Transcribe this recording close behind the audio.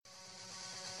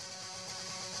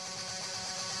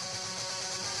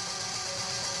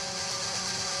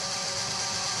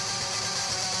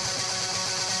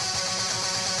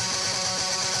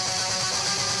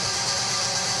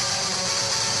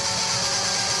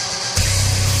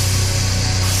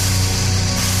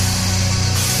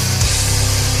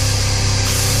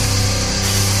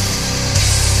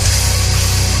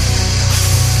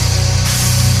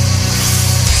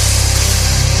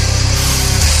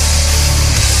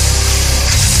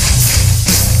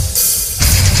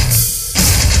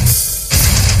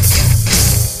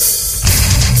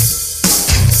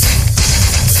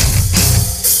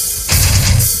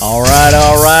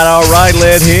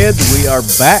Lead Heads. We are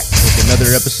back with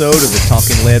another episode of the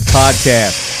Talking Lead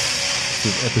Podcast. This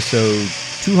is episode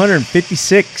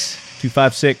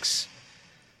 256.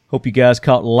 Hope you guys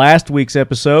caught last week's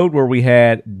episode where we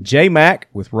had J-Mac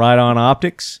with Right On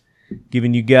Optics,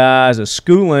 giving you guys a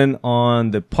schooling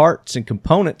on the parts and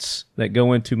components that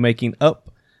go into making up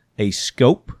a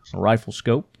scope, a rifle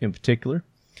scope in particular.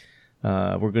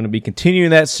 We're going to be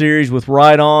continuing that series with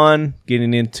Right On,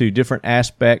 getting into different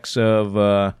aspects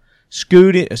of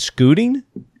scooting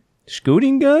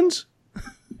guns,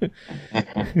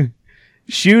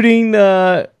 shooting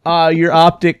your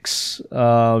optics.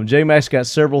 J-Mac's got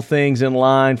several things in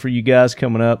line for you guys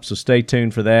coming up, so stay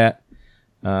tuned for that.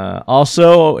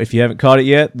 Also, if you haven't caught it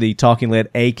yet, the Talking Lead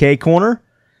AK Corner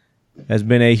has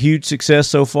been a huge success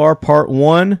so far, part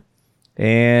 1.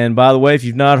 And by the way, if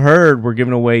you've not heard, we're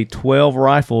giving away 12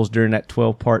 rifles during that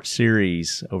 12-part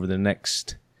series over the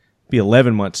next, be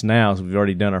 11 months now, so we've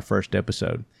already done our first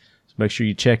episode. So make sure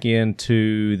you check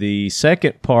into the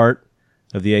second part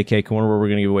of the AK Corner where we're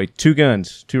going to give away 2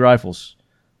 guns, 2 rifles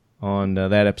on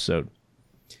that episode.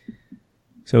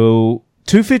 So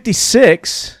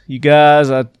 256, you guys,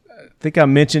 I think I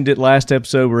mentioned it last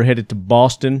episode, we're headed to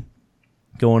Boston,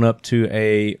 going up to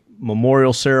a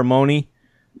memorial ceremony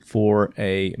for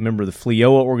a member of the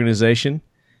FLIOA organization.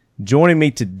 Joining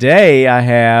me today, I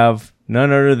have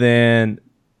none other than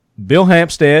Bill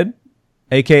Hampstead,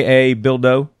 a.k.a. Bill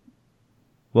Doe.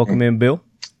 Welcome in, Bill.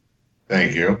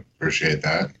 Thank you. Appreciate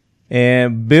that.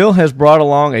 And Bill has brought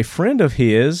along a friend of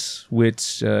his,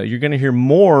 which you're going to hear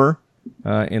more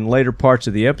in later parts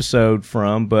of the episode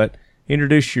from, but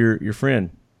introduce your friend.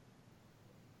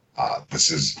 This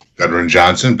is Veteran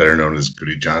Johnson, better known as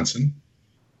Goody Johnson.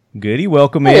 Goody,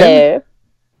 welcome Hello. in.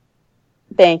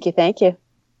 Thank you.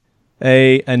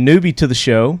 A newbie to the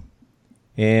show,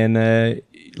 and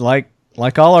like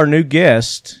all our new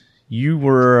guests, you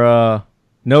were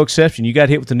no exception. You got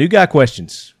hit with the new guy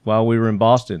questions while we were in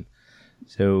Boston.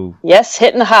 So Yes,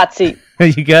 hitting the hot seat.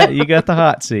 you got the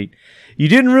hot seat. You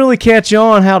didn't really catch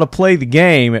on how to play the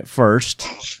game at first.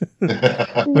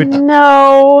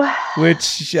 No.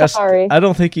 Sorry. I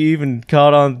don't think you even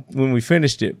caught on when we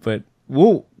finished it, but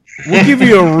we'll give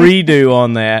you a redo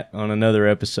on that on another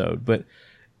episode. But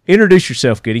introduce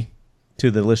yourself, Goody, to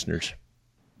the listeners.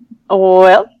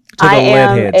 Well, I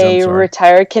am a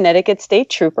retired Connecticut State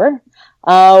Trooper.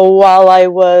 While I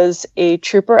was a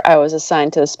trooper, I was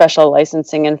assigned to the Special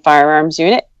Licensing and Firearms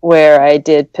Unit, where I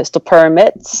did pistol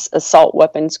permits, assault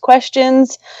weapons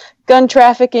questions, gun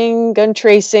trafficking, gun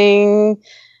tracing.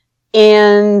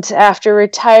 And after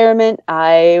retirement,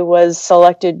 I was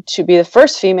selected to be the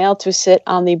first female to sit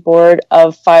on the board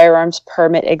of firearms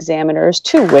permit examiners,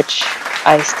 to which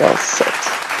I still sit.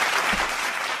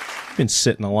 You've been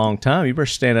sitting a long time. You better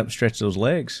stand up and stretch those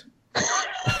legs.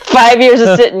 5 years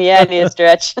of sitting, yeah, I need a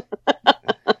stretch.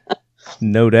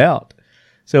 No doubt.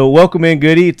 So welcome in,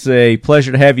 Goody. It's a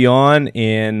pleasure to have you on,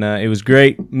 and it was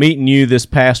great meeting you this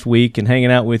past week and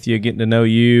hanging out with you, getting to know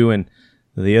you and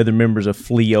the other members of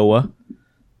FLIOA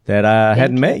that I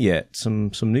hadn't met yet.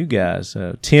 Some new guys.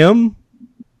 Tim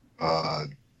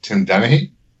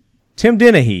Dennehy. Tim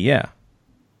Dennehy, yeah.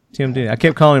 Tim Dennehy. I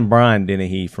kept calling him Brian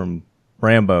Dennehy from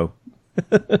Rambo.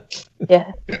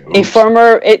 Yeah.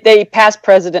 A past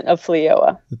president of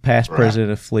FLIOA. The past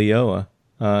president of FLIOA.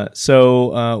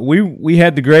 So we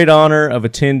had the great honor of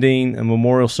attending a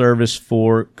memorial service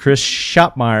for Chris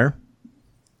Schottmeyer,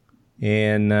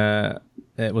 and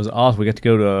it was awesome. We got to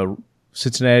go to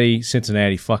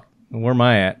Cincinnati. Fuck, where am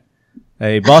I at?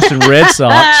 A Boston Red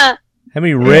Sox. How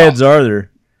many Reds are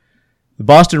there? The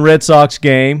Boston Red Sox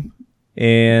game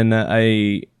and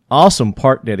a awesome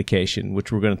park dedication,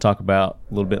 which we're going to talk about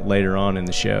a little bit later on in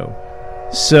the show.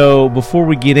 So before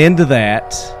we get into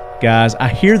that, guys, I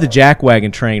hear the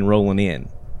jackwagon train rolling in.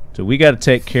 So we got to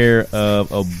take care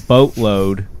of a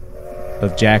boatload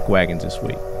of jackwagons this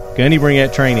week. Gunny, bring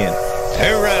that train in.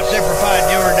 Hoorah, Simplified,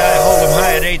 do or die, hold 'em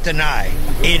high at 8th and I.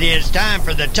 It is time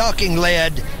for the Talking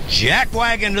Lead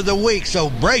Jackwagon of the Week, so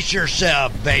brace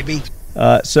yourself, baby.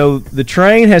 So the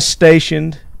train has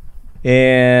stationed,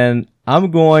 and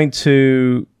I'm going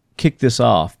to kick this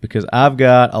off because I've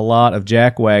got a lot of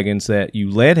jackwagons that you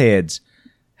lead heads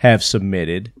have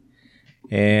submitted,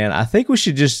 and I think we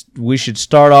should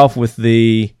start off with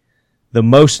the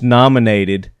most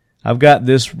nominated. I've got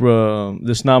this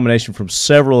nomination from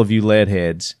several of you lead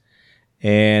heads,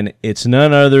 and it's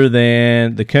none other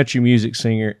than the country music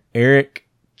singer Eric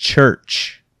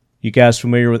Church. You guys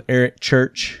familiar with Eric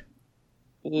Church?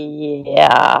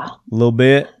 Yeah. A little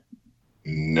bit?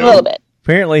 No. A little bit.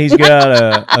 Apparently he's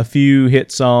got a few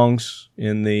hit songs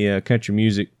in the country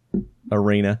music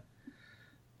arena.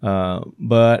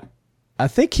 But I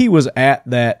think he was at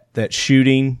that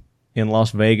shooting in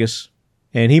Las Vegas,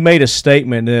 and he made a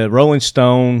statement. Rolling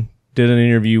Stone did an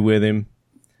interview with him,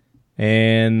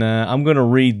 and I'm going to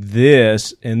read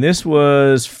this, and this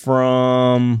was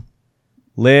from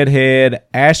Leadhead,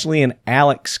 Ashley and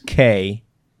Alex K.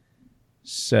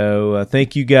 So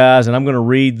thank you guys, and I'm going to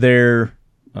read their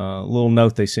little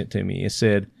note they sent to me. It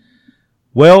said,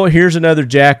 well, here's another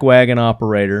jackwagon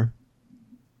operator,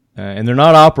 and they're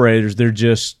not operators, they're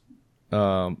just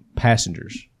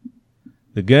passengers.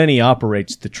 The gunny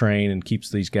operates the train and keeps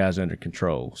these guys under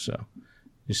control, so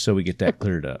just so we get that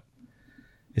cleared up.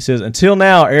 It says, until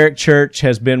now, Eric Church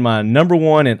has been my number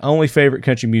one and only favorite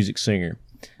country music singer.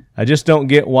 I just don't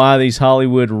get why these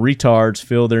Hollywood retards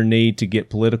feel their need to get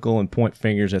political and point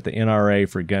fingers at the NRA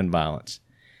for gun violence.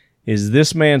 Is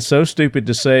this man so stupid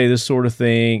to say this sort of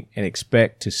thing and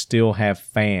expect to still have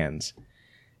fans?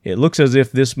 It looks as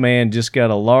if this man just got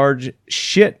a large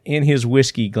shit in his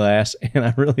whiskey glass, and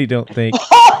I really don't think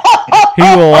he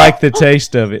will like the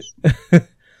taste of it.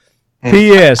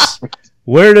 P.S.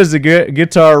 Where does the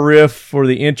guitar riff for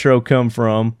the intro come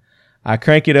from? I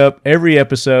crank it up every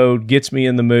episode, gets me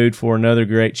in the mood for another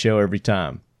great show every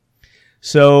time.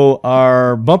 So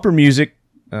our bumper music,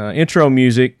 intro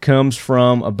music, comes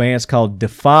from a band called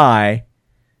Defy,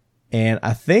 and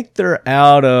I think they're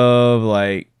out of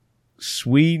like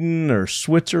Sweden or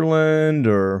Switzerland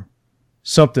or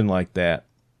something like that.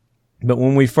 But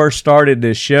when we first started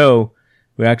this show,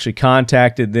 we actually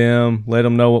contacted them, let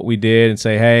them know what we did, and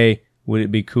say, hey, would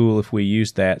it be cool if we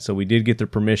used that? So we did get their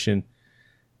permission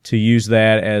to use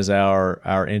that as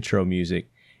our intro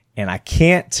music. And I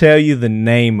can't tell you the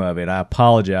name of it. I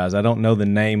apologize. I don't know the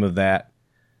name of that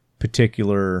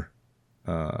particular,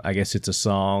 I guess it's a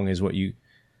song is what you,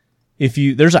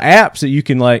 there's apps that you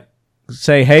can like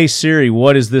say, hey Siri,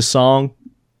 what is this song?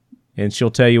 And she'll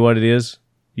tell you what it is.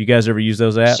 You guys ever use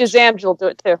those apps? Shazam will do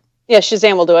it too. Yeah,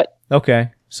 Shazam will do it.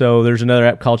 Okay. So there's another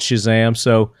app called Shazam.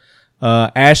 So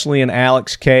Ashley and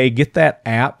Alex K, get that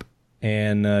app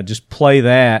and just play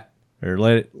that, or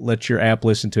let your app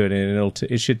listen to it, and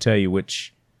it should tell you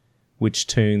which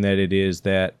tune that it is.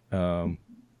 That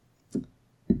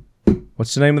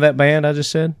what's the name of that band I just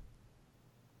said?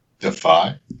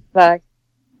 Defy.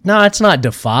 No, it's not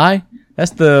Defy.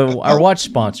 That's our watch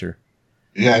sponsor.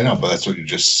 Yeah, I know, but that's what you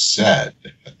just said.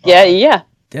 Yeah.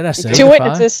 Did I say Two Defy?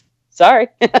 witnesses. Sorry.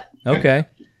 Okay.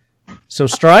 So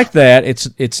strike that.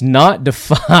 It's not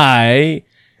Defy.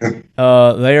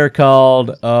 They are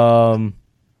called I'm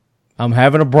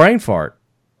having a brain fart.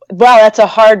 Wow, that's a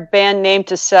hard band name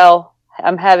to sell.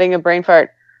 I'm having a brain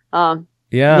fart.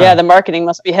 Yeah, the marketing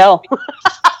must be hell.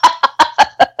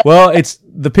 Well, it's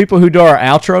the people who do our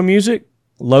outro music,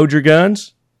 Load Your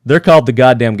Guns. They're called the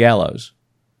Goddamn Gallows.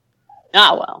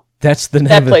 Ah, well. That's the name.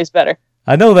 That plays better.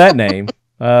 I know that name.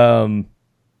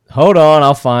 Hold on,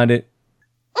 I'll find it.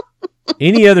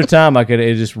 Any other time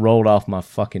it just rolled off my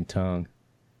fucking tongue.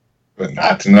 But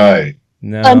not tonight.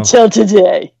 No. Until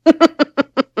today.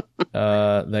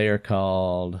 They are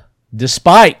called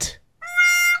Despite.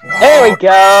 There we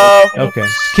go. Okay.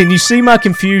 Can you see my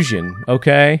confusion?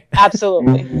 Okay.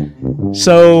 Absolutely.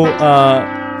 So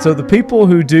the people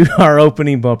who do our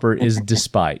opening bumper is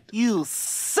Despite. You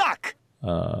suck.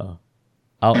 I'll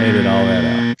edit all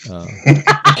that out.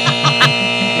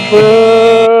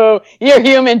 Boo! You're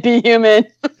human. Be human.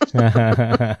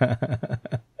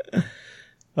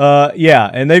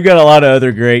 Yeah, and they've got a lot of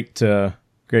other great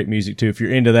music too. If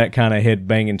you're into that kind of head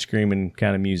banging, screaming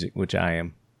kind of music, which I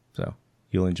am, so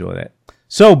you'll enjoy that.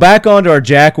 So back onto our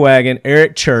jackwagon.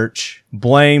 Eric Church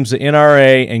blames the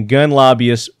NRA and gun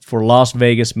lobbyists for Las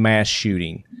Vegas mass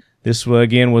shooting. This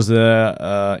again was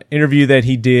the interview that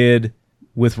he did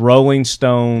with Rolling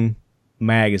Stone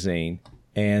magazine,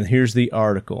 and here's the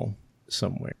article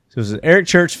somewhere. So it says, Eric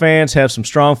Church fans have some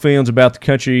strong feelings about the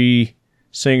country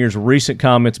singer's recent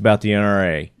comments about the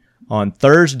NRA. On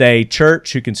Thursday,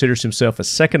 Church, who considers himself a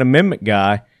Second Amendment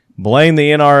guy, blamed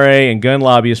the NRA and gun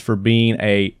lobbyists for being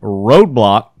a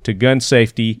roadblock to gun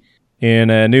safety in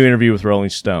a new interview with Rolling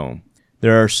Stone.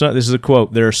 This is a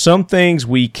quote, "There are some things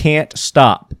we can't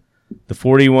stop," the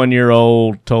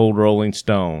 41-year-old told Rolling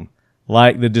Stone,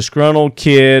 like the disgruntled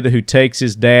kid who takes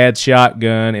his dad's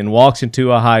shotgun and walks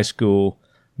into a high school,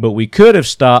 but we could have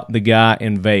stopped the guy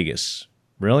in Vegas.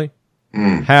 Really?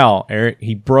 How, Eric?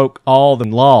 He broke all the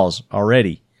laws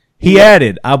already. He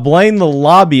added, I blame the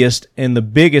lobbyist, and the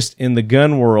biggest in the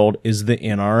gun world is the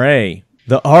NRA.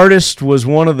 The artist was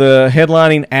one of the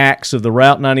headlining acts of the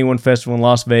Route 91 Festival in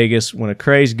Las Vegas when a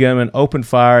crazed gunman opened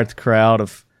fire at the crowd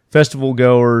of festival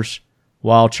goers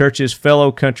while Church's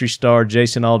fellow country star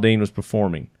Jason Aldean was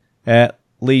performing. At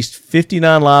least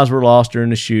 59 lives were lost during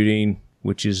the shooting,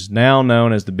 which is now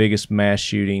known as the biggest mass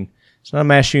shooting. It's not a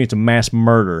mass shooting, it's a mass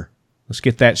murder. Let's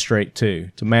get that straight, too.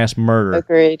 It's a mass murder.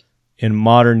 Agreed. In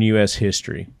modern U.S.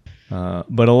 history.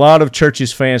 But a lot of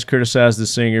Church's fans criticized the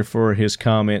singer for his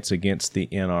comments against the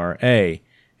NRA.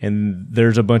 And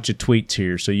there's a bunch of tweets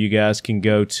here, so you guys can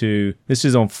go to, this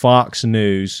is on Fox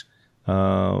News.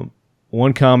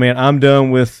 One comment, I'm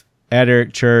done with at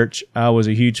Eric Church. I was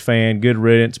a huge fan. Good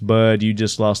riddance, bud. You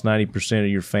just lost 90%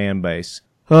 of your fan base.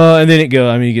 And then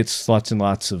he gets lots and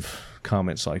lots of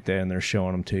comments like that, and they're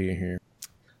showing them to you here.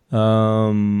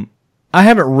 I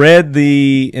haven't read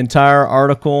the entire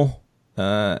article,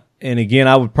 and again,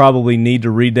 I would probably need to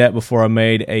read that before I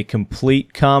made a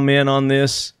complete comment on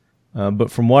this.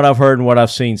 But from what I've heard and what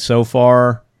I've seen so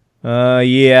far, pretty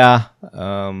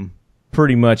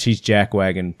much he's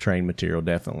jackwagon train material,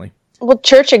 definitely. Well,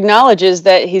 Church acknowledges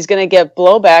that he's going to get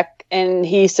blowback, and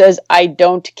he says, I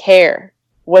don't care.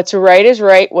 What's right is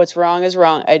right. What's wrong is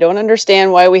wrong. I don't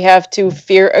understand why we have to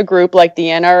fear a group like the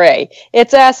NRA.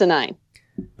 It's asinine.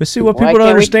 But see, what people don't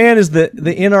understand is that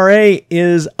the NRA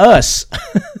is us.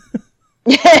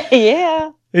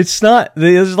 Yeah. It's not.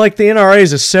 It's like the NRA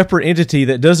is a separate entity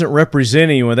that doesn't represent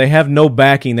anyone. They have no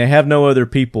backing. They have no other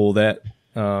people that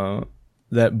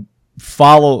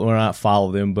follow, or not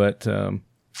follow them, but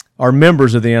are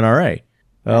members of the NRA.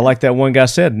 Like that one guy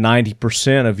said,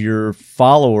 90% of your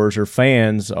followers or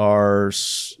fans are,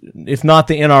 if not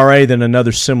the NRA, then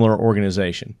another similar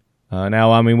organization.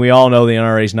 Now, I mean, we all know the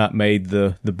NRA's not made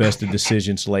the best of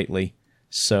decisions lately.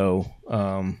 So,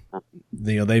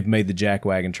 they've made the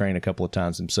jackwagon train a couple of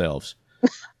times themselves.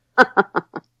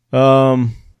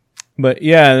 But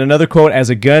yeah, another quote,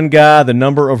 as a gun guy, the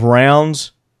number of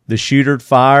rounds the shooter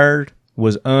fired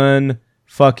was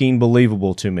unfucking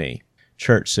believable to me.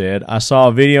 Church said, I saw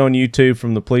a video on YouTube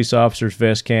from the police officer's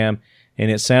vest cam, and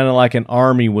it sounded like an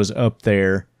army was up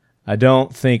there. I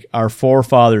don't think our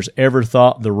forefathers ever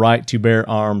thought the right to bear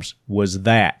arms was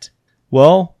that.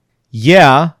 Well,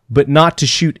 yeah, but not to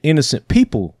shoot innocent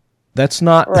people. That's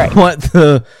not what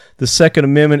the Second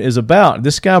Amendment is about.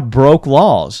 This guy broke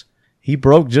laws. He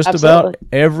broke just about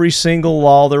every single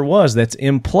law there was that's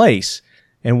in place.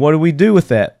 And what do we do with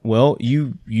that? Well,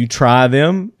 you try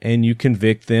them, and you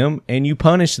convict them, and you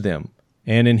punish them.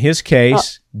 And in his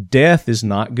case, death is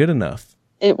not good enough.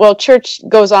 Church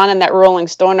goes on in that Rolling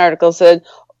Stone article, said,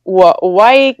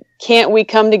 why can't we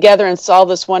come together and solve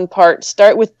this one part?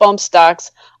 Start with bump stocks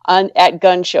at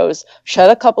gun shows. Shut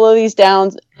a couple of these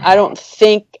down. I don't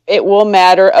think it will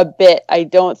matter a bit. I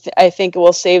think it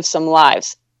will save some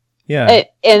lives. Yeah.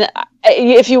 And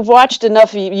if you've watched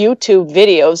enough YouTube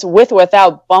videos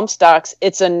without bump stocks,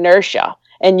 it's inertia,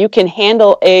 and you can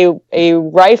handle a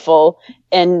rifle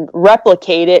and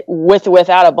replicate it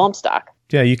without a bump stock.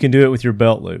 Yeah, you can do it with your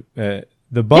belt loop.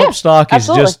 The bump stock is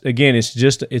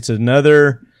it's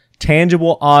another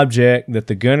tangible object that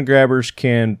the gun grabbers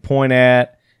can point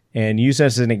at and use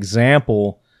as an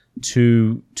example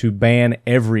to ban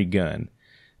every gun.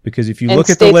 Because if you look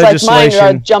at the legislation,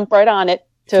 like mine, jump right on it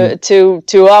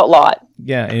to outlaw it.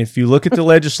 Yeah, and if you look at the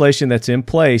legislation that's in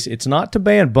place, it's not to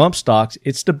ban bump stocks,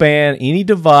 it's to ban any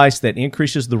device that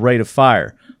increases the rate of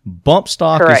fire. Bump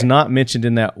stock is not mentioned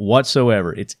in that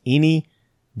whatsoever. It's any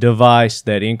device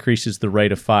that increases the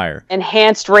rate of fire.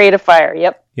 Enhanced rate of fire,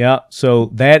 yep. Yeah, so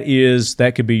that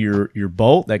could be your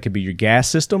bolt, that could be your gas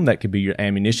system, that could be your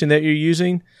ammunition that you're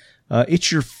using.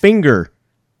 It's your finger.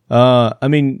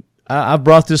 I've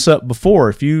brought this up before.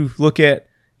 If you look at,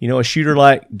 a shooter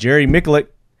like Jerry Miculek,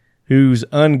 who's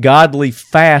ungodly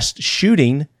fast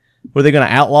shooting, were they going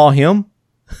to outlaw him?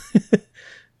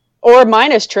 Or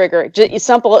minus trigger.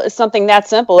 Something that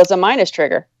simple as a minus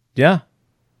trigger. Yeah,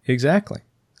 exactly.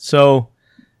 So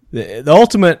the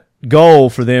ultimate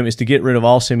goal for them is to get rid of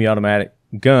all semi-automatic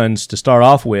guns to start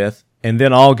off with, and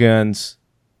then all guns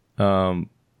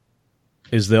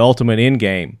is the ultimate end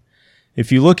game.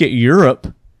 If you look at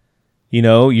Europe,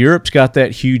 Europe's got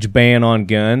that huge ban on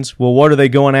guns. Well, what are they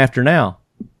going after now?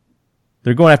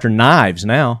 They're going after knives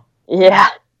now. Yeah.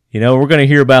 We're going to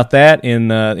hear about that in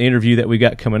the interview that we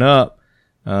got coming up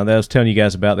that I was telling you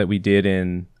guys about that we did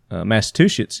in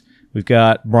Massachusetts. We've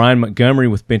got Brian Montgomery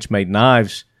with Benchmade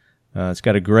Knives. It's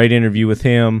got a great interview with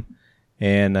him,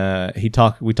 and we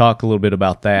talk a little bit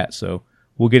about that. So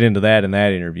we'll get into that in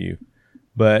that interview.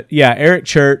 But yeah, Eric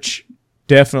Church,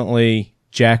 definitely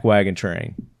jackwagon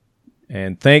train.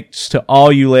 And thanks to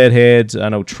all you lead heads. I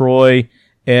know Troy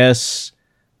S.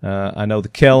 I know the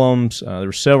Kellums. There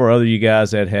were several other you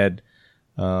guys that had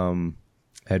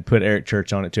put Eric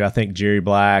Church on it too. I think Jerry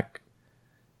Black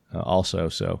also.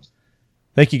 So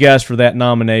thank you guys for that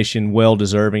nomination. Well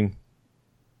deserving.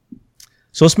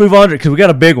 So let's move on to, because we got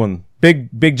a big one,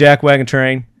 big jack wagon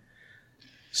train.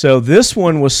 So this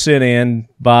one was sent in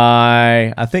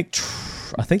by, I think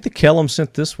the Kellum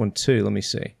sent this one too. Let me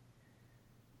see.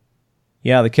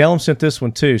 Yeah, the Kellum sent this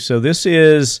one too. So this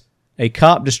is a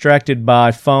cop distracted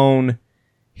by phone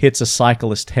hits a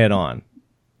cyclist head on.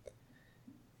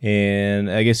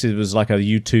 And I guess it was like a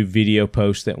YouTube video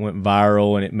post that went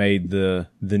viral and it made the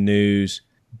news.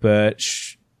 But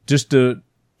just to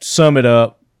sum it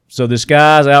up, so this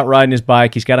guy's out riding his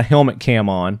bike. He's got a helmet cam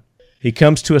on. He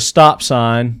comes to a stop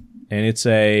sign, and it's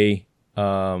a,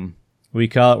 what do you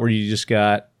call it, where you just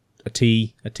got a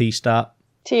T stop?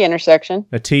 T intersection.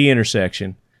 A T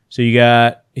intersection. So you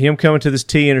got him coming to this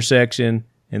T intersection,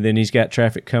 and then he's got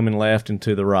traffic coming left and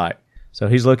to the right. So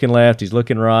he's looking left, he's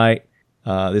looking right.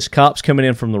 This cop's coming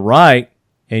in from the right,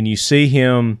 and you see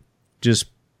him just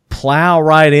plow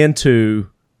right into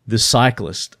the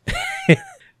cyclist.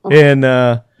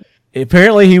 And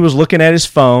apparently he was looking at his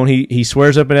phone. He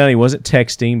swears up and down he wasn't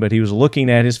texting, but he was looking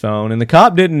at his phone. And the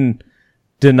cop didn't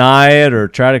deny it or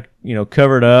try to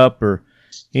cover it up or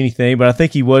anything. But I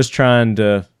think he was trying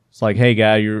to. It's like, hey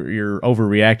guy, you're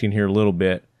overreacting here a little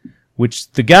bit,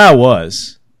 which the guy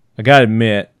was. I gotta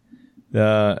admit,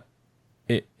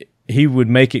 he would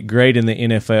make it great in the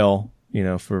NFL,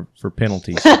 for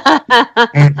penalties.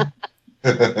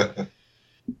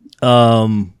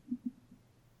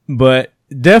 But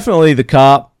definitely the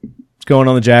cop is going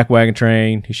on the jackwagon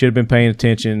train. He should have been paying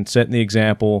attention, setting the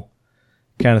example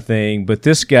kind of thing. But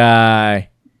this guy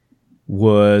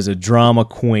was a drama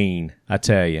queen, I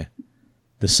tell you.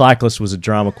 The cyclist was a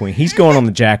drama queen. He's going on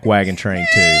the jackwagon train,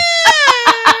 too.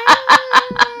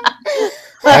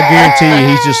 I guarantee you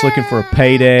he's just looking for a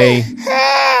payday.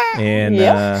 And,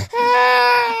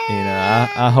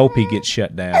 I hope he gets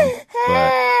shut down.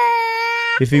 But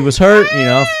if he was hurt,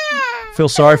 I feel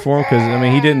sorry for him because,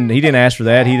 he didn't ask for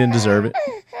that. He didn't deserve it.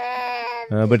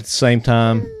 But at the same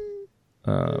time,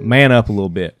 man up a little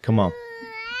bit. Come on.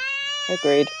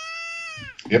 Agreed.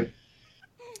 Yep.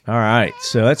 All right.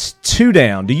 So that's 2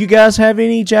 down. Do you guys have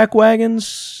any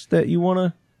jackwagons that you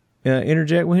want to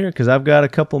interject with here? Because I've got a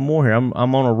couple more here. I'm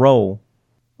on a roll.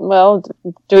 Well,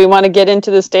 do we want to get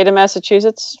into the state of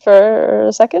Massachusetts for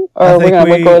a second, or we're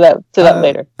going to go to that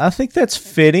later? I think that's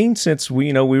fitting since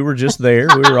we were just there.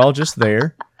 We were all just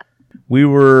there. We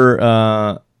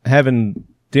were having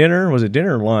dinner. Was it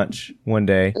dinner or lunch one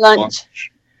day? Lunch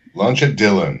at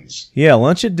Dylan's. Yeah,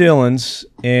 lunch at Dylan's,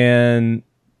 and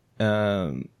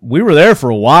we were there for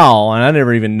a while, and I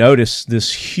never even noticed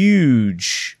this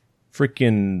huge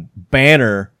freaking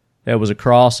banner that was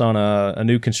across on a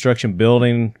new construction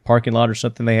building, parking lot or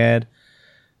something they had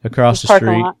across the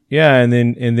street. Lot. Yeah, and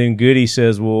then Goody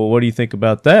says, "Well, what do you think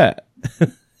about that?"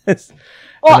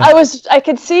 Well, I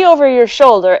could see over your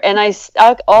shoulder, and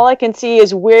all I can see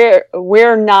is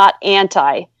we're not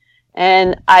anti.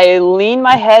 And I lean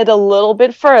my head a little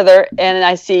bit further, and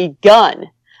I see gun.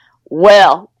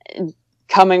 Well,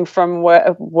 coming from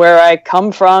where I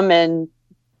come from and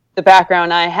the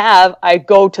background I have, I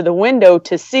go to the window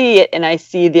to see it, and I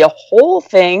see the whole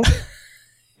thing.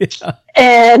 Yeah.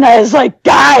 And I was like,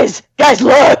 guys,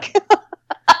 look.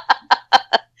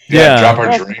 Yeah, drop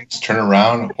our drinks, turn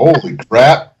around. Holy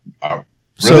crap.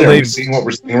 Really? Are we seeing what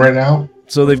we're seeing right now?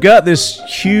 So they've got this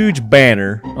huge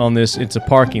banner on this. It's a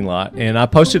parking lot. And I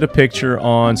posted a picture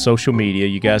on social media.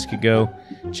 You guys could go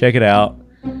check it out.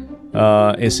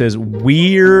 It says,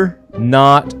 "We're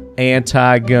not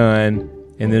anti-gun."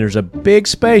 And then there's a big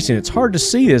space, and it's hard to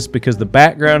see this because the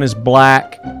background is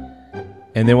black.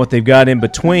 And then what they've got in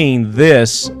between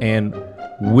this and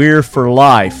 "We're for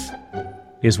life"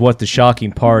 is what the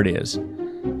shocking part is.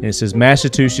 And it says,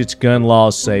 "Massachusetts gun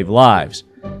laws save lives."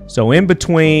 So in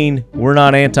between "We're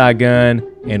not anti-gun"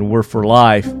 and "We're for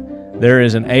life," there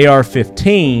is an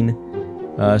AR-15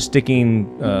 sticking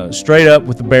straight up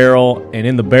with the barrel. And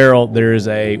in the barrel, there is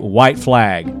a white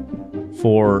flag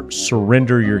for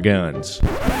 "Surrender your guns."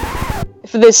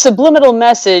 For the subliminal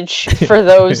message, for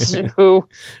those who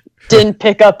didn't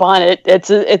pick up on it,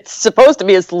 it's supposed to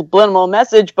be a subliminal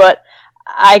message, but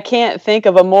I can't think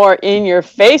of a more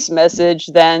in-your-face message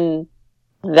than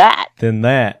that.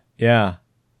 Yeah.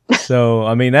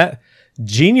 So, that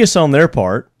genius on their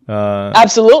part.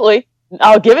 Absolutely.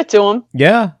 I'll give it to them.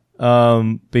 Yeah.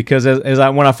 Because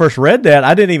when I first read that,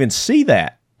 I didn't even see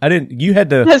that. You had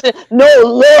to. No,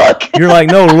 look. You're like,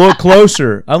 no, look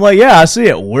closer. I'm like, yeah, I see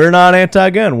it. We're not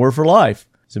anti-gun. We're for life.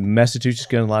 It's Massachusetts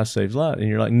gun life saves life. And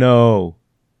you're like, no.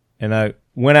 And I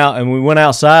went out, and we went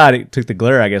outside. It took the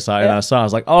glare, I guess, and I saw. I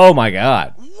was like, oh my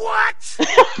God. What?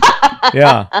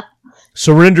 Yeah.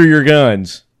 Surrender your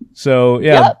guns. So,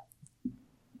 yeah. Yep.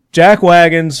 Jack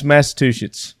Wagons,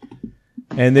 Massachusetts.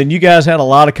 And then you guys had a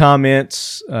lot of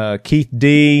comments. Keith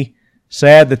D.,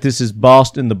 sad that this is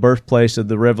Boston, the birthplace of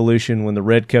the revolution when the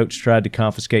redcoats tried to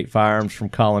confiscate firearms from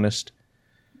colonists.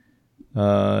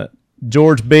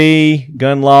 George B.,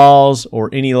 gun laws or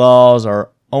any laws are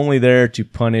only there to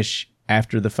punish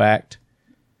after the fact.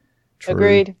 True.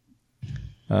 Agreed.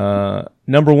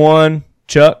 Number one,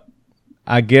 Chuck,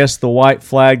 I guess the white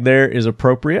flag there is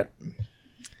appropriate.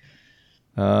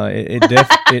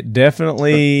 It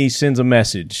definitely sends a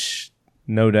message,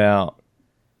 no doubt.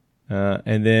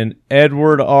 And then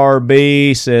Edward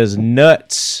RB says,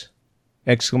 nuts,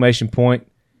 exclamation point.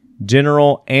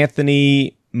 General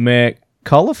Anthony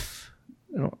McCullough?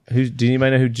 Do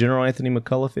anybody know who General Anthony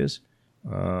McCullough is?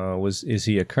 Is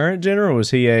he a current general or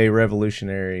was he a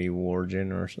Revolutionary War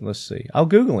general? Let's see. I'll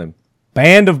Google him.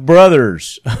 Band of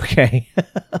Brothers. Okay.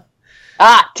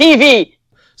 TV.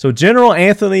 So General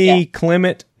Anthony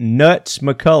Clement Nuts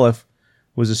McCullough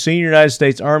was a senior United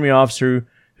States Army officer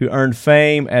who earned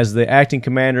fame as the acting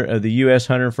commander of the U.S.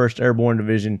 101st Airborne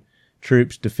Division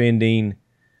troops defending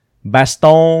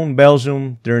Bastogne,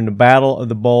 Belgium, during the Battle of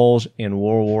the Bulge in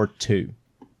World War II.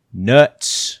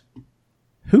 Nuts.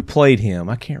 Who played him?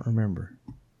 I can't remember.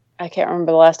 I can't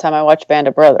remember the last time I watched Band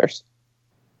of Brothers.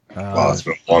 Wow, it's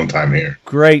been a long time here.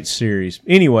 Great series.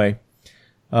 Anyway,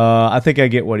 I think I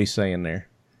get what he's saying there.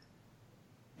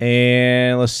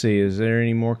 And let's see, is there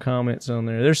any more comments on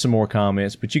there? There's some more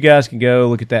comments, but you guys can go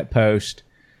look at that post.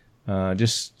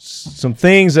 Just some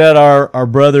things that our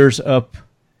brothers up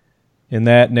in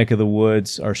that neck of the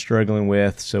woods are struggling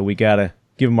with, so we got to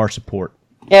give them our support.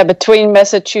 Yeah, between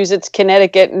Massachusetts,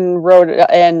 Connecticut, and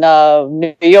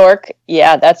New York,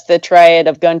 yeah, that's the triad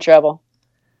of gun trouble.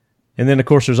 And then, of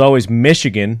course, there's always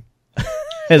Michigan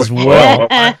as well.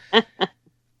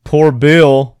 Poor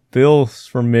Bill. Bill's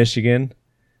from Michigan.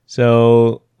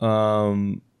 So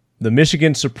the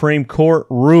Michigan Supreme Court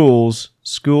rules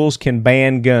schools can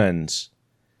ban guns.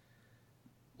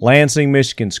 Lansing,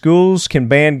 Michigan. Schools can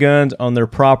ban guns on their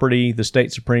property, the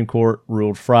state Supreme Court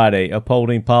ruled Friday,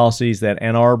 upholding policies that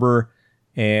Ann Arbor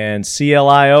and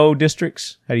CLIO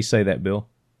districts, how do you say that, Bill?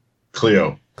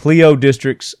 Clio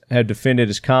districts have defended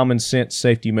as common sense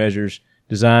safety measures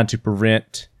designed to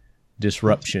prevent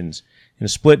disruptions. In a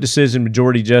split decision,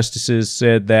 majority justices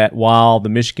said that while the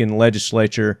Michigan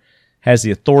legislature has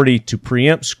the authority to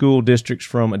preempt school districts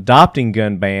from adopting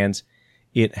gun bans,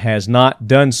 it has not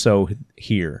done so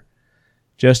here.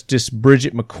 Justice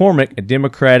Bridget McCormick, a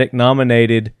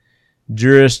Democratic-nominated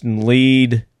jurist and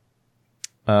lead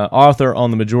author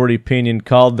on the majority opinion,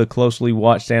 called the closely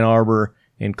watched Ann Arbor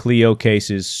and Clio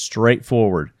cases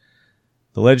straightforward.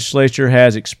 The legislature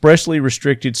has expressly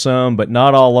restricted some, but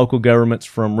not all, local governments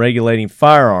from regulating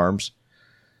firearms.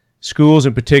 Schools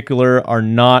in particular are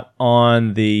not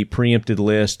on the preempted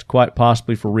list, quite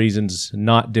possibly for reasons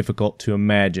not difficult to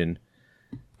imagine.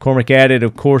 Cormack added,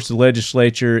 of course, the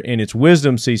legislature in its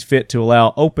wisdom sees fit to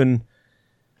allow open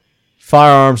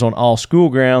firearms on all school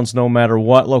grounds, no matter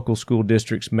what local school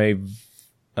districts may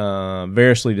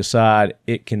variously decide.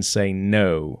 It can say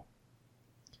no.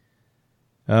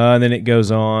 And then it goes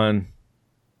on.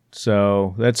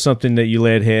 So that's something that you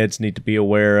lead heads need to be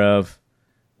aware of,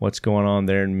 what's going on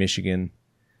there in Michigan.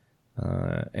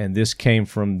 And this came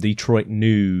from Detroit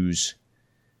News.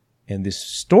 And this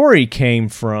story came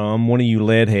from one of you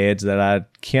lead heads that I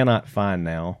cannot find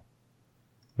now.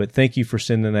 But thank you for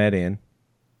sending that in.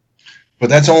 But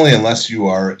that's only unless you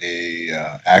are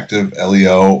a active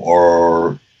LEO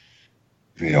or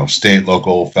state,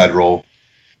 local, federal,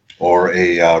 or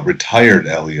a retired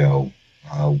LEO.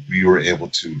 We were able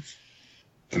to,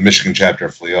 the Michigan chapter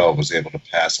of FLEO was able to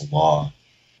pass a law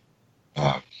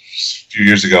a few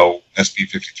years ago, SB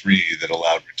 53, that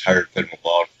allowed retired federal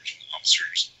law enforcement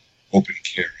officers open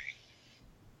carry,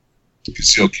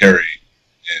 concealed carry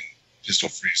in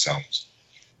pistol-free zones.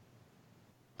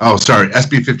 Oh, sorry.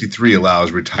 SB 53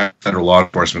 allows retired federal law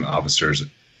enforcement officers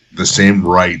the same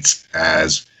rights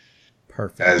as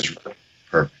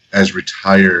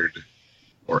retired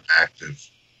or active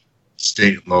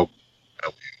state and local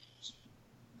LEOs.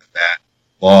 That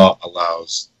law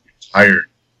allows retired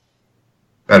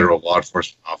federal law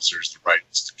enforcement officers the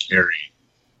rights to carry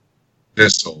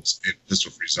pistols in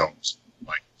pistol-free zones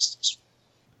like pistols.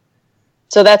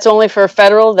 So that's only for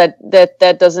federal.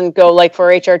 That doesn't go like for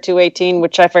HR 218,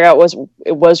 which I forgot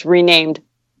was renamed.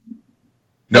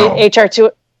 No, HR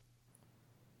 2.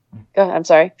 Go ahead, I'm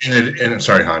sorry.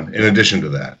 Sorry, Han. In addition to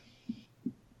that,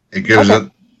 it gives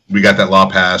we got that law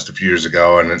passed a few years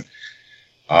ago,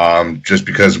 and just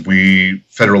because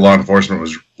federal law enforcement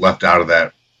was left out of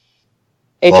that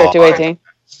HR 218.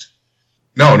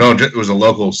 No, it was a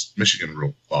local Michigan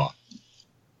rule law.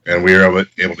 And we were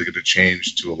able to get a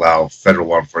change to allow federal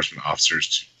law enforcement officers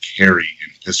to carry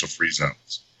in pistol-free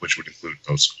zones, which would include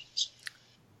those schools.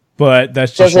 But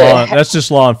that's just law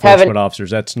enforcement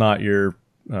officers. That's not your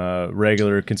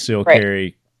regular concealed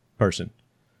carry person.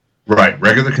 Right.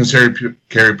 Regular concealed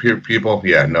carry people,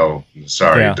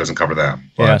 it doesn't cover them.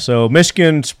 But. Yeah, so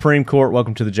Michigan Supreme Court,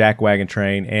 welcome to the Jack Wagon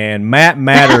train. And Matt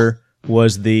Matter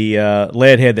was the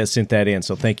lead head that sent that in.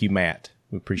 So thank you, Matt.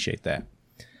 We appreciate that.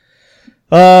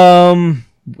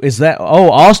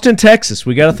 Austin, Texas.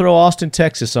 We got to throw Austin,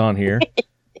 Texas on here.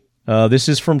 This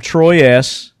is from Troy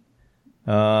S.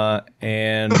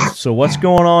 And so what's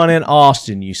going on in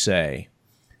Austin, you say?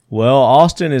 Well,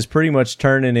 Austin is pretty much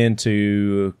turning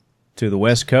into the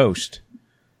West Coast.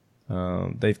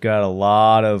 They've got a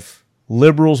lot of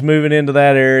liberals moving into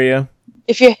that area.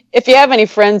 If you have any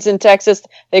friends in Texas,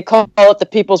 they call it the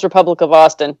People's Republic of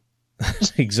Austin.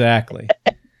 Exactly.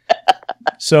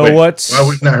 So Well,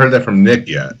 we've not heard that from Nick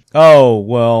yet. Oh,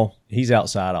 well, he's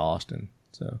outside of Austin.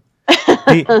 So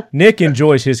Nick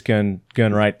enjoys his gun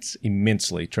rights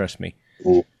immensely, trust me.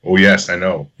 Oh, yes, I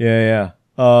know. Yeah.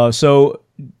 So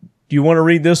do you want to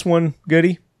read this one,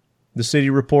 Goody? The city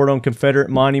report on Confederate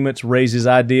monuments raises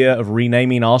idea of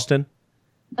renaming Austin.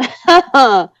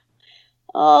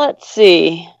 Let's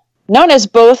see. Known as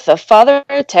both the father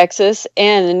of Texas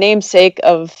and the namesake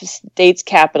of state's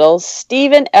capital,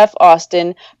 Stephen F.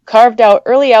 Austin carved out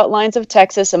early outlines of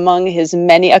Texas among his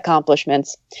many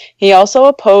accomplishments. He also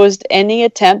opposed any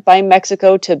attempt by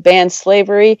Mexico to ban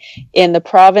slavery in the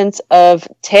province of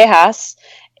Tejas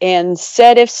and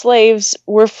said if slaves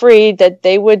were freed that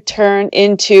they would turn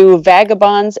into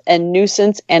vagabonds and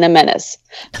nuisance and a menace.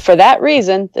 For that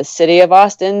reason, the city of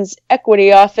Austin's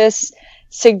Equity Office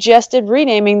suggested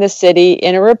renaming the city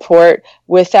in a report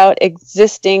without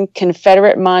existing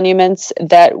Confederate monuments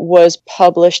that was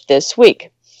published this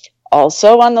week.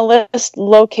 Also on the list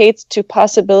locates to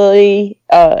possibly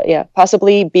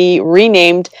be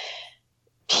renamed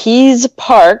Pease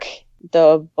Park,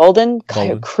 the Bolden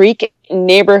Creek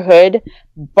neighborhood,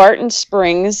 Barton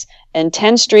Springs, and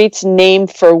 10 streets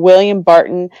named for William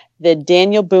Barton, the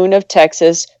Daniel Boone of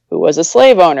Texas, who was a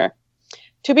slave owner.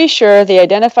 To be sure, the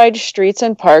identified streets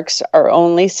and parks are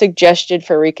only suggested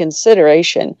for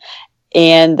reconsideration,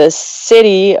 and the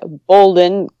city,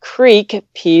 Bolden Creek,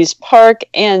 Pease Park,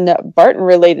 and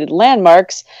Barton-related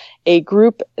landmarks, a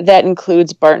group that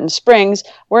includes Barton Springs,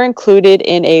 were included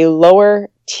in a lower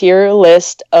tier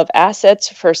list of assets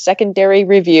for secondary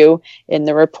review in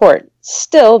the report.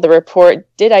 Still, the report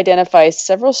did identify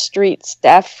several streets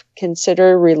staff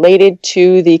consider related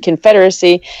to the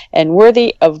Confederacy and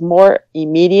worthy of more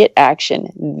immediate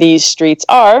action. These streets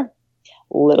are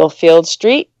Littlefield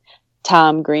Street,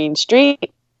 Tom Green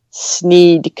Street,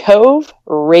 Sneed Cove,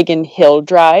 Reagan Hill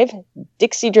Drive,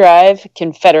 Dixie Drive,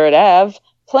 Confederate Ave,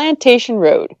 Plantation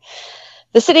Road.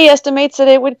 The city estimates that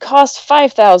it would cost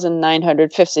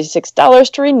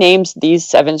 $5,956 to rename these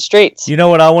 7 streets. You know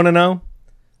what I want to know?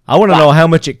 I want to know how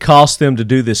much it cost them to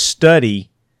do this study.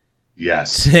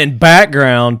 Yes. And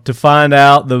background to find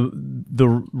out the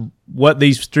what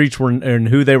these streets were and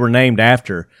who they were named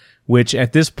after, which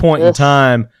at this point in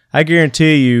time, I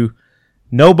guarantee you,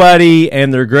 nobody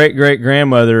and their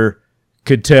great-great-grandmother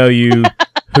could tell you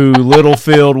who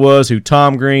Littlefield was, who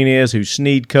Tom Green is, who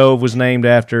Sneed Cove was named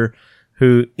after,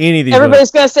 who any of these.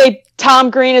 Everybody's going to say Tom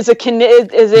Green is a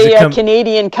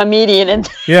Canadian comedian. And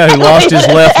who lost his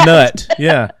left nut.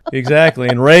 Yeah, exactly.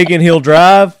 And Reagan Hill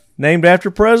Drive, named after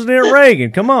President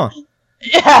Reagan. Come on.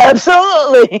 Yeah,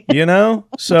 absolutely. You know?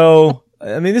 So,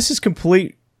 I mean, this is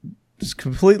completely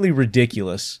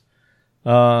ridiculous.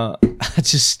 Renaming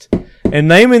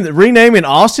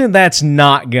Austin, that's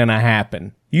not going to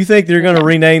happen. You think they're going to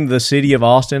rename the city of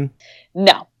Austin?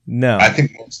 No. I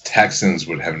think most Texans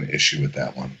would have an issue with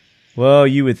that one. Well,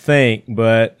 you would think,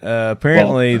 but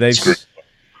apparently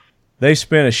they've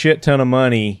spent a shit ton of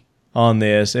money on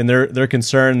this, and they're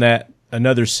concerned that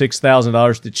another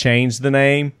 $6,000 to change the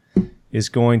name is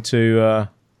going to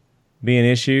be an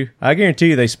issue. I guarantee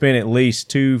you they spent at least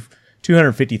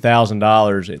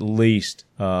 $250,000 at least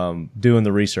doing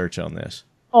the research on this.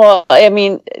 Well, I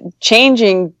mean,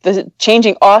 changing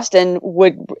Austin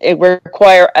would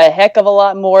require a heck of a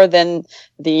lot more than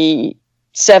the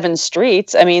 7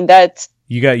 streets. I mean, that's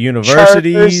you got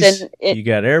universities, you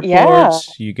got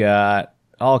airports, you got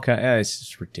all kinds. It's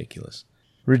just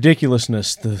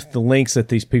ridiculousness. The lengths that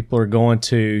these people are going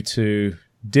to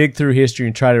dig through history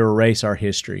and try to erase our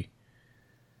history.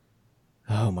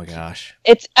 Oh my gosh!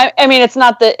 It's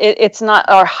not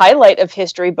our highlight of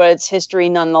history, but it's history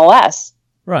nonetheless.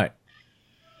 Right.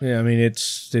 Yeah, I mean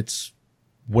it's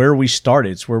where we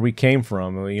started. It's where we came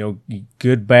from. You know,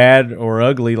 good, bad, or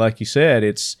ugly, like you said,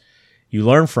 it's you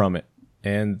learn from it.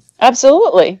 And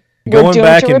absolutely, going we're doomed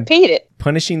back to and repeat it.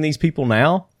 punishing these people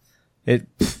now, it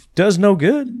does no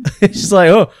good. It's just like,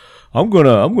 oh, I'm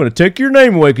gonna take your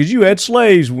name away because you had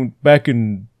slaves back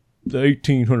in the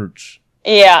 1800s.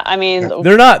 Yeah, I mean,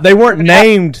 they weren't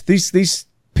named. These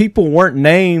people weren't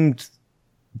named.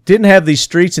 Didn't have these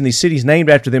streets and these cities named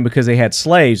after them because they had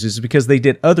slaves. It's because they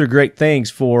did other great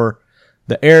things for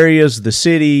the areas, the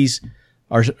cities,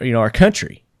 our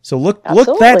country. So look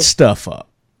that stuff up,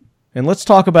 and let's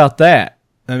talk about that.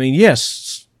 I mean,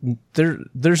 yes,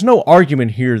 there's no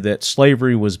argument here that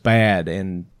slavery was bad,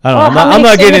 and I don't know. I'm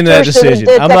not getting into that decision.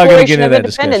 I'm not going to get into that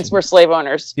discussion. Independence were slave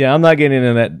owners. Yeah, I'm not getting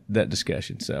into that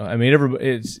discussion. So I mean,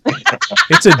 it's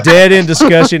a dead end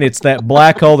discussion. It's that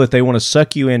black hole that they want to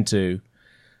suck you into.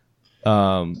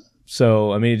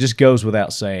 So I mean, it just goes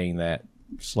without saying that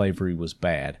slavery was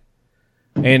bad,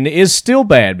 and is still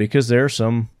bad because there are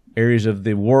some areas of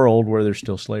the world where there's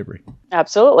still slavery.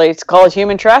 Absolutely. It's called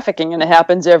human trafficking, and it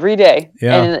happens every day.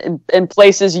 Yeah. And in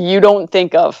places you don't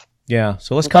think of. Yeah.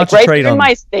 So let's concentrate on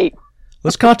my state.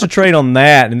 Let's concentrate on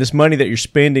that and this money that you're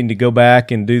spending to go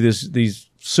back and do these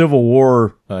Civil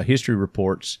War history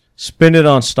reports. Spend it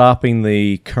on stopping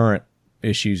the current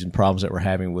issues and problems that we're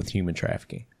having with human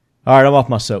trafficking. All right, I'm off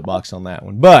my soapbox on that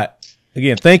one. But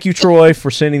again, thank you, Troy,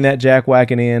 for sending that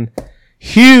jackwagon in.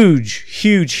 Huge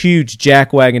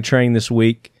jackwagon train this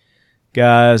week.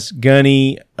 Guys,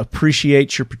 Gunny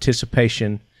appreciates your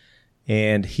participation,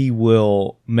 and he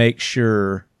will make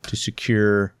sure to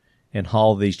secure and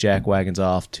haul these jackwagons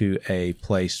off to a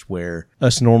place where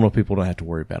us normal people don't have to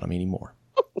worry about them anymore.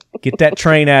 Get that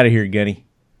train out of here, Gunny.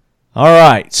 All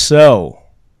right, so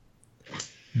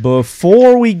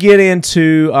before we get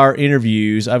into our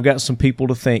interviews, I've got some people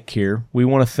to thank here. We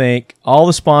want to thank all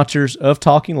the sponsors of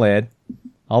Talking Lead,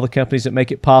 all the companies that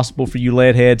make it possible for you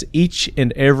lead heads each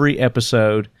and every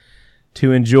episode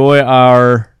to enjoy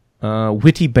our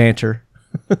witty banter,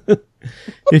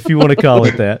 if you want to call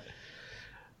it that.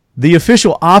 The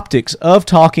official optics of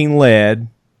Talking Lead,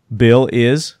 Bill,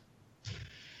 is?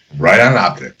 Right On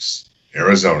Optics,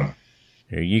 Arizona.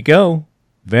 There you go.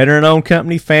 Veteran-owned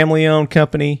company, family-owned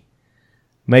company,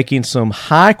 making some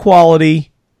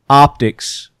high-quality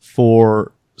optics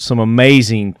for some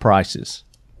amazing prices.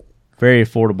 Very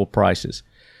affordable prices.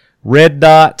 Red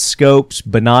dot scopes,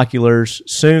 binoculars.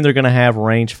 Soon they're going to have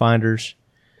rangefinders.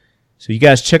 So you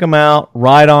guys check them out.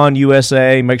 Right On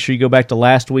USA. Make sure you go back to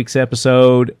last week's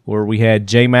episode where we had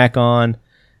J-Mac on,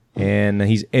 and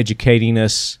he's educating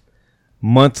us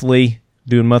monthly,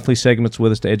 doing monthly segments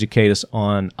with us to educate us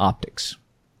on optics.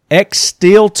 X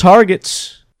Steel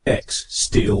Targets. X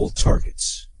Steel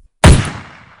Targets.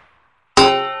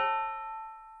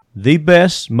 The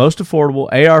best, most affordable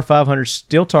AR-500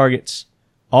 steel targets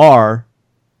are,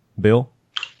 Bill?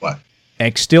 What?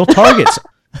 X Steel Targets.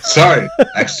 Sorry,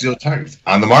 X Steel Targets.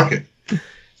 On the market.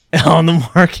 On the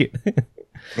market.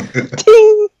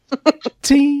 Ting!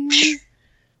 Ting!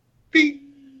 Beep.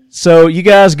 So you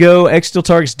guys go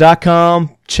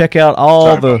xsteeltargets.com. Check out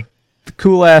all the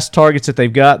cool-ass targets that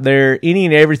they've got there. Any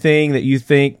and everything that you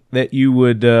think that you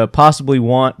would possibly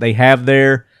want, they have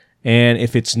there. And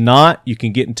if it's not, you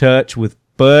can get in touch with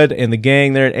Bud and the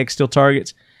gang there at X Steel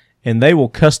Targets, and they will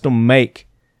custom make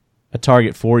a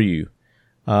target for you.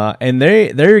 And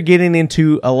they're getting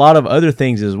into a lot of other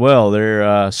things as well.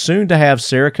 They're soon to have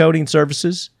Cerakoting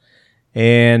services,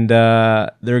 and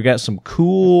they've got some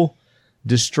cool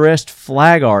distressed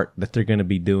flag art that they're going to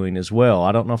be doing as well.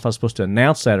 I don't know if I'm supposed to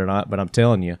announce that or not, but I'm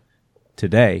telling you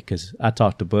today because I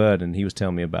talked to Bud and he was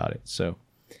telling me about it. So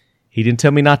he didn't tell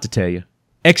me not to tell you.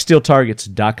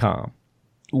 xsteeltargets.com.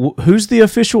 Who's the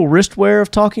official wristwear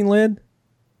of Talking Lead?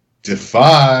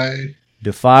 Defy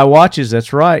watches,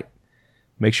 that's right.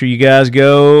 Make sure you guys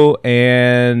go,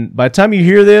 and by the time you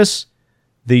hear this,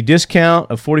 the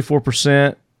discount of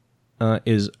 44%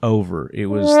 is over. It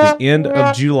was the end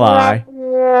of July.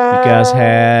 You guys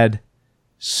had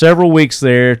several weeks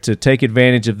there to take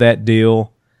advantage of that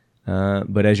deal,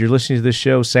 but as you're listening to this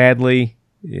show, sadly,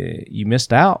 you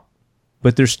missed out.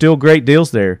 But there's still great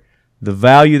deals there. The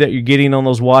value that you're getting on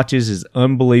those watches is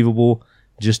unbelievable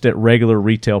just at regular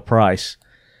retail price.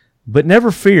 But never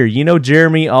fear. You know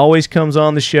Jeremy always comes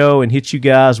on the show and hits you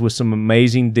guys with some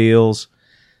amazing deals.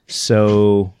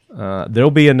 So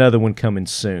there'll be another one coming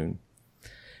soon.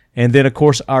 And then, of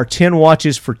course, our 10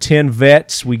 watches for 10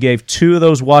 vets. We gave 2 of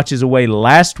those watches away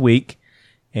last week.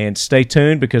 And stay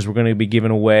tuned because we're going to be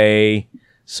giving away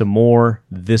some more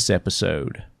this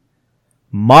episode.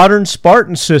 Modern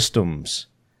Spartan Systems.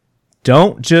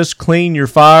 Don't just clean your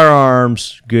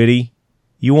firearms, goody.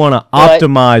 You want to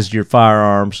optimize your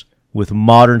firearms with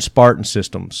modern Spartan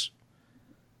systems.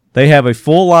 They have a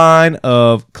full line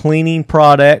of cleaning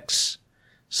products,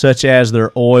 such as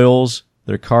their oils,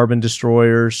 their carbon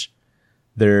destroyers,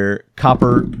 their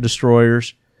copper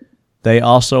destroyers. They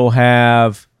also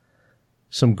have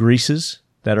some greases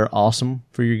that are awesome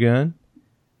for your gun.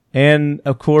 And,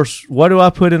 of course, what do I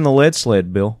put in the lead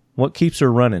sled, Bill? What keeps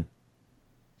her running?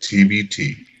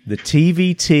 TVT. The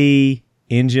TVT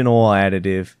engine oil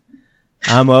additive.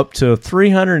 I'm up to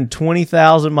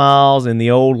 320,000 miles in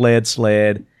the old lead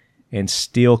sled and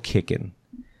still kicking.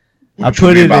 Which I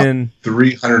put it about in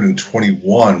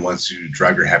 321 once you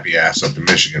drive your happy ass up to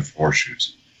Michigan for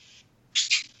horseshoes.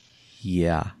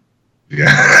 Yeah.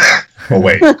 Yeah. Oh,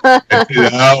 wait.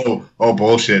 oh,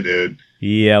 bullshit, dude.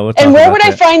 Yeah. We'll and where about would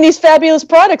that. I find these fabulous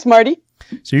products, Marty?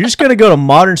 So you're just going to go to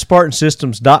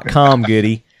modernspartansystems.com,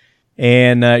 Goody,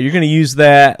 and you're going to use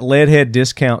that Leadhead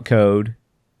discount code,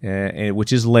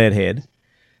 which is Leadhead,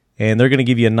 and they're going to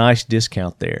give you a nice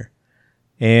discount there.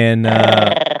 And,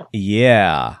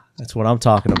 yeah, that's what I'm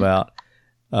talking about.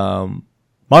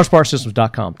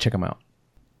 Modernspartansystems.com. Check them out.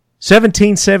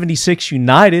 1776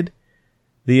 United,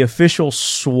 the official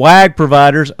swag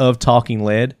providers of Talking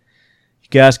Lead. You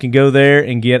guys can go there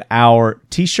and get our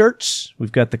T-shirts.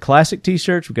 We've got the classic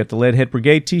T-shirts. We've got the Leadhead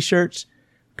Brigade T-shirts.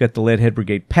 We've got the Leadhead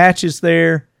Brigade patches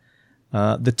there.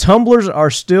 The tumblers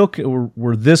are still,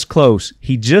 we're this close.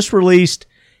 He just released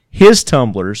his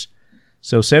tumblers.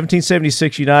 So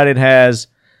 1776 United has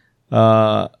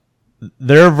their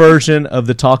version of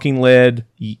the Talking Lead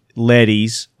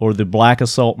Leadies, or the Black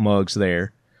Assault mugs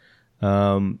there.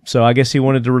 So I guess he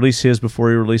wanted to release his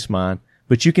before he released mine.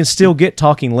 But you can still get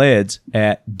Talking Leads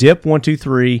at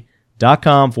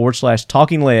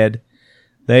dip123.com/Talking Lead.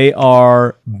 They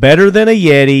are better than a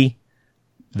Yeti.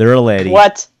 They're a Leady.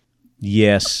 What?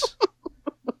 Yes.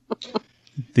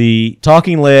 The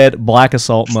Talking Lead Black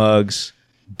Assault mugs.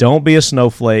 Don't be a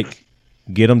snowflake.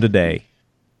 Get them today.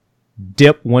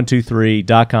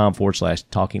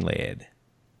 dip123.com/Talking Lead.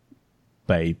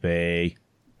 Baby.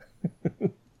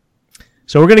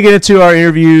 So we're going to get into our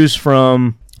interviews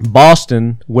from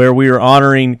Boston, where we are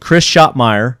honoring Chris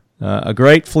Schotmeyer, a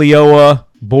great FLIOA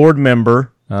board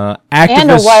member, activist,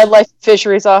 and a wildlife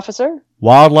fisheries officer.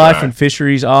 Wildlife and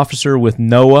fisheries officer with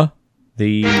NOAA,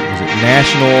 the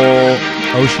National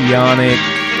Oceanic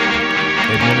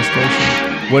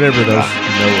Administration, whatever those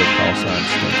NOAA call signs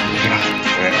stand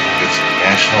It's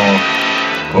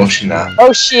National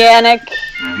Oceanic.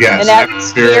 Yes, and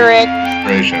atmospheric.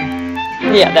 Administration.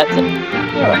 Yeah, that's it.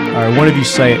 All right, one of you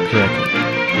say it correctly.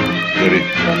 Goody.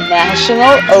 The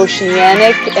National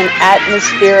Oceanic and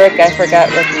Atmospheric. I forgot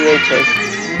what the H is.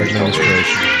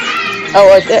 Administration.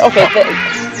 Oh, okay.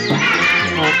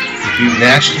 The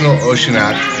National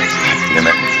Oceanic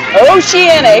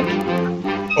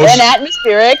and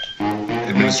Atmospheric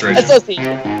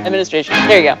Administration. Administration.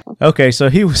 There you go. Okay, so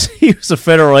he was a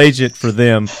federal agent for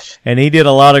them, and he did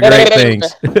a lot of great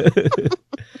things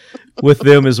with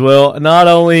them as well. Not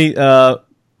only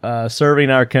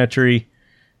serving our country,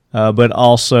 but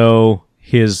also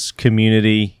his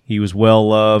community. He was well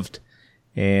loved,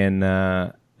 and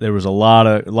there was a lot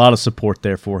of support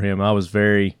there for him. I was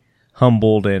very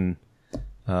humbled and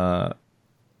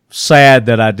sad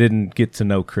that I didn't get to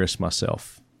know Chris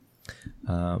myself.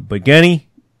 But Gunny,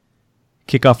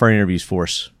 kick off our interviews for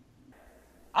us.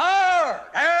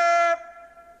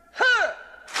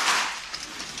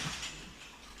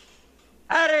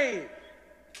 Howdy!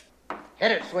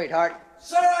 Hit it, sweetheart.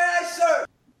 Sir, aye, sir.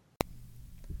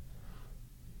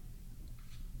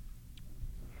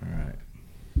 All right.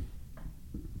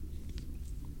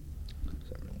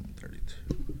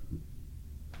 732.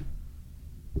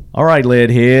 All right, lead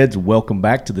heads, welcome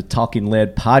back to the Talking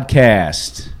Lead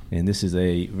podcast. And this is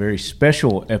a very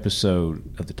special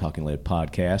episode of the Talking Lead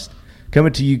podcast,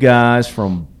 coming to you guys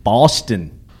from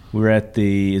Boston. We're at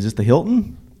is this the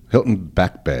Hilton? Hilton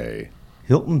Back Bay.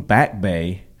 Hilton Back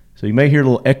Bay. So you may hear a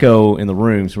little echo in the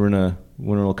room. So we're in a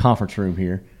little conference room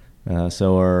here.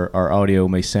 So our audio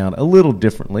may sound a little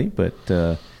differently, but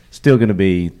still going to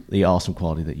be the awesome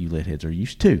quality that you lead heads are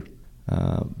used to.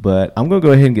 But I'm going to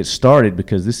go ahead and get started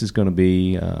because this is going to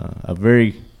be a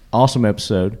very awesome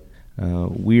episode.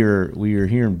 We are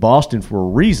here in Boston for a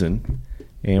reason,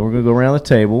 and we're going to go around the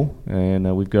table,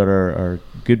 and we've got our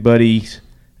good buddies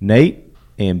Nate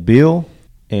and Bill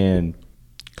and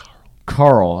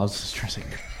Carl. I was just trying to say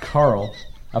Carl.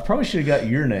 I probably should have got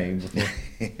your name before.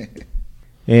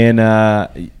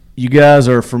 And you guys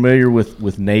are familiar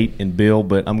with Nate and Bill,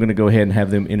 but I'm going to go ahead and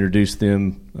have them introduce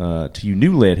them to you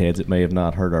new lead heads that may have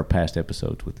not heard our past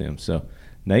episodes with them. So,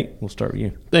 Nate, we'll start with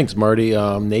you. Thanks, Marty.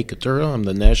 I'm Nate Katura. I'm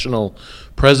the National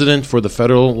President for the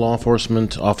Federal Law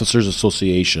Enforcement Officers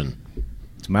Association.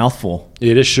 It's a mouthful.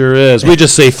 It sure is. We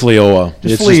just say FLEOA.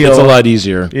 It's a lot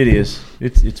easier. It is.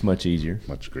 It's much easier.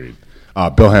 Much agreed.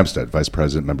 Bill Hampstead, Vice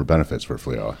President, Member Benefits for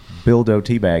FLEOA. Bill Doe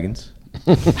T. Baggins.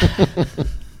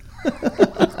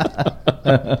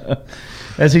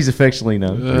 As he's affectionately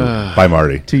known. By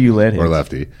Marty. To you, Leadheads. Or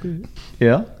Lefty.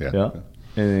 Yeah. And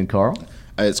then Carl.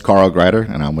 It's Carl Greider,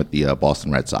 and I'm with the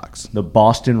Boston Red Sox. The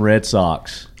Boston Red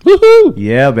Sox. Woohoo!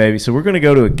 Yeah, baby. So we're going to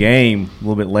go to a game a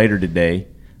little bit later today.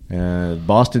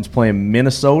 Boston's playing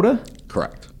Minnesota.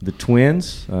 Correct. The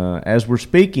Twins. As we're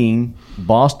speaking,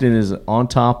 Boston is on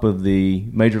top of the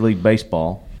Major League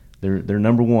Baseball. They're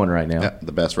number one right now. Yeah,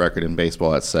 the best record in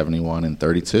baseball at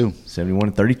 71-32.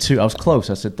 71-32. I was close.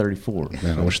 I said 34.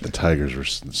 Man, I wish the Tigers were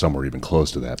somewhere even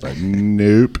close to that, but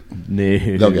nope. No.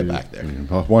 They'll get back there.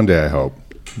 Well, one day, I hope.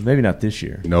 Maybe not this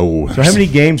year. No. So how many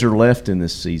games are left in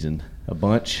this season? A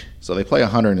bunch? So they play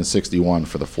 161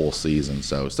 for the full season,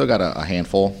 so still got a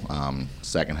handful.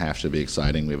 Second half should be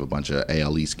exciting. We have a bunch of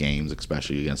AL East games,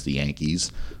 especially against the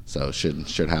Yankees, so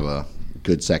should have a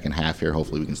good second half here.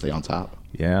 Hopefully we can stay on top.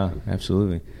 Yeah,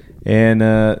 absolutely. And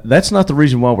that's not the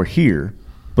reason why we're here,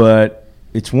 but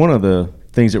it's one of the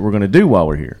things that we're going to do while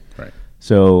we're here. Right.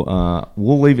 So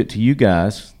we'll leave it to you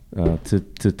guys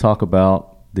to talk about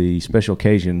the special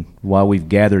occasion why we've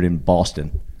gathered in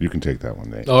Boston. You can take that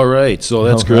one, Nate. All right. So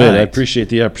that's great. I appreciate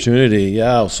the opportunity.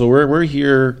 Yeah. So we're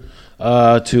here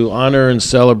to honor and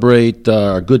celebrate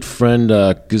our good friend.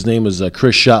 His name is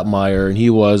Chris Schottmeyer, and he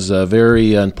was a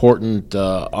very important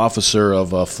officer of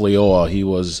FLEOA.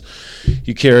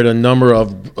 He carried a number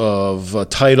of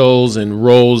titles and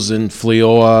roles in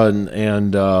FLEOA,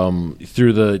 and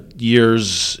through the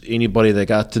years, anybody that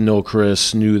got to know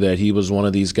Chris knew that he was one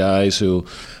of these guys who,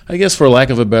 I guess for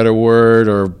lack of a better word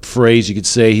or phrase, you could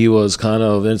say he was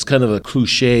it's kind of a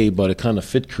cliche, but it kind of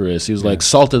fit Chris. He was like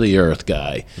salt of the earth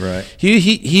guy. Right.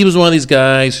 He was one of these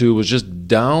guys who was just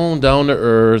down to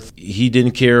earth. He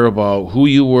didn't care about who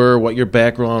you were, what your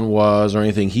background was, or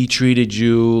anything. He treated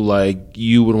you like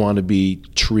you would want to be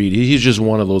treated. He's just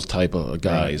one of those type of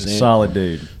guys. Right. Solid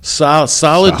dude.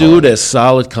 Solid dude as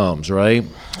solid comes, right?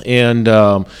 And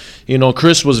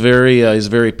Chris was he's a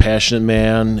very passionate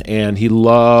man, and he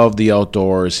loved the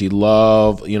outdoors. He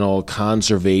loved,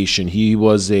 conservation. He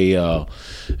was a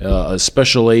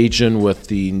special agent with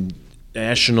the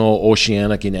National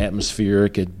Oceanic and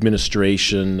Atmospheric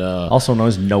Administration, also known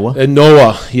as NOAA.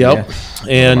 NOAA, yep.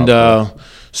 Yeah. And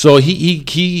so he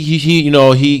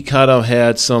kind of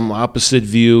had some opposite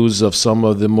views of some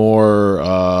of the more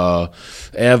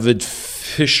avid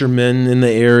fishermen in the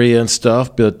area and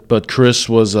stuff, but Chris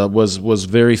was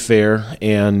very fair,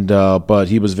 and but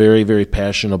he was very, very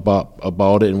passionate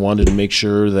about it and wanted to make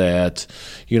sure that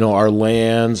our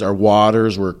lands, our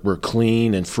waters were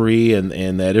clean and free,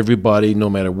 and that everybody, no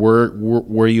matter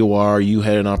where you are, you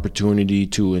had an opportunity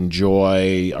to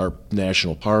enjoy our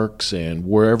national parks, and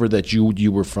wherever that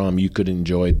you were from, you could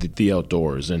enjoy the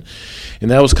outdoors, and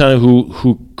that was kind of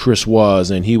who Chris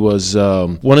was, and he was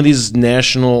one of these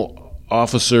national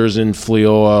officers in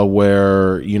FLEOA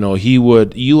where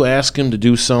you ask him to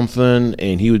do something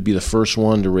and he would be the first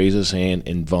one to raise his hand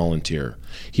and volunteer.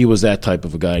 He was that type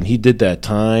of a guy, and he did that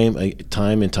time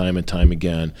and time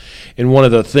again. And one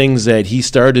of the things that he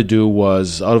started to do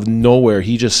was, out of nowhere,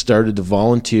 he just started to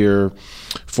volunteer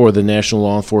for the National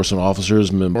Law Enforcement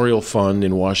Officers Memorial Fund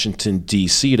in Washington,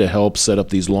 D.C. to help set up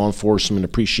these law enforcement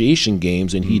appreciation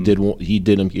games, and he did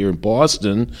them here in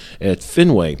Boston at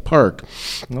Fenway Park.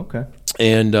 Okay.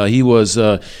 And it was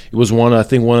one of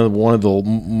the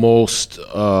most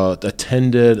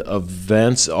attended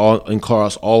events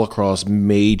all across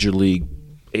Major League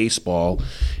Baseball,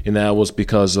 and that was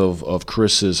because of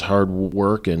Chris's hard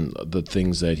work and the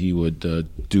things that he would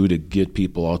do to get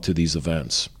people out to these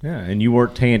events. Yeah, and you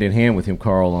worked hand in hand with him,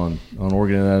 Carl, on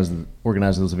organizing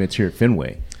those events here at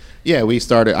Fenway. Yeah, I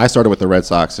started with the Red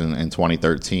Sox in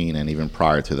 2013, and even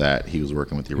prior to that, he was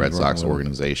working with the Red Sox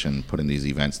organization, putting these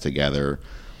events together.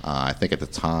 I think at the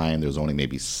time there was only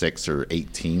maybe 6 or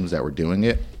 8 teams that were doing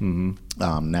it.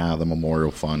 Mm-hmm. Now the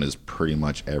Memorial Fund is pretty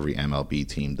much every MLB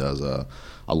team does a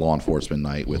law enforcement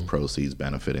night with proceeds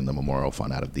benefiting the Memorial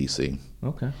Fund out of D.C.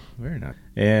 Okay, very nice.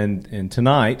 And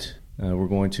tonight we're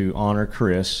going to honor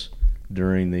Chris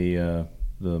during the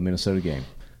Minnesota game.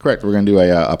 Correct. We're going to do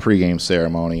a pregame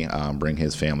ceremony, bring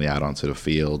his family out onto the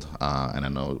field. And I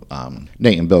know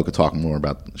Nate and Bill could talk more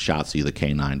about Schotzy, the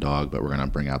K9 dog, but we're going to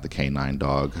bring out the K9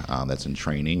 dog that's in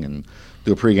training and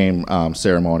do a pregame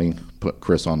ceremony, put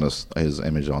Chris on his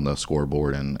image on the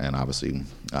scoreboard, and obviously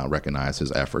recognize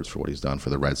his efforts for what he's done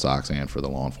for the Red Sox and for the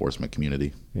law enforcement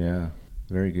community. Yeah,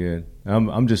 very good.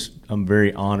 I'm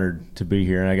very honored to be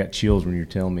here, and I got chills when you're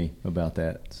telling me about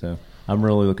that. So I'm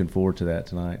really looking forward to that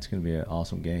tonight. It's going to be an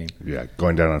awesome game. Yeah,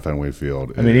 going down on Fenway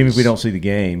Field. I mean, even if we don't see the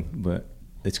game, but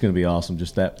it's going to be awesome.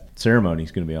 Just that ceremony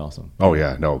is going to be awesome. Oh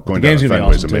yeah, no, going down on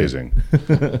Fenway is amazing.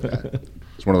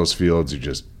 It's one of those fields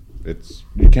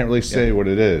you can't really say what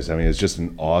it is. I mean, it's just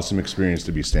an awesome experience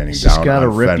to be standing down on Fenway. It's got a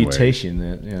reputation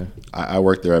that, yeah. I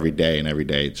work there every day, and every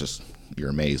day it's just you're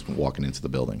amazed when walking into the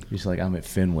building. Just like I'm at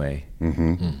Fenway.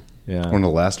 Mm-hmm. Yeah, one of the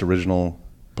last original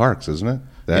parks, isn't it?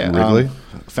 That Wrigley?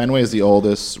 Fenway is the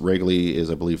oldest. Wrigley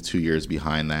is, I believe, 2 years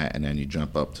behind that, and then you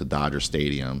jump up to Dodger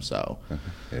Stadium. So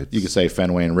you could say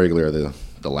Fenway and Wrigley are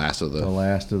the last of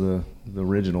the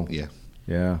original. Yeah.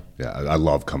 Yeah. Yeah, I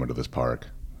love coming to this park.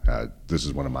 This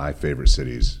is one of my favorite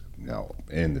cities,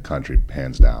 in the country,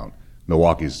 hands down.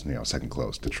 Milwaukee's, second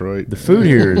close. Detroit. The food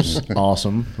here is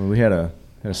awesome. We had a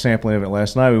sampling of it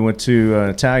last night. We went to an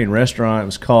Italian restaurant. It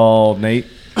was called, Nate?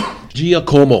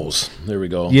 Giacomo's. There we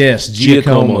go. Yes,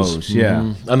 Giacomo's. Yeah.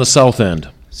 Mm-hmm. On the south end.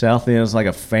 South end is like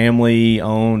a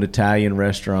family-owned Italian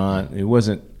restaurant. It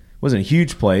wasn't a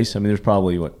huge place. I mean, there's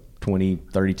probably, 20,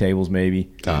 30 tables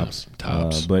maybe. Tops.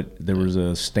 But there was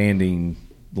a standing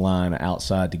line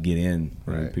outside to get in.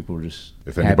 Right. People were just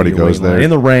if anybody goes there in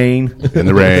the rain.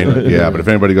 Yeah, but if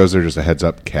anybody goes there, just a heads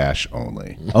up, cash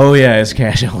only. Oh yeah, it's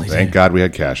cash only. Thank God we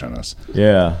had cash on us.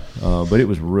 Yeah, but it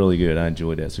was really good. I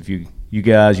enjoyed that. So if you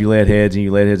guys, you lead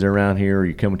heads are around here, or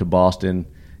you're coming to Boston,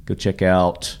 go check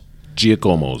out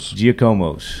Giacomo's. I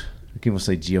can't even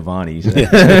say Giovanni's.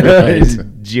 It's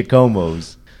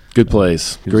Giacomo's. Good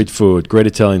place. Great food. Great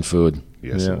Italian food.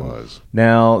 Yes, it was.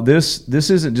 Now, this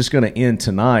isn't just going to end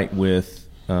tonight with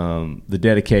the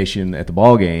dedication at the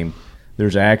ball game.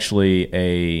 There's actually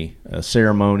a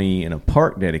ceremony and a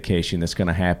park dedication that's going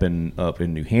to happen up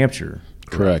in New Hampshire.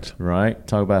 Correct. Right?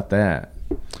 Talk about that.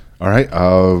 All right.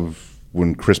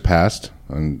 When Chris passed,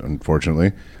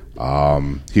 unfortunately,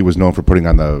 he was known for putting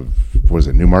on the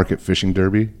Newmarket Fishing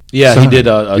Derby. Yeah, he did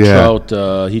a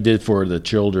trout. He did for the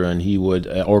children. He would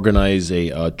organize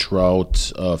a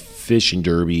trout fishing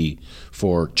derby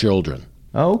for children.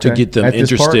 Oh, okay. To get them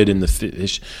interested in the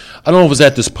fish. I don't know if it was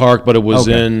at this park, but it was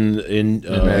in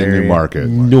Newmarket.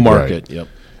 Newmarket. Right. Yep.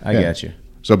 I got you.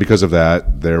 So because of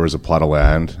that, there was a plot of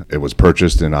land. It was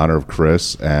purchased in honor of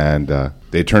Chris, and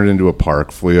they turned it into a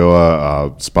park.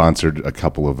 FLIOA sponsored a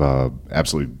couple of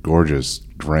absolutely gorgeous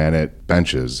granite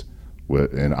benches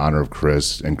in honor of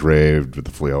Chris, engraved with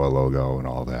the FLIOA logo and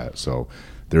all that. So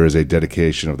there is a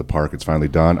dedication of the park. It's finally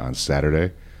done on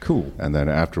Saturday. Cool. And then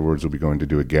afterwards, we'll be going to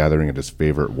do a gathering at his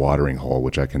favorite watering hole,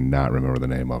 which I cannot remember the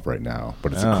name of right now.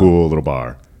 But it's a cool little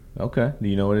bar. Okay. Do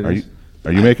you know what it is?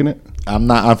 Are you making it? I'm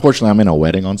not. Unfortunately, I'm in a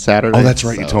wedding on Saturday. Oh, that's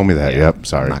right. You told me that. Yeah, yep.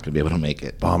 Sorry. I'm not going to be able to make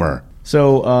it. Bummer.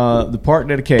 So the park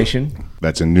dedication.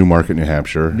 That's in Newmarket, New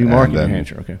Hampshire. New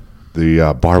Hampshire. Okay.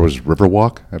 The bar was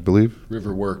Riverwalk, I believe.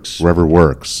 Riverworks.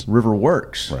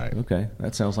 Right. Okay.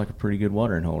 That sounds like a pretty good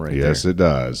watering hole right there. Yes, it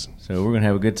does. So we're going to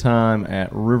have a good time at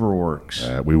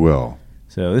Riverworks. We will.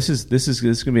 So this is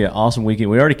going to be an awesome weekend.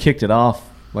 We already kicked it off,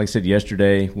 like I said,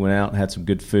 yesterday. Went out and had some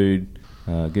good food,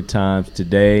 good times.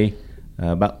 Today,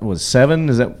 about, 7?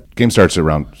 Is that? Game starts at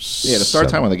around 7. Yeah, the start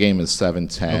time of the game is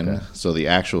 7:10. Okay. So the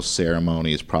actual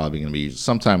ceremony is probably going to be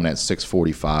sometime in that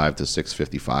 6:45 to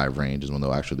 6:55 range is when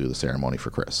they'll actually do the ceremony for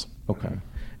Chris. Okay.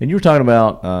 And you were talking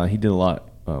about he did a lot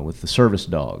with the service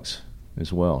dogs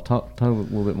as well. Talk a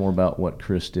little bit more about what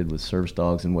Chris did with service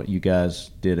dogs and what you guys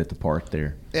did at the park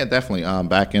there. Yeah, definitely.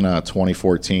 Back in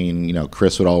 2014,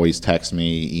 Chris would always text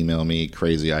me, email me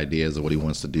crazy ideas of what he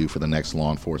wants to do for the next law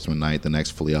enforcement night, the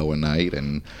next FLIOA night,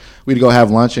 and we'd go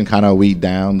have lunch and kind of weed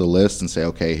down the list and say,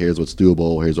 okay, here's what's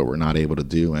doable, here's what we're not able to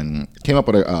do, and came up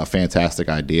with a fantastic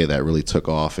idea that really took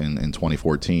off in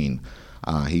 2014.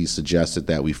 He suggested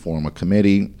that we form a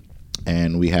committee,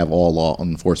 and we have all law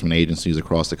enforcement agencies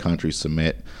across the country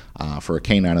submit for a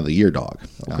Canine of the Year dog.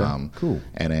 Okay, cool.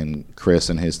 And then Chris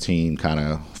and his team kind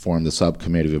of formed a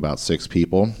subcommittee of about 6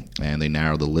 people, and they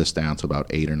narrowed the list down to about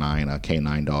 8 or 9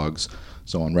 canine dogs.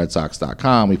 So on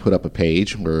RedSox.com, we put up a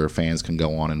page where fans can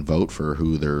go on and vote for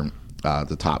who their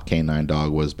the top canine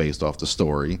dog was based off the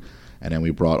story. And then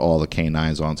we brought all the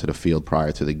canines onto the field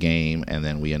prior to the game, and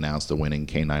then we announced the winning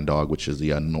canine dog, which is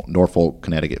the Norfolk,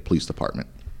 Connecticut Police Department.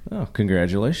 Oh,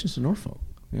 congratulations to Norfolk.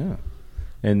 Yeah.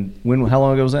 And how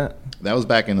long ago was that? That was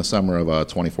back in the summer of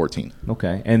 2014.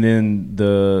 Okay. And then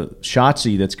the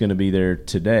Schotzy that's going to be there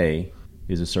today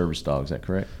is a service dog. Is that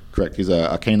correct? Correct. He's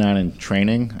a canine in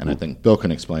training, and I think Bill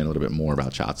can explain a little bit more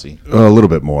about Schotzy. A little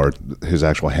bit more. His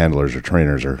actual handlers or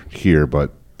trainers are here,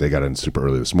 but they got in super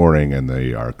early this morning, and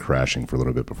they are crashing for a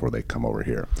little bit before they come over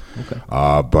here. Okay.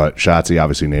 But Schotzy,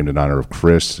 obviously named in honor of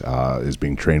Chris, is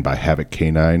being trained by Havoc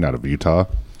Canine out of Utah.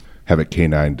 Havoc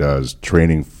Canine does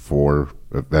training for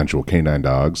eventual canine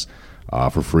dogs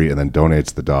for free, and then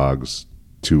donates the dogs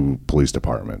to police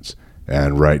departments.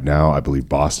 And right now, I believe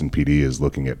Boston PD is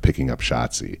looking at picking up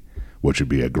Schotzy, which would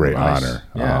be a great honor.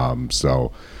 Yeah.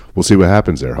 So we'll see what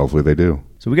happens there. Hopefully they do.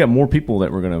 So we got more people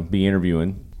that we're going to be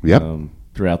interviewing. Yep.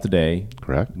 Throughout the day.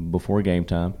 Correct. Before game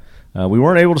time. We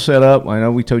weren't able to set up. I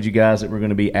know we told you guys that we're going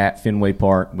to be at Fenway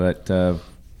Park, but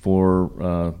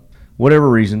for whatever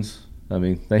reasons, I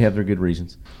mean, they have their good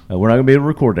reasons. We're not going to be able to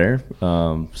record there.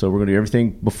 So we're going to do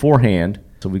everything beforehand.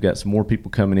 So we've got some more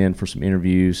people coming in for some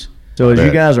interviews. So as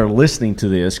you guys are listening to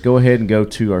this, go ahead and go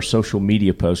to our social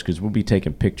media posts because we'll be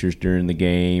taking pictures during the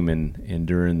game and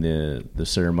during the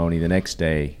ceremony the next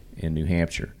day in New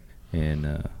Hampshire. And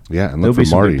and look for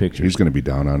Marty. He's going to be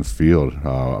down on field,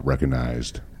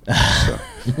 recognized. So.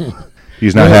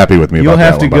 He's not happy with me about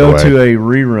that one, You'll have to go to a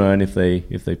rerun if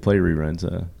they play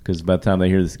reruns, because by the time they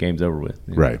hear this game's over with.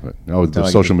 Right. But, the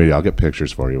social media, I'll get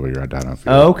pictures for you while you're down on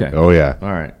field. Oh, okay. Oh, yeah.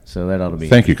 All right. So that ought to be.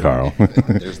 Thank you, Carl.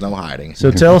 There's no hiding.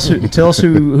 So tell us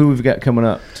who we've got coming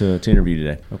up to interview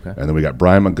today. Okay. And then we got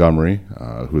Brian Montgomery,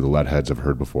 who the Leadheads have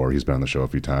heard before. He's been on the show a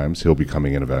few times. He'll be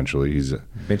coming in eventually. He's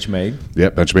Benchmade.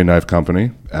 Yep, Benchmade Knife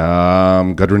Company.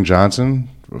 Gudrun Johnson,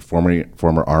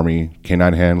 former Army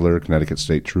canine handler, Connecticut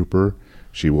State Trooper.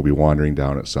 She will be wandering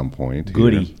down at some point.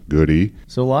 Goody.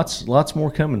 So lots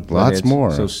more coming. Lots more.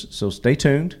 So stay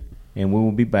tuned, and we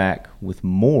will be back with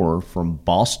more from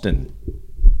Boston.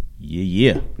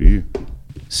 Yeah.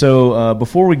 So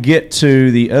before we get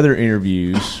to the other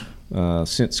interviews,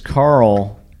 since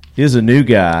Carl is a new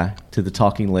guy to the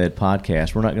Talking Lead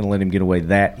podcast, we're not going to let him get away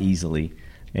that easily.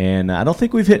 And I don't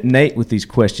think we've hit Nate with these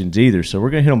questions either, so we're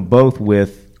going to hit them both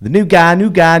with the new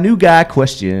guy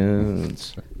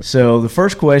questions. So the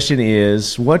first question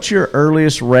is, what's your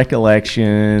earliest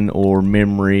recollection or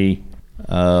memory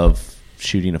of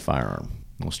shooting a firearm?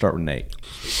 We'll start with Nate.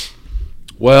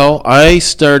 Well, I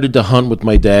started to hunt with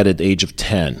my dad at the age of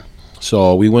 10.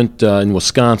 So we went in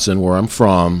Wisconsin, where I'm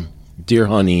from. Deer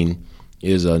hunting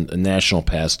is a national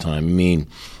pastime. I mean,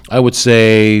 I would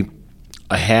say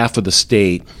a half of the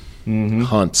state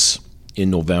hunts in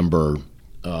November.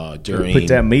 Put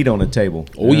that meat on the table.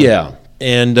 Oh, yeah.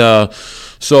 And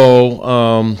so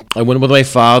I went with my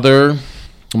father,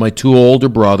 my two older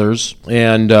brothers,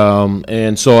 and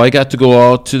so I got to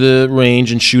go out to the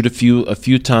range and shoot a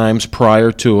few times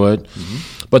prior to it.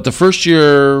 Mm-hmm. But the first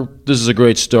year, this is a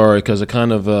great story because it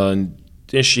kind of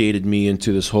initiated me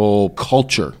into this whole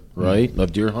culture, right,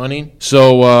 of deer hunting.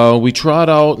 So we trot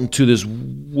out into this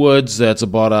woods that's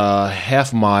about a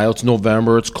half mile. It's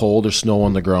November. It's cold. There's snow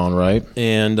on the ground, right?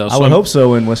 And I would hope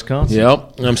so in Wisconsin.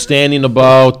 Yep. I'm standing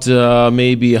about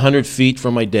maybe 100 feet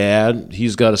from my dad.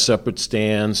 He's got a separate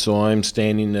stand, so I'm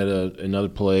standing at another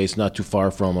place not too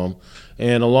far from him.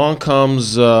 And along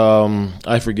comes,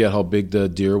 I forget how big the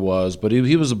deer was, but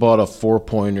he was about a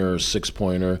 4-pointer or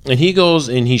 6-pointer. And he goes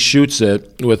and he shoots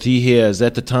it with,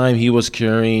 at the time, he was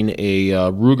carrying a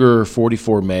Ruger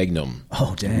 44 Magnum.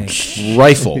 Oh, dang.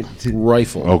 Rifle.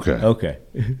 Okay.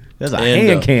 That's a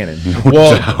hand cannon.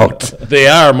 Well, they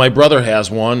are. My brother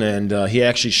has one, and he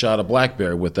actually shot a black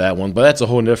bear with that one, but that's a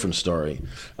whole different story.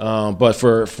 But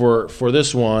for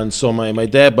this one, so my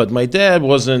dad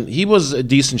wasn't. He was a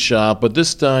decent shot, but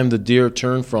this time the deer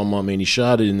turned from him, and he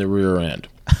shot it in the rear end.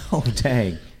 Oh,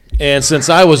 dang! And since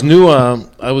I was new,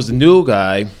 I was the new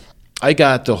guy. I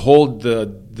got to hold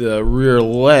the rear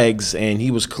legs, and he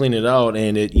was cleaning it out,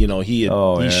 and he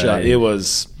shot. It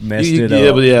was messed it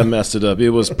up. Yeah, messed it up.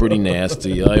 It was pretty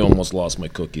nasty. I almost lost my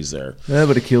cookies there. Yeah,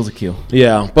 but a kill's a kill.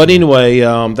 Yeah, but anyway,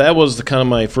 that was kind of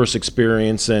my first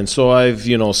experience, and so I've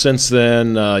since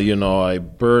then I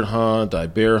bird hunt, I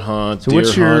bear hunt. So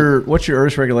what's your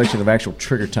earliest regulation of actual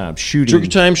trigger time shooting? Trigger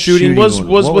time shooting was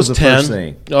 10. First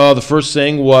thing? The first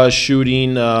thing was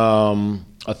shooting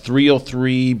a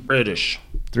 303 British.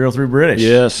 303 British.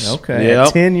 Yes. Okay. Yep.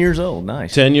 At 10 years old.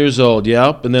 Nice. 10 years old,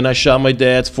 yep. And then I shot my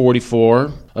dad's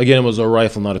 44. Again, it was a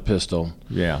rifle, not a pistol.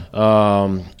 Yeah.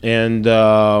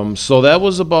 So that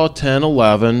was about 10,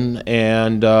 11,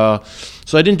 and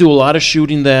so I didn't do a lot of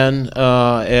shooting then.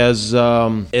 As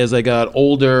I got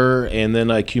older, and then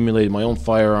I accumulated my own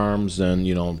firearms,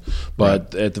 and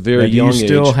but at the very young age. Do you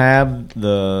still have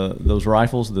those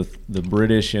rifles, the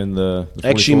British and the 44?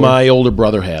 Actually, my older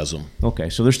brother has them. Okay,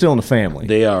 so they're still in the family.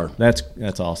 They are.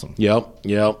 That's awesome.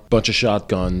 Yep. Bunch of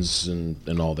shotguns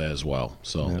and all that as well.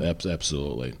 So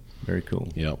absolutely. Very cool.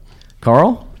 Yep.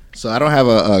 Carl? So I don't have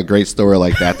a great story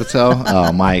like that to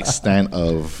tell. My extent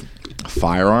of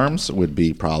firearms would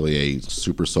be probably a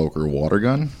Super Soaker water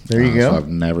gun. There you go. So I've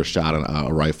never shot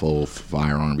a rifle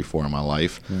firearm before in my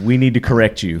life. We need to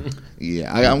correct you.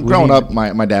 Yeah, I'm growing up.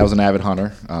 My dad was an avid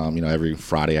hunter. Every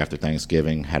Friday after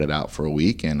Thanksgiving, headed out for a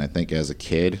week, and I think as a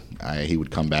kid, he would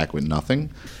come back with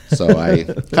nothing. So I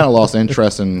kind of lost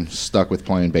interest and stuck with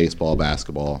playing baseball,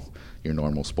 basketball, your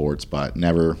normal sports, but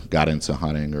never got into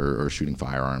hunting or shooting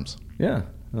firearms. Yeah.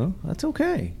 Well, that's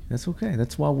okay. That's okay.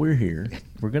 That's why we're here.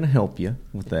 We're going to help you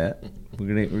with that. We're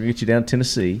gonna get you down to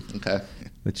Tennessee. Okay.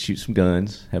 Let's shoot some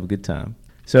guns, have a good time.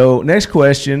 So next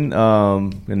question,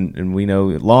 and we know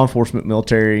law enforcement,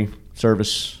 military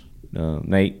service.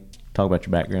 Nate, talk about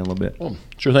your background a little bit. Oh,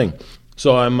 sure thing.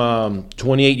 So I'm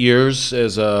 28 years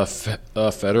as a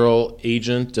federal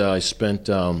agent. I spent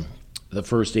the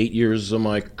first 8 years of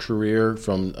my career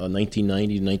from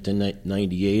 1990 to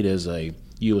 1998 as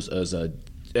a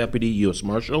deputy U.S.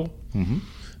 Marshal. Mm-hmm.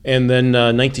 And then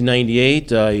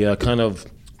 1998, I kind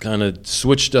of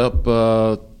switched up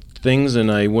things, and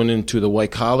I went into the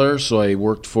white collar. So I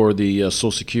worked for the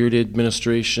Social Security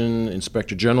Administration,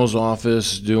 Inspector General's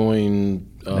office, doing.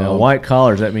 Now, white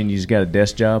collar, does that mean you just got a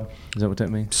desk job? Is that what that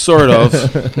means? Sort of,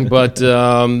 but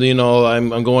I'm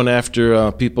going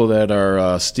after people that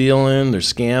are stealing, they're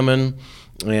scamming,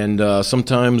 and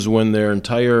sometimes when their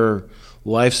entire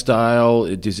lifestyle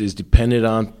is dependent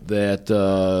on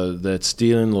that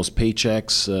stealing, those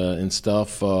paychecks and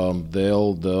stuff,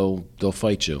 they'll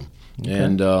fight you, okay.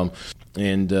 and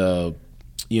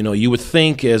you would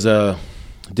think as a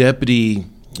deputy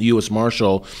U.S.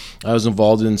 Marshal, I was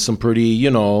involved in some pretty,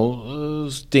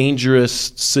 dangerous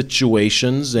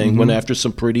situations and went after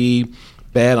some pretty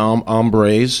bad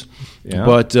hombres. Yeah.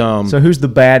 But so who's the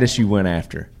baddest you went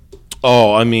after?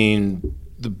 Oh, I mean,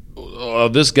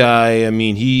 this guy,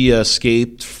 he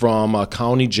escaped from a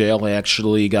county jail.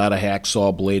 Actually got a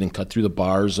hacksaw blade and cut through the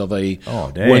bars of a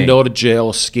window to jail,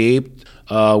 escaped,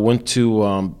 went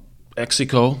to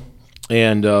Mexico,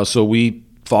 and so we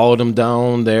followed him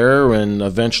down there and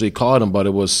eventually caught him, but it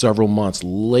was several months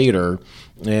later,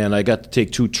 and I got to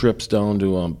take 2 trips down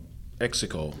to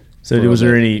Mexico. So was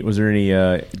there any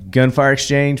gunfire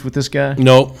exchange with this guy?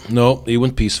 No, he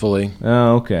went peacefully.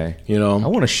 Oh, okay. I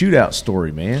want a shootout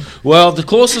story, man. Well, the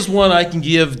closest one I can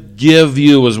give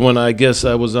you was when I guess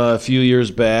I was a few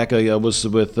years back. I was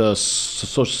with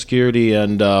Social Security,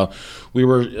 and we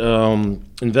were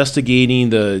investigating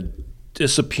the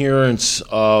disappearance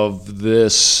of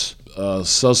this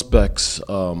suspect's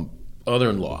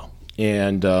other-in-law,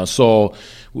 and so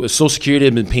Social Security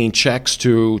had been paying checks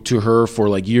to her for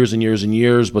like years and years and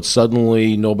years, but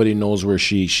suddenly nobody knows where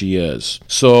she is.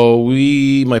 So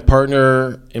my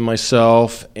partner and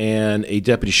myself and a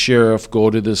deputy sheriff go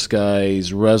to this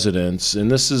guy's residence,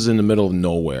 and this is in the middle of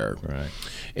nowhere. Right.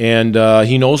 And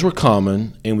he knows we're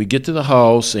coming, and we get to the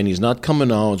house, and he's not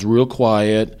coming out. It's real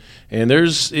quiet, and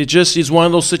it's one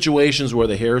of those situations where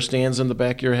the hair stands in the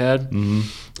back of your head,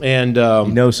 and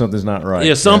you know something's not right.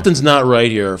 Yeah, something's not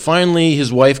right here. Finally,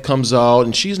 his wife comes out,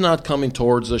 and she's not coming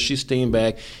towards us. She's staying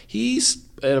back. He's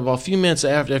at about a few minutes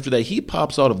after that, he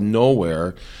pops out of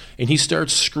nowhere, and he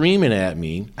starts screaming at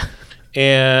me,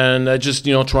 and I just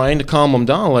trying to calm him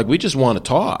down, like we just want to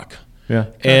talk. Yeah,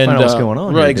 and find out what's going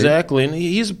on. Right, here, exactly. And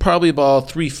he's probably about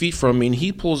 3 feet from me, and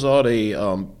he pulls out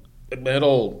a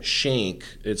metal shank.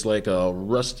 It's like a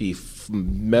rusty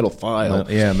metal file.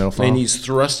 Metal file. And he's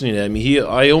thrusting it at me.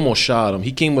 I almost shot him.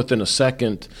 He came within a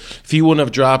second. If he wouldn't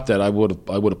have dropped that, I would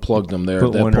have plugged him there. Put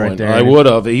at that one point. Right there. I would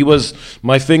have.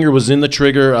 My finger was in the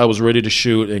trigger. I was ready to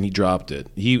shoot, and he dropped it.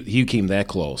 He came that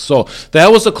close. So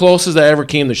that was the closest I ever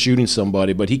came to shooting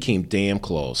somebody, but he came damn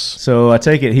close. So I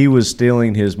take it he was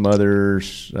stealing his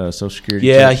mother's Social Security.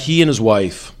 Yeah, check? He and his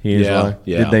wife. He and his wife.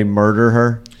 Yeah. Did they murder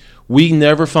her? We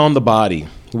never found the body.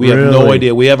 We have no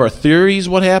idea. We have our theories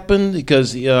what happened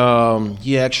because he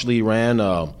actually ran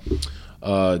a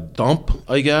dump,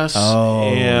 I guess. Oh,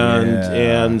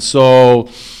 and so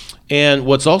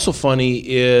what's also funny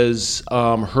is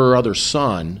her other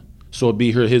son, so it'd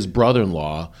be his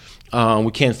brother-in-law.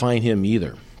 We can't find him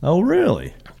either. Oh,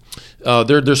 really?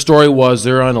 Their story was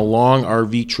they're on a long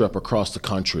RV trip across the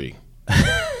country.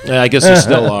 Yeah, I guess they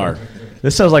still are.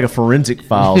 This sounds like a Forensic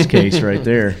Files case right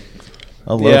there.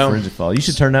 I love Forensic Files. You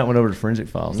should turn that one over to Forensic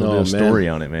Files. They'll do a story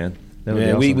on it, man.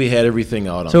 Man, awesome. we had everything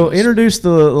out on So this. Introduce the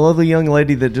lovely young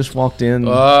lady that just walked in.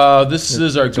 This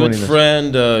is our good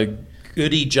friend,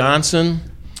 Goody Johnson,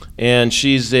 and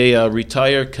she's a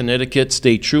retired Connecticut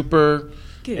state trooper.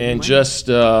 Good and morning. Just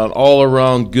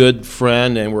all-around good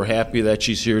friend, and we're happy that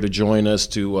she's here to join us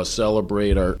to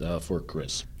celebrate our for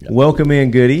Chris. Yeah. Welcome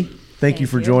in, Goody. Thank you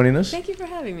for joining us. Thank you for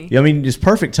having me. Yeah, I mean, it's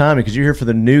perfect timing because you're here for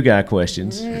the new guy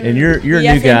questions, and you're a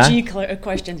new guy. FMG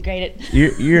questions, great.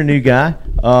 You're a new guy.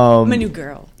 I'm a new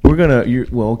girl. We're gonna,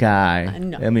 guy.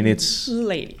 No, I mean, it's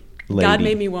lady. Lady. God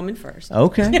made me woman first.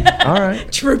 Okay, all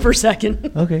right. Trooper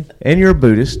second. Okay, and you're a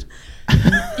Buddhist.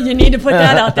 You need to put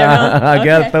that out there, huh? I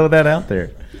gotta throw that out there.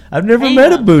 I've never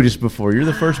met a Buddhist before. You're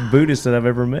the first Buddhist that I've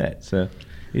ever met, so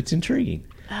it's intriguing.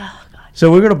 Oh, God.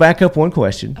 So we're going to back up one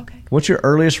question. Okay. What's your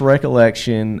earliest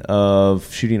recollection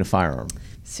of shooting a firearm?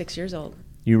 6 years old.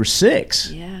 You were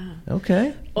 6? Yeah.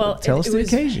 Okay. Well, tell us the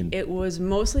occasion. It was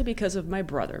mostly because of my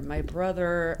brother. My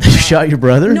brother... Shot your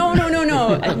brother? No.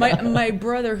 my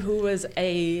brother, who was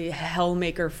a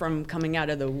hellmaker from coming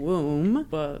out of the womb,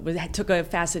 took a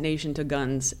fascination to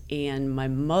guns. And my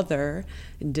mother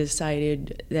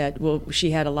decided that, she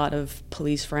had a lot of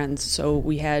police friends, so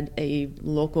we had a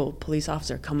local police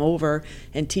officer come over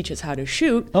and teach us how to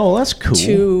shoot. Oh, that's cool.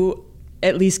 To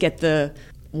at least get the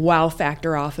wow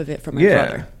factor off of it from my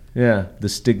brother. Yeah, the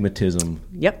stigmatism.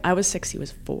 Yep, I was 6, he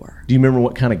was 4. Do you remember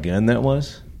what kind of gun that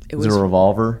was? Was it a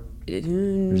revolver? Or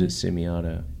was it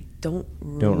semi-auto? Don't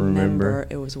remember.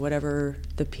 It was whatever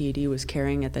the PD was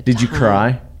carrying at the time. Did you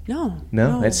cry?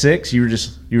 No. At 6, you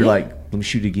were like, let me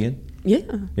shoot again? Yeah.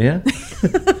 Yeah?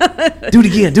 Do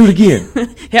it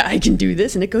again. Yeah, I can do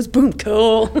this, and it goes boom,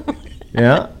 cool.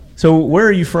 Yeah. So where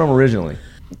are you from originally?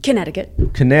 Connecticut.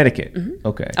 Mm-hmm.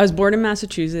 Okay. I was born in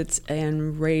Massachusetts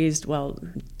and raised,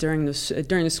 during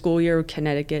the school year,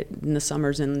 Connecticut, in the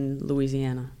summers in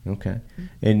Louisiana. Okay.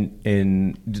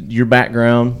 And your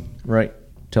background, right?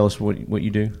 Tell us what you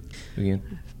do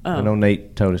again. I know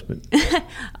Nate told us, but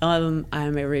I'm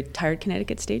a retired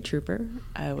Connecticut state trooper.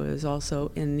 I was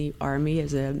also in the Army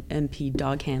as an MP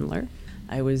dog handler.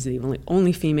 I was the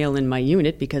only female in my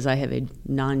unit because I have a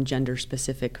non-gender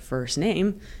specific first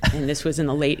name, and this was in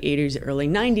the late 80s, early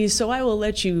 90s, so I will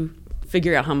let you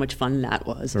figure out how much fun that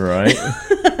was. Right.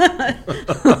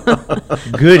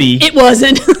 Goody. It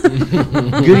wasn't.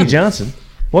 Goody Johnson.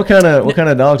 What kind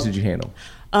of dogs did you handle?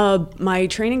 My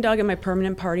training dog and my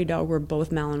permanent party dog were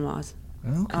both Malinois.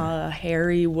 Okay.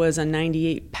 Harry was a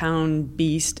 98-pound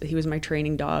beast. He was my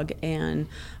training dog, and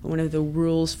one of the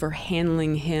rules for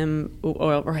handling him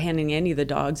or handling any of the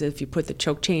dogs, if you put the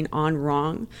choke chain on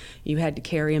wrong, you had to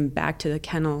carry him back to the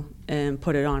kennel and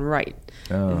put it on right.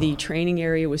 Oh. The training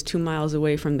area was 2 miles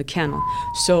away from the kennel,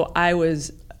 so I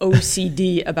was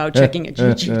OCD about checking it,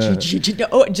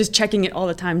 just checking it all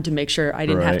the time to make sure I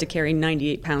didn't have to carry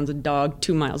 98 pounds of dog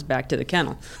 2 miles back to the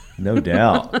kennel. No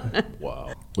doubt.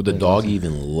 Wow. Would the dog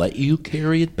even let you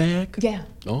carry it back? Yeah.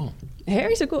 Oh. He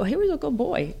was a good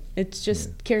boy. It's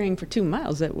just carrying for 2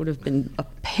 miles that would have been a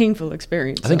painful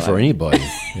experience. I think for anybody.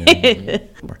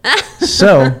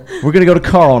 So we're going to go to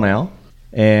Carl now,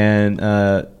 and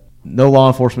no law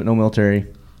enforcement, no military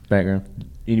background.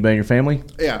 Anybody in your family?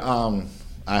 Yeah.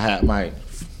 I had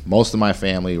most of my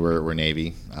family were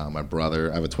Navy. My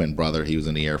brother, I have a twin brother. He was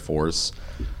in the Air Force.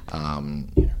 I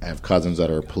have cousins that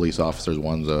are police officers.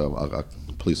 One's a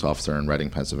police officer in Reading,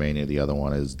 Pennsylvania. The other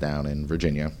one is down in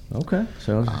Virginia. Okay,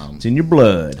 so it's in your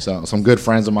blood. So some good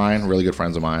friends of mine, really good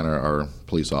friends of mine, are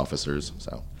police officers.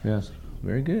 So yes,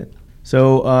 very good.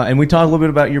 So and we talked a little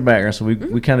bit about your background. So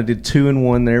we kind of did 2 in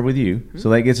 1 there with you. So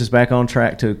that gets us back on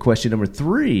track to question number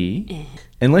 3.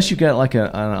 Unless you got like an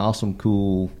awesome,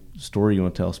 cool story you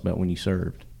want to tell us about when you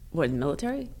served. What,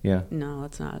 military? Yeah. No,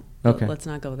 let's not. Okay. Let's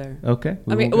not go there. Okay.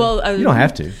 You don't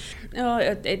have to. No,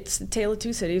 it's the tale of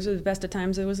two cities. It was the best of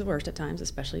times. It was the worst at times,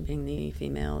 especially being the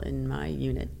female in my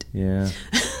unit. Yeah.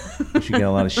 She got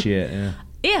a lot of shit. Yeah.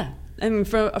 Yeah. I mean,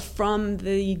 from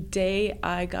the day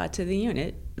I got to the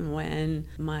unit, when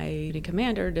my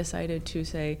commander decided to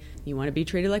say, you want to be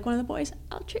treated like one of the boys?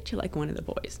 I'll treat you like one of the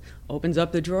boys. Opens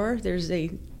up the drawer. There's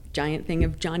a giant thing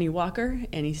of Johnny Walker,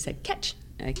 and he said, catch.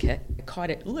 I caught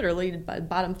it literally by the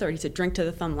bottom third. He said, drink to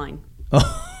the thumb line.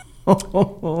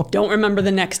 Don't remember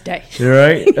the next day. You're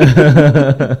right.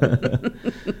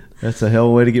 That's a hell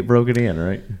of a way to get broken in,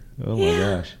 right? Oh, my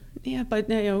gosh. Yeah, but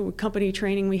company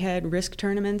training, we had risk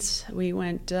tournaments. We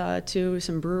went to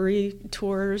some brewery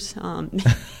tours.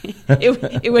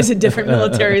 It was a different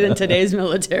military than today's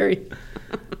military.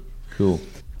 Cool.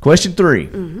 Question 3.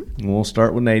 And we'll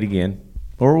start with Nate again,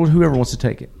 or whoever wants to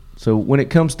take it. So when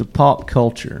it comes to pop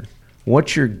culture,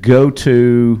 what's your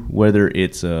go-to, whether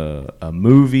it's a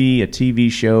movie, a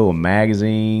TV show, a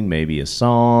magazine, maybe a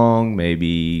song,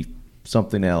 maybe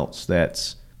something else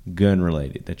that's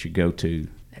gun-related, that you go to,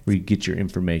 where you get your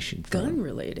information from?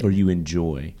 Gun-related? Or you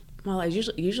enjoy? Well, I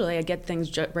usually I get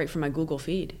things right from my Google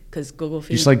feed, because Google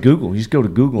feed. Just like Google, you just go to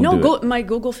Google. And do it. My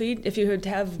Google feed. If you would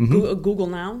have Google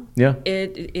now,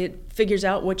 it figures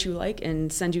out what you like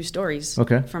and sends you stories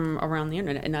from around the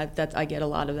internet, and I get a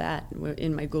lot of that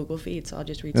in my Google feed. So I'll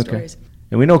just read stories.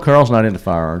 And we know Carl's not into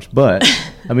firearms, but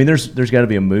I mean, there's got to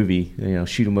be a movie,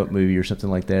 shoot 'em up movie or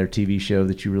something like that, or TV show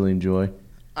that you really enjoy.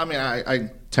 I mean, I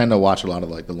tend to watch a lot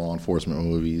of like the law enforcement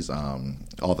movies,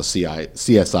 all the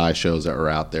CSI shows that are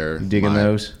out there. Digging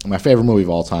those? My favorite movie of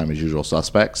all time is Usual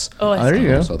Suspects. Oh, there you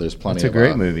go. So there's plenty. It's a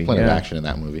great movie. Plenty of action in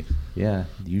that movie. Yeah,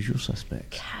 The Usual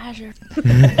Suspects. Casual.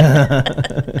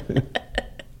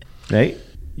 Nate?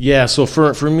 Yeah, so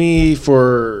for me,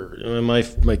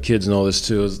 my kids know this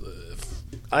too, is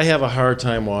I have a hard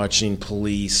time watching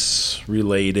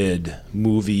police-related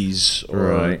movies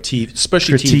or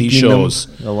especially TV shows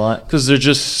a lot, because they're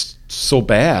just so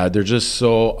bad. They're just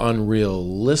so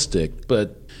unrealistic.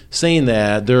 But saying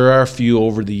that, there are a few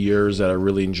over the years that I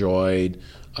really enjoyed.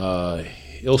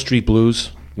 Hill Street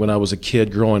Blues. When I was a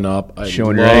kid growing up,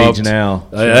 showing your age now.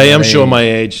 I am showing my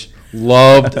age.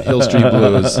 Loved Hill Street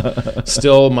Blues.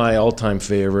 Still my all-time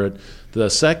favorite. The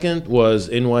second was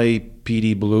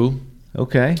NYPD Blue.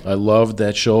 Okay. I loved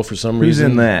that show for some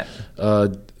reason. Who's in that?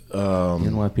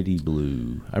 NYPD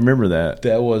Blue. I remember that.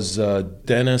 That was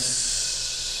Dennis.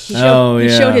 He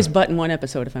showed his butt in one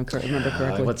episode, if I remember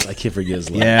correctly. I can't forget his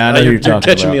name. Yeah, I know you're talking about.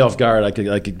 You're catching me off guard. I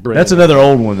could bring. That's another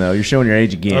old one though. You're showing your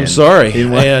age again. I'm sorry.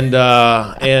 And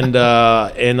on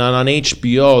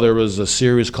HBO there was a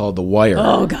series called The Wire.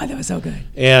 Oh God, that was so good.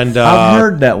 And I've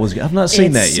heard that was good. I've not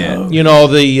seen that yet.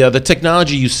 The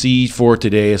technology you see for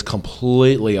today is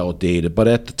completely outdated, but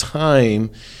at the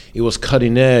time it was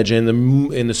cutting edge, and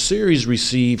the series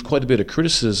received quite a bit of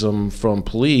criticism from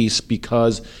police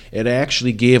because it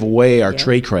actually gave away our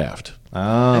tradecraft.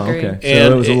 Oh, Agreed. okay.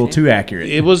 So it was a little too accurate.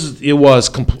 It was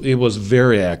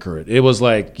very accurate. It was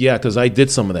like, because I did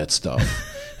some of that stuff,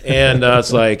 and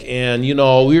it's like, and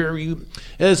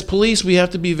as police, we have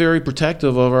to be very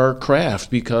protective of our craft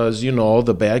because,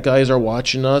 the bad guys are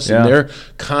watching us and they're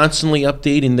constantly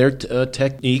updating their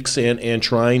techniques and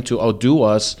trying to outdo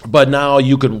us. But now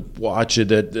you could watch it,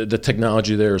 the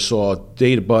technology there is so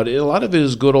outdated. But a lot of it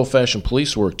is good old-fashioned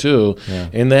police work, too. Yeah.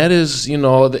 And that is,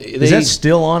 is that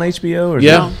still on HBO? Or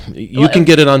you can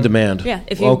get it on demand. Yeah,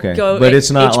 if you go. But it's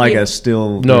not like a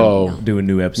still doing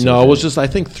new episodes. No, it was just, I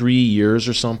think, 3 years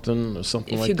or something like that.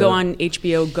 If you go on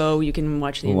HBO Go, you can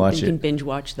watch you can binge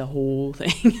watch the whole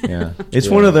thing. Yeah, it's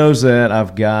one of those that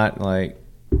I've got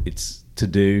it's to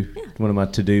do. One of my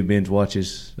to do binge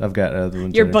watches. I've got other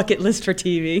ones. Your bucket list for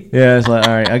TV. Yeah, it's like,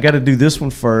 all right, I got to do this one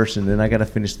first, and then I got to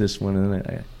finish this one, and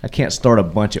then I can't start a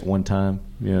bunch at one time.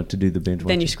 To do the binge.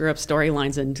 Then you screw up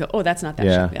storylines and go, that's not that.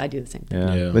 Yeah. Show. I do the same thing.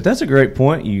 Yeah, but that's a great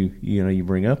point. You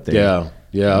bring up there.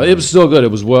 Yeah, it was still good.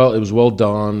 It was well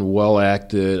done, well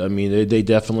acted. I mean, they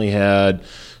definitely had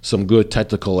some good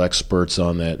technical experts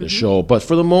on that in the show. But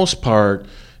for the most part,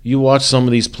 you watch some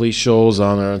of these police shows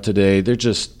on there today. I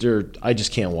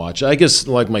just can't watch. I guess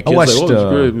like my kids. I watched,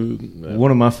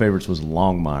 one of my favorites was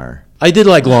Longmire. I did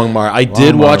like Longmire. I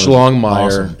did watch Longmire,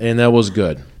 awesome. And that was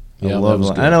good. Yeah,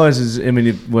 I know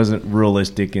it wasn't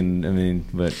realistic,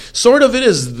 but sort of it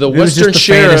is. The Western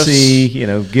sheriffs, fantasy,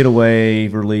 getaway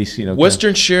release,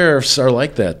 Western sheriffs are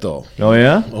like that, though. Oh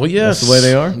yeah, oh yes, that's the way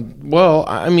they are. Well,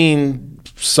 I mean,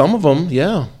 some of them,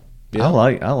 yeah. I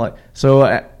like.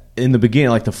 So in the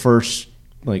beginning, like the first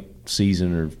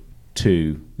season or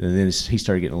two, and then he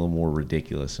started getting a little more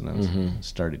ridiculous, and I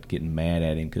started getting mad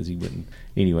at him because he wouldn't.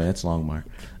 Anyway, that's Longmire.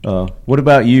 What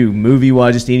about you?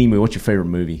 Movie-wise, just any movie. What's your favorite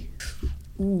movie?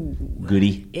 Ooh,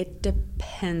 goodie. It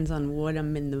depends on what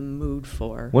I'm in the mood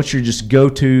for. What's your just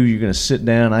go-to? You're gonna sit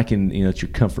down. I can, it's your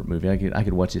comfort movie. I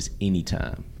could watch this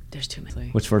anytime. There's too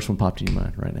many. What's the first one popped in your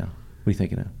mind right now? What are you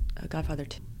thinking of? Godfather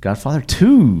 2. Godfather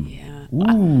 2. Yeah.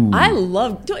 Ooh. I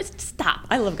love. Stop.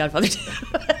 I love Godfather 2.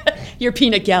 Your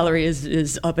peanut gallery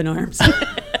is up in arms.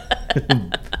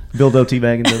 Bilbo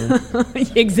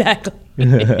teabagging. Exactly.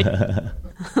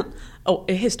 Oh,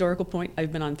 a historical point.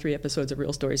 I've been on 3 episodes of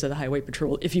Real Stories of the Highway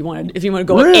Patrol. If you want to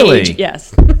go really? Age,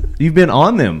 yes. You've been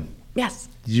on them. Yes.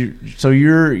 So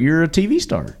you're a TV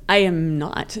star. I am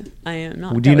not.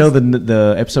 Do you know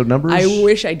the episode numbers? I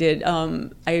wish I did.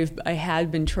 I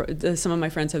had been. Some of my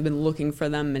friends have been looking for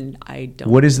them, and I don't.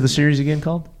 What is the series again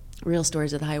called? Real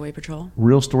Stories of the Highway Patrol.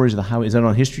 Real Stories of the Highway. Is that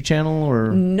on History Channel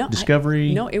or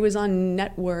Discovery? No, it was on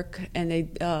Network, and they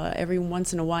every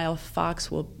once in a while Fox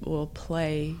will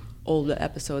play old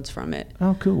episodes from it.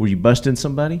 Oh, cool. Were you busting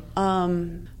somebody?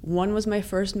 One was my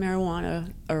first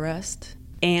marijuana arrest,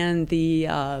 and the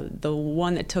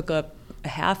one that took up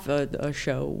half a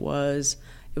show was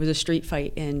a street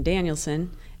fight in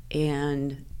Danielson,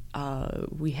 and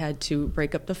we had to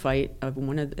break up the fight of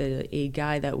a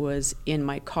guy that was in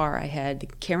my car. I had the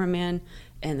cameraman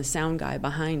and the sound guy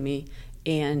behind me,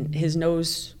 and his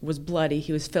nose was bloody.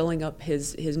 He was filling up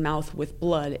his mouth with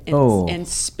blood and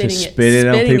spitting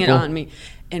it on me.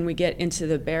 And we get into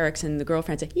the barracks, and the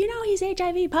girlfriend said, he's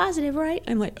HIV positive, right?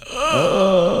 I'm like,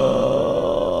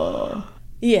 oh.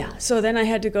 Yeah, so then I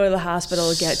had to go to the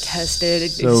hospital, get tested,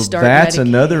 so start that's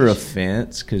medication. Another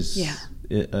offense, because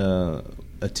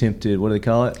attempted, what do they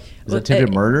call it?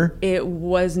 Attempted murder? It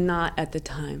was not at the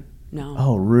time, no.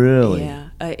 Oh, really? Yeah,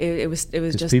 it was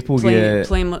just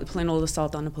plain old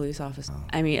assault on a police officer. Oh.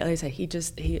 I mean, like I said,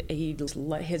 he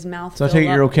let his mouth. So I take it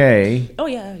you're okay. Oh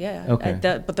yeah. Okay.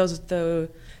 But those the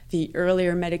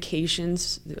earlier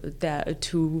medications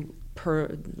to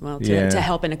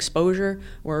help an exposure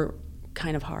were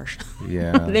kind of harsh.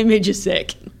 Yeah. They made you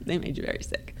sick. They made you very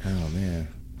sick. Oh man.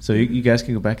 So you guys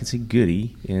can go back and see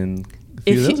Goody in a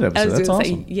few of those episodes. That's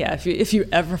awesome. If you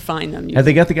ever find them. Have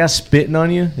they got the guy spitting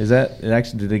on you? Is that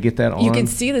actually? Did they get that on? You can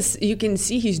see this. You can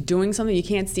see he's doing something. You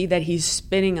can't see that he's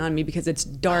spitting on me because it's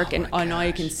dark, and all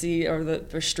you can see are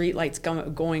the street lights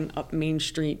going up Main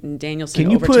Street in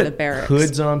Danielson over to the barracks. Can you put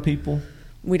hoods on people?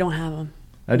 We don't have them.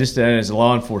 As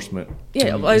law enforcement.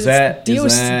 Yeah,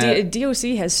 DOC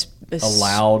has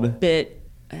allowed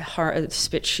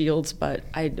spit shields, but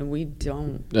we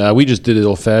don't. We just did it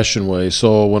old-fashioned way.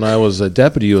 So when I was a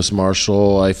deputy U.S.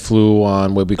 Marshal, I flew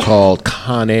on what we call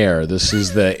Con Air. This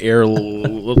is the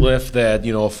airlift that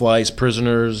flies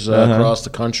prisoners across the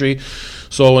country.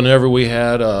 So whenever we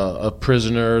had a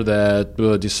prisoner that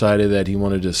decided that he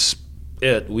wanted to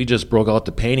spit, we just broke out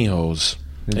the pantyhose.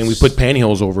 And we put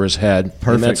pantyhose over his head. Perfect.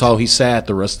 And that's how he sat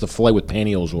the rest of the flight, with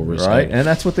pantyhose over his head. Right, and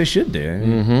that's what they should do.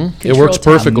 Mm-hmm. It works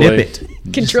perfectly. Nip it.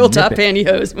 Control top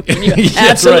pantyhose. You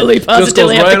absolutely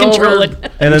positively have to control it.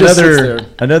 And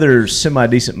another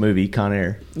semi-decent movie, Con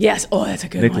Air. Yes. Oh, that's a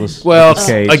good one. Well,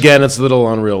 again, it's a little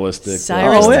unrealistic.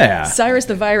 Cyrus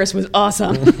the Virus was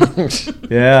awesome.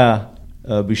 Yeah.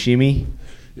 Buscemi.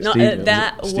 No,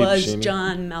 that was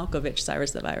John Malkovich,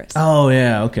 Cyrus the Virus. Oh,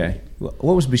 yeah, okay.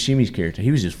 What was Buscemi's character? He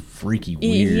was just freaky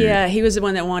weird. Yeah, he was the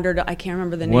one that wandered. I can't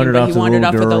remember the name, but he wandered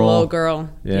off with the little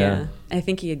girl. Yeah. I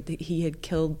think he had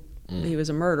killed. He was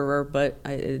a murderer, but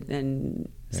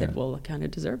said, well, I kind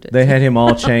of deserved it. They had him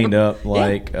all chained up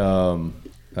like Hannibal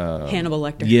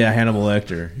Lecter. Yeah, Hannibal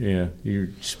Lecter. Yeah, you're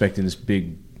expecting this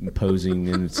big posing,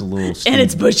 and it's a little. And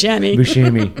it's Buscemi.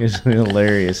 Buscemi is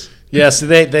hilarious. Yeah, so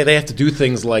they have to do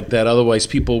things like that. Otherwise,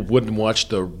 people wouldn't watch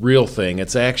the real thing.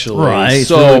 It's actually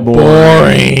so really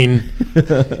boring.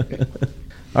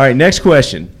 All right, next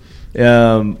question.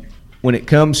 When it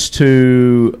comes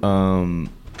to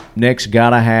next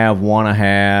gotta have, wanna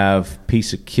have,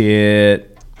 piece of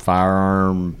kit,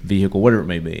 firearm, vehicle, whatever it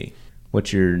may be,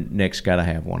 what's your next gotta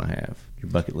have, wanna have?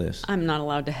 Your bucket list. I'm not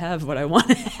allowed to have what I want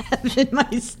to have in my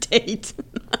state.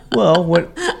 Well,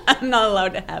 what? I'm not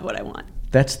allowed to have what I want.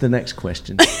 That's the next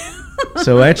question.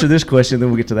 So answer this question, then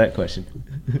we'll get to that question.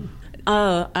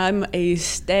 I'm a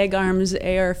Stag Arms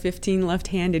AR-15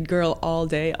 left-handed girl all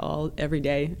day, every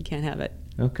day. I can't have it.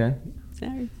 Okay.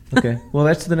 Sorry. Okay. Well,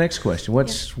 that's the next question. What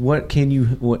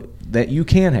that you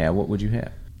can have? What would you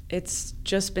have? It's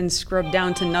just been scrubbed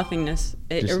down to nothingness.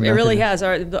 It really has.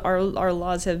 Our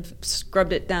laws have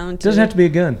scrubbed it down to. Doesn't have to be a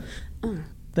gun.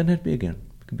 Doesn't have to be a gun.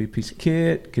 Could be a piece of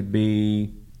kit. Could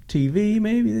be TV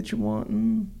maybe that you're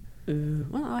wanting.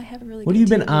 Well, I have a really. What have you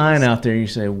been eyeing out there? You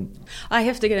say. I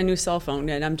have to get a new cell phone,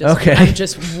 and I'm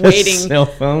just waiting. Cell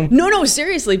phone? No,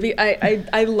 seriously.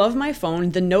 I love my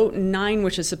phone. The Note 9,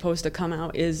 which is supposed to come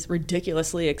out, is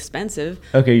ridiculously expensive.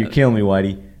 Okay, you're killing me,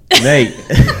 Whitey.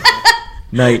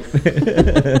 Nate.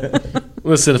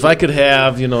 Listen, if I could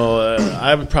have,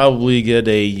 I would probably get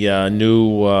a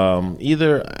new,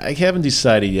 either, I haven't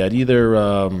decided yet,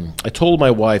 I told my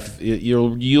wife,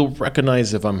 you'll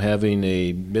recognize if I'm having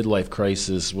a midlife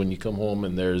crisis when you come home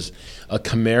and there's a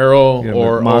Camaro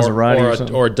or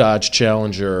Maserati or a Dodge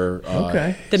Challenger.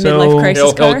 Okay. The midlife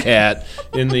crisis car? Hellcat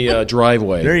in the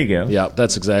driveway. There you go. Yeah,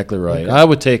 that's exactly right. Okay. I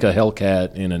would take a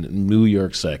Hellcat in a New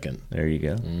York second. There you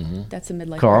go. Mm-hmm. That's a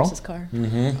midlife Carl? crisis car.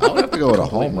 Mm-hmm. I would have to go with a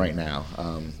home right now.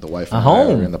 The wife and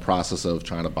I are in the process of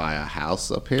trying to buy a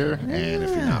house up here, and if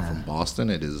you're not from Boston,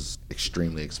 it is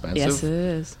extremely expensive. Yes, it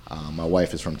is. My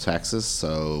wife is from Texas,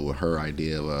 so her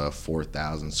idea of a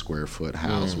 4,000 square foot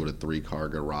house with a 3-car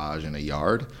garage and a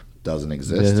yard doesn't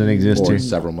exist. For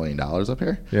several $1 million up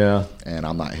here. Yeah. And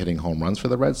I'm not hitting home runs for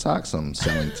the Red Sox. I'm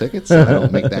selling tickets, and I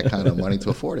don't make that kind of money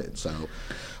to afford it. So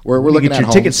we're looking at your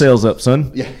homes. Ticket sales up,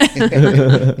 son.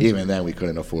 Yeah. Even then, we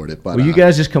couldn't afford it. But well, you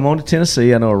guys just come on to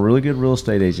Tennessee. I know a really good real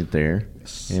estate agent there,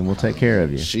 and we'll take care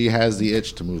of you. She has the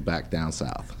itch to move back down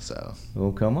south. So.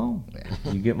 Well, come on.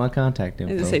 Yeah. You get my contact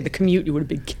info. I was going to say, the commute, you would have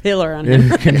been killer on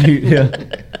it. Commute,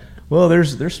 yeah. Well,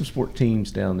 there's some sport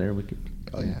teams down there. We could.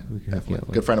 Oh yeah,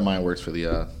 definitely. Good friend of mine works for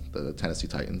the Tennessee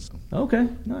Titans. Okay,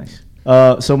 nice.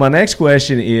 So my next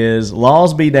question is: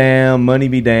 laws be damned, money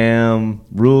be damned,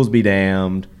 rules be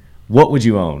damned. What would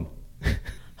you own?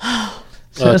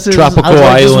 Tropical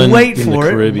island wait in for the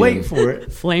it. Caribbean. Wait for it.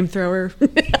 Flamethrower.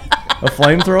 A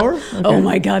flamethrower? Okay. Oh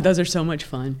my God, those are so much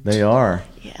fun. They are.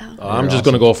 Yeah. I'm just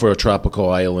going to go for a tropical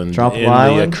island.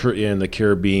 In the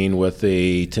Caribbean with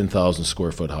a 10,000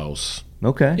 square foot house.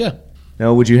 Okay. Yeah.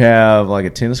 Now, would you have like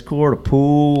a tennis court, a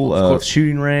pool, a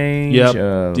shooting range?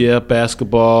 Yep,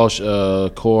 basketball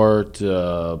court,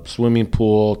 swimming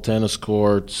pool, tennis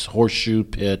courts, horseshoe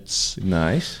pits.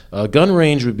 Nice. Gun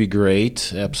range would be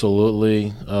great.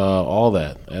 Absolutely. All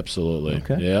that. Absolutely.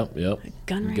 Okay. Yep.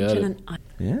 Gun range and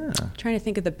yeah. I'm trying to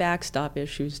think of the backstop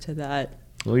issues to that.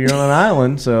 Well, you're on an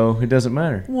island, so it doesn't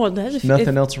matter. Well, there's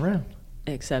nothing else around.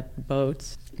 Except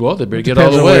boats. Well, they better get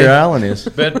all the way. Where your island is.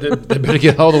 They better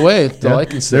get all the way. That's all I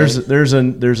can say. There's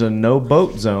a no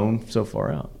boat zone so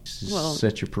far out. Just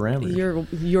set your parameters.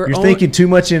 You're thinking too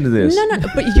much into this. No,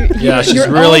 but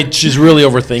she's really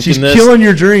overthinking this. She's killing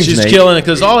your dreams. She's killing it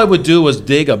because all I would do was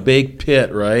dig a big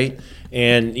pit, right?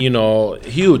 And,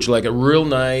 huge, like a real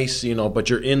nice, but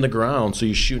you're in the ground, so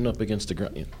you're shooting up against the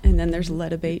ground. And then there's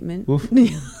lead abatement.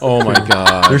 Oh, my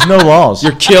God. There's no laws.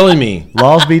 You're killing me.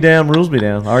 Laws be damned, rules be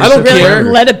damned. I don't care.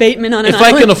 Lead abatement on an island.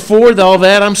 If I can afford all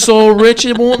that, I'm so rich,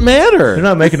 it won't matter. They're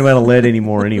not making them out of lead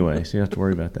anymore anyway, so you don't have to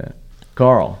worry about that.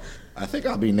 Carl. I think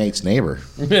I'll be Nate's neighbor.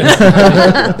 On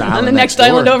the next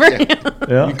island over?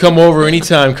 Yeah. You come over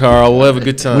anytime, Carl. We'll have a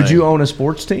good time. Would you own a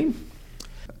sports team?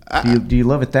 Do you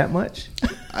love it that much?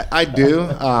 I do.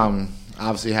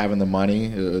 Obviously, having the money,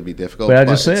 it would be difficult. But I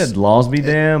just said, laws be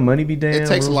damned, money be damned. It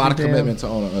takes a lot of commitment to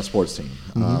own a sports team.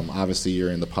 Obviously,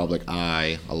 you're in the public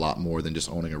eye a lot more than just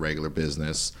owning a regular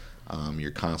business.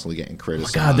 You're constantly getting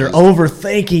criticized. Oh God, they're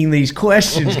overthinking these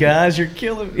questions, guys. You're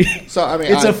killing me. So I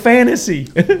mean, it's a fantasy.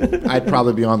 I'd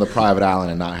probably be on the private island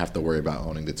and not have to worry about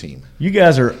owning the team. You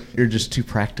guys you're just too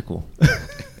practical.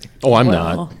 Oh, I'm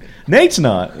not. Nate's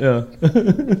not. Yeah.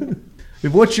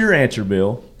 What's your answer,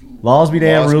 Bill? Laws be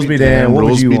damned, rules be damned. What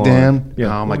would you want? Damned.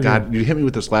 Yeah. Oh my God, you hit me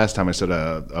with this last time. I said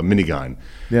a minigun.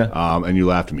 Yeah. And you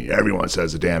laughed at me. Everyone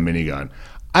says a damn minigun.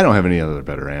 I don't have any other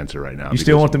better answer right now. You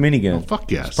still want the minigun? Oh,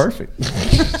 fuck yes. It's perfect.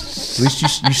 At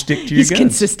least you stick to your He's guns.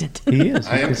 consistent. He is.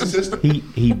 I am consistent.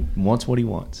 He wants what he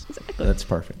wants. That's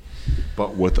perfect.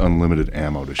 But with unlimited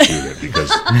ammo to shoot it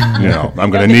because, I'm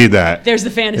going to need that. There's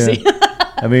the fantasy. Yeah.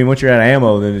 I mean, once you're out of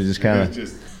ammo, then it just kind of...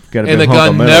 And the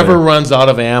gun never runs out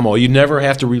of ammo. You never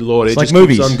have to reload it. It's like just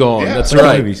movies. keeps on going. Yeah, that's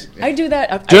right. Movies. I do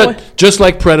that. Just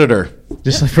like Predator.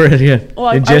 Just like Predator, yeah. Well,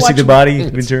 and Jesse the Body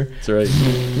Ventura. That's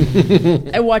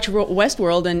right. I watch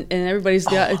Westworld, and everybody's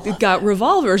got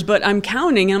revolvers, but I'm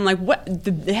counting, and I'm like, what?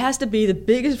 It has to be the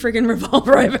biggest freaking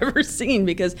revolver I've ever seen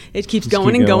because it keeps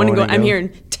going and going and going. I'm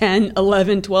hearing 10,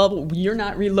 11, 12. You're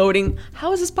not reloading.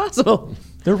 How is this possible?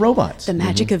 They're robots. The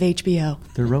magic of HBO.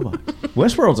 They're robots.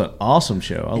 Westworld's an awesome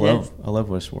show. I love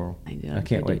Westworld. I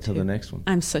can't wait till the next one.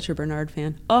 I'm such a Bernard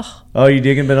fan. Oh, you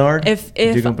digging Bernard? If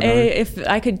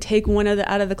I could take one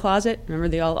out of the closet,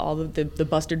 remember all the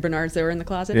busted Bernards that were in the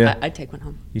closet? Yeah. I'd take one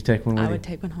home. You take one with you? I would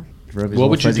take one home.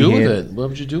 What would you do with it? What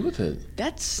would you do with it?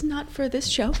 That's not for this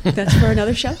show. That's for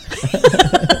another show.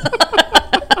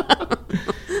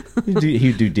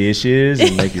 He'd do dishes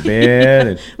and make your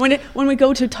bed. And when we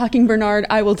go to Talking Bernard,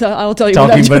 I will tell you.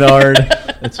 Talking Bernard.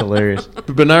 That's hilarious.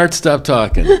 Bernard, stop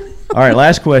talking. All right,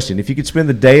 last question. If you could spend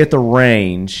the day at the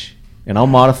range, and I'll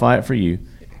modify it for you,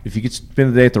 if you could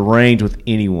spend the day at the range with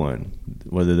anyone,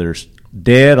 whether there's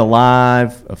dead,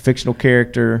 alive, a fictional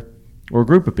character, or a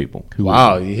group of people.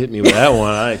 Wow, you hit me with that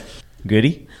one.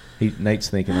 Goody? Nate's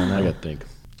thinking on that. I got to think.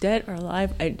 Dead or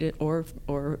alive,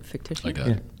 or fictitious. I got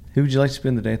it. Who would you like to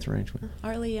spend the day at the range with?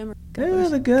 Arlie Emmer.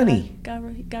 The gunny. God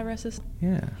rest his.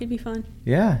 Yeah. He'd be fun.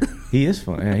 Yeah, he is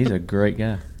fun. Yeah, he's a great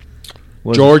guy.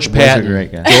 George Patton. A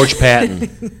great guy. George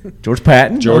Patton. George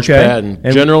Patton? George Patton.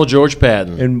 General George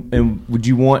Patton. And would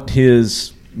you want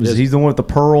his He's the one with the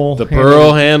pearl. The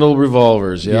pearl handle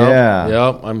revolvers. Yep. Yeah.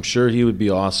 Yep. I'm sure he would be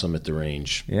awesome at the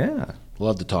range. Yeah.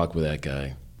 Love to talk with that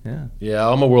guy. Yeah. Yeah,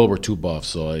 I'm a World War II buff,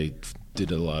 so I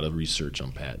did a lot of research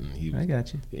on Patton. I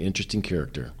got you. Interesting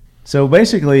character. So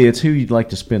basically, it's who you'd like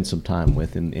to spend some time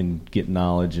with and get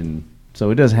knowledge. And so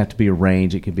it doesn't have to be a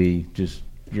range. It could be just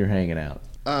you're hanging out.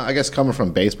 I guess coming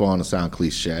from baseball and to sound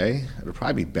cliche, it would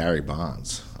probably be Barry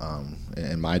Bonds.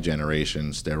 In my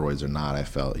generation, steroids or not, I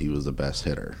felt he was the best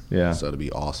hitter. Yeah. So it'd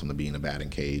be awesome to be in a batting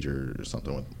cage or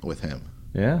something with him.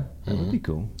 Yeah, that would be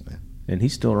cool. Yeah. And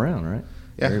he's still around, right?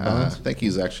 Yeah, I think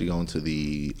he's actually going to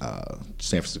the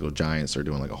San Francisco Giants. They're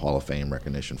doing like a Hall of Fame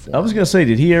recognition for him. I was going to say,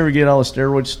 did he ever get all the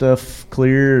steroid stuff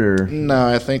cleared? Or no,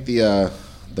 I think the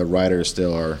writers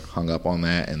still are hung up on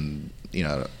that, and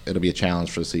it'll be a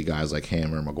challenge to see guys like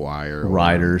him or McGuire,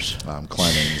 writers,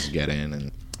 Clemens get in,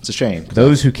 and it's a shame.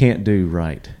 Those who can't do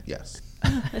right. Yes.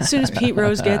 As soon as Pete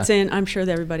Rose gets in, I'm sure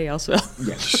that everybody else will.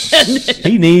 Yes.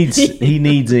 he needs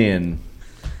in.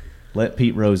 Let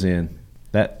Pete Rose in.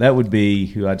 That would be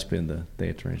who I'd spend the day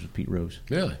at the range with, Pete Rose.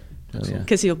 Really?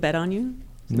 Because he'll bet on you?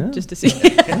 No. Just to see.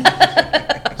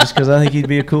 Just because I think he'd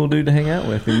be a cool dude to hang out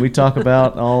with. And we talk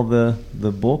about all the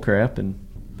bull crap and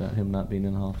about him not being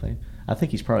in the Hall of Fame. I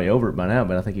think he's probably over it by now,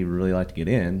 but I think he would really like to get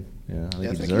in. Yeah,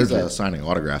 I think he's signing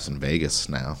autographs in Vegas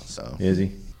now. So is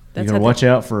he? You're going to watch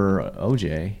out for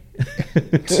OJ.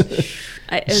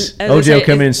 OJ will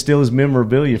come in and steal his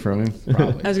memorabilia from him. I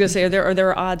was going to say, are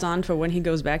there odds on for when he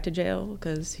goes back to jail?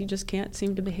 Because he just can't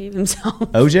seem to behave himself.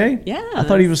 OJ? Yeah. I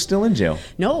thought he was still in jail.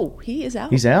 No, he is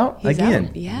out. He's out? He's again?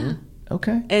 Out. Yeah. Mm-hmm.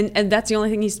 Okay. And that's the only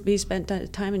thing he spent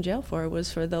time in jail for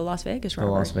was for the Las Vegas robbery.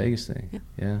 The Las Vegas thing.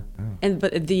 Yeah. Oh.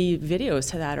 But the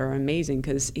videos to that are amazing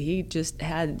because he just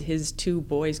had his two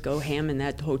boys go ham in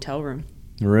that hotel room.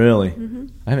 Really? Mm-hmm.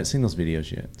 I haven't seen those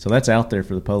videos yet. So that's out there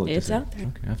for the public to see. It's out there.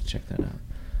 Okay, I have to check that out.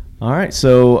 All right.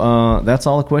 So that's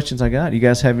all the questions I got. You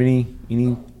guys have any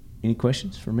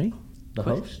questions for me, the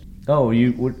host? Oh,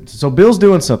 so Bill's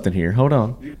doing something here. Hold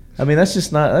on. I mean, that's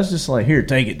just like, here,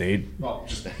 take it, dude.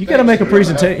 You got to make a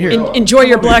presentation. Here, enjoy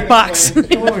your black box. Come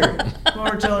over here. Come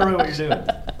over and tell everybody what you're doing.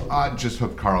 I just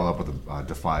hooked Carl up with the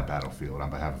Defy Battlefield on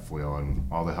behalf of FLEO and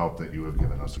all the help that you have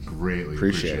given us. Greatly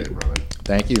appreciate it, brother.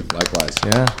 Thank you. Likewise.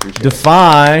 Yeah.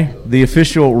 Defy, the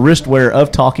official wristwear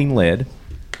of Talking Lead.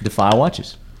 Defy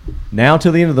watches. Now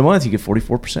till the end of the month, you get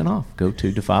 44% off. Go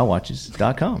to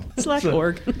defywatches.com.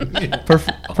 /org.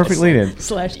 Perfect lead in.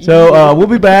 /. So we'll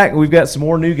be back. We've got some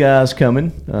more new guys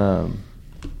coming.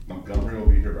 Montgomery will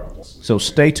be here. So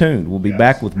stay tuned. We'll be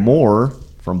back with more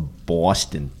from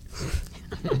Boston.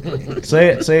 Say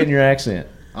it in your accent.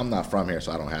 I'm not from here,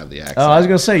 so I don't have the accent. Oh, I was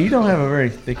going to say, you don't have a very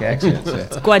thick accent. So.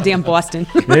 It's goddamn Boston.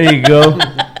 There you go.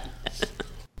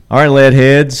 All right,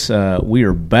 Leadheads, we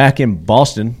are back in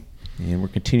Boston. And we're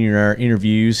continuing our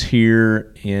interviews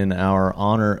here in our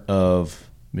honor of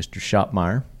Mr.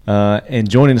 Shopmeyer. And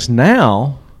joining us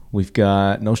now, we've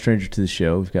got no stranger to the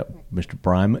show. We've got Mr.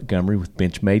 Brian Montgomery with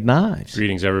Benchmade Knives.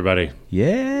 Greetings, everybody.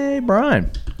 Yay,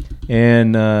 Brian.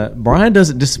 And Brian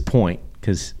doesn't disappoint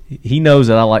because he knows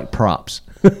that I like props.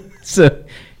 So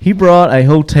he brought a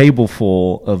whole table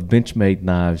full of Benchmade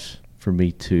knives for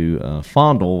me to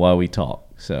fondle while we talk.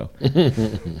 So,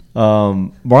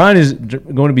 Brian is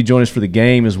going to be joining us for the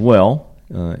game as well,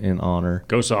 in honor.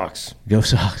 Go Sox. Go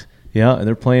Sox. Yeah, and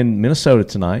they're playing Minnesota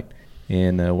tonight,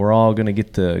 and we're all going to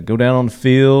get to go down on the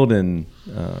field and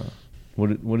what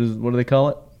do they call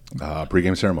it?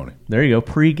 Pre-game ceremony. There you go,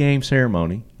 pre-game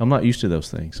ceremony. I'm not used to those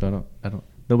things, so I don't.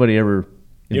 Nobody ever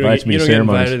invites me to ceremonies. You don't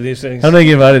get invited to these things? How do I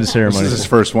get invited to ceremonies? This is his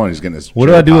first one. He's getting his. What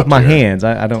do I do with my hands?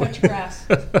 I don't. Touch grass.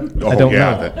 I don't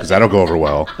know. Because that'll go over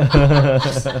well.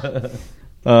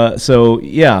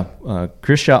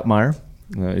 Chris Shopmeyer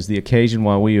is the occasion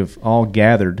why we have all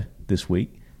gathered this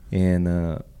week,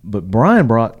 and but Brian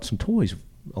brought some toys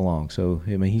along, so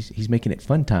I mean he's making it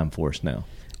fun time for us now.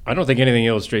 I don't think anything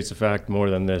illustrates the fact more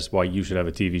than this why you should have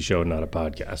a TV show and not a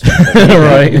podcast.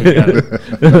 Right. We've got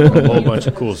a whole bunch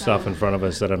of cool stuff in front of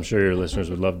us that I'm sure your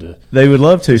listeners would love to. They would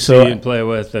love to. See and play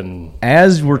with. And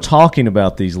as we're talking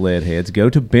about these lead heads, go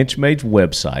to Benchmade's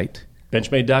website,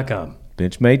 Benchmade.com.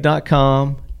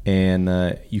 Benchmade.com,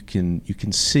 and you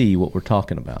can see what we're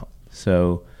talking about.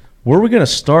 So, where are we going to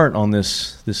start on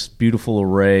this beautiful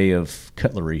array of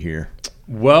cutlery here?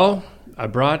 Well, I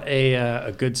brought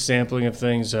a good sampling of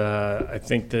things. I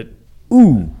think that.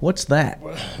 Ooh, what's that?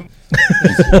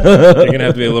 You're going to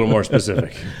have to be a little more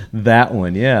specific. That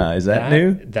one, yeah. Is that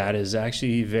new? That is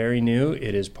actually very new.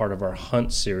 It is part of our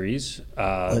hunt series.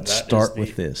 Let's start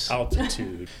with this.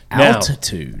 Altitude.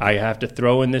 Altitude. Now, I have to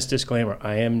throw in this disclaimer.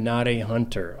 I am not a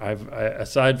hunter.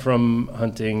 Aside from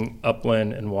hunting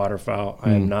upland and waterfowl,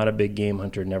 I am not a big game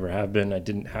hunter, never have been. I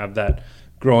didn't have that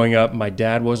growing up. My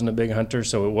dad wasn't a big hunter,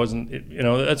 so it wasn't,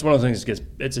 that's one of the things that gets,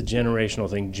 it's a generational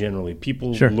thing generally.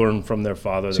 People learn from their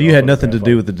father. So you had nothing to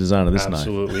do with the design of this knife?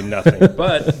 Absolutely nothing.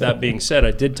 But that being said, I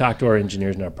did talk to our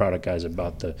engineers and our product guys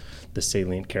about the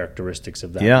salient characteristics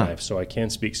of that knife, so I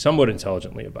can speak somewhat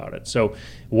intelligently about it. So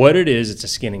what it is, it's a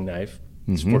skinning knife.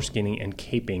 It's for skinning and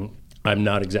caping. I'm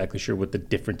not exactly sure what the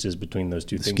difference is between those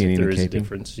two things. If there is a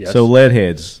difference. Yes. So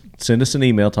leadheads, send us an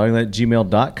email,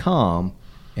 talkingled@gmail.com.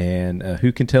 And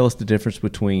who can tell us the difference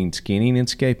between skinning and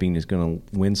scaping is going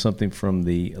to win something from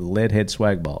the Leadhead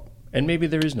Swag Ball. And maybe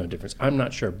there is no difference. I'm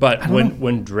not sure. But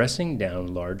when dressing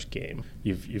down large game,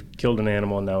 you've killed an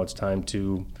animal, and now it's time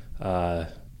to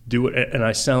do it. And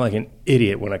I sound like an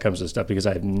idiot when it comes to stuff because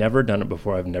I've never done it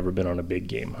before. I've never been on a big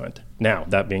game hunt. Now,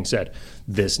 that being said,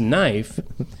 this knife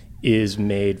is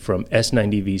made from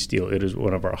S90V steel. It is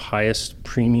one of our highest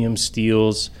premium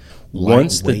steels.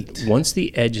 Once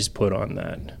the edge is put on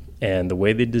that, and the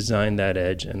way they designed that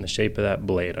edge and the shape of that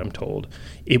blade, I'm told,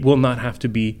 it will not have to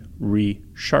be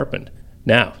resharpened.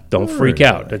 Now, don't freak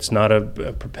out. It's not a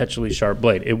perpetually sharp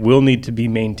blade. It will need to be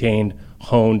maintained,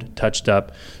 honed, touched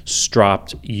up,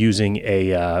 stropped using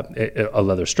a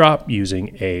leather strop,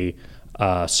 using a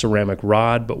ceramic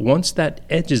rod. But once that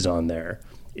edge is on there,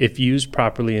 if used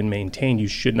properly and maintained, you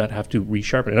should not have to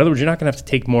resharpen. In other words, you're not going to have to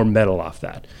take more metal off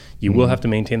that. You will have to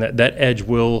maintain that. That edge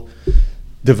will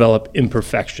develop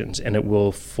imperfections, and it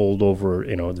will fold over,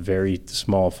 the very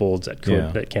small folds that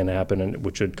can happen, and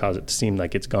which would cause it to seem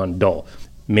like it's gone dull.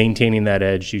 Maintaining that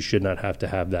edge, you should not have to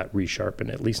have that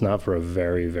resharpened, at least not for a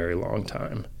very, very long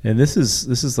time. And this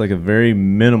is like a very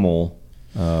minimal.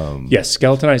 Yes,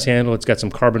 skeletonized handle. It's got some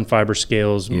carbon fiber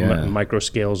scales, micro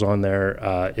scales on there.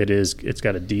 It's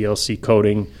got a DLC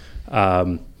coating.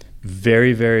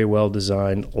 Very, very well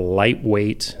designed,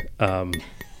 lightweight.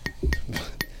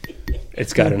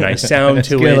 It's got a nice sound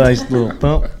to it. It's got a nice little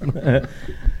thump.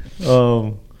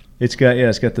 It's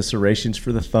got the serrations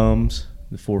for the thumbs,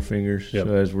 the forefingers. Yep.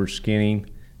 So as we're skinning,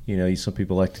 some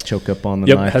people like to choke up on the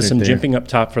knife. It has some jimping up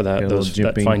top for that.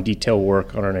 That fine detail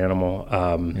work on an animal.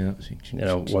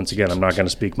 Once again, I'm not going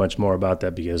to speak much more about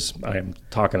that because I am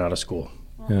talking out of school.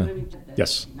 Yeah.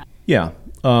 Yes. Yeah.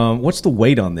 What's the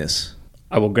weight on this?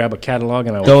 I will grab a catalog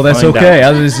and I will. Oh, that's okay.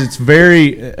 It's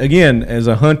very, again, as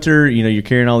a hunter, you're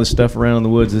carrying all this stuff around in the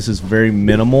woods. This is very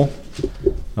minimal.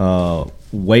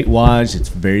 Weight wise, it's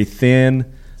very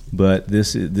thin. But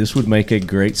this would make a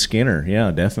great skinner.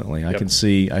 Yeah, definitely. Yep.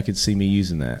 I could see me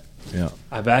using that. Yeah.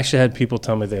 I've actually had people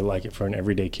tell me they like it for an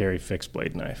everyday carry fixed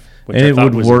blade knife, and it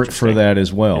would work for that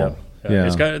as well. Yeah.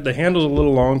 It's got the handle's a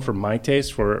little long for my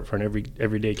taste for an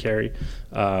everyday carry,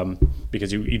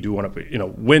 because you do want to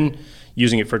when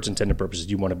using it for its intended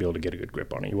purposes, you want to be able to get a good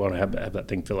grip on it. You want to have that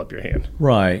thing fill up your hand.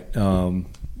 Right. And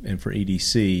for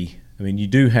EDC, you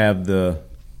do have the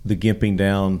gimping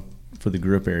down for the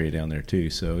grip area down there too,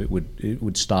 so it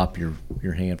would stop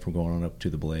your hand from going on up to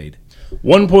the blade.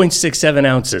 1.67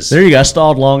 ounces. There you go. I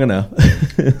stalled long enough.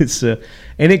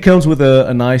 And it comes with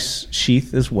a nice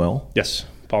sheath as well. Yes,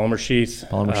 polymer sheath.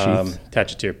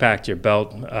 Attach it to your pack, to your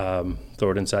belt.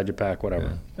 Throw it inside your pack,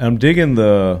 whatever. Yeah. I'm digging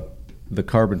the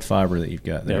carbon fiber that you've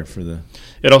got there for the.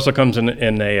 It also comes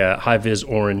in a high vis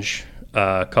orange.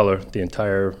 Color. The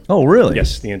entire. Oh, really?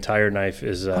 Yes, the entire knife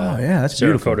is that's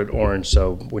beautiful. Cerakoted orange.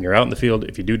 So when you're out in the field,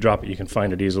 if you do drop it, you can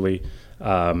find it easily.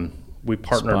 We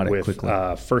partnered with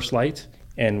First Light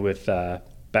and with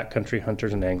Backcountry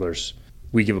Hunters and Anglers.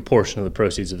 We give a portion of the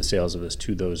proceeds of the sales of this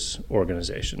to those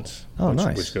organizations.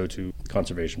 Nice. Which go to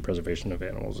conservation, preservation of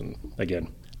animals. And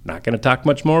again, not going to talk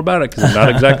much more about it because I'm not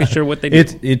exactly sure what they do.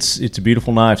 It's a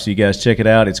beautiful knife. So you guys check it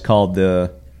out. It's called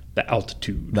the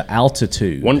Altitude. The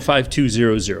Altitude.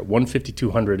 15200.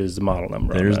 15200 is the model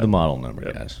number. There's the model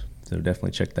number, guys. So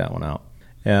definitely check that one out.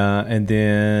 And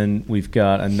then we've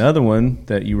got another one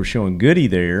that you were showing Goody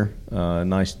there.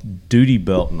 Nice duty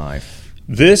belt knife.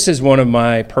 This is one of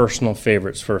my personal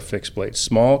favorites for a fixed blade.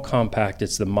 Small, compact.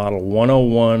 It's the Model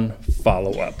 101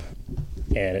 follow-up.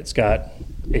 And it's got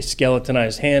a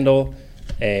skeletonized handle,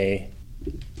 a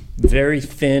very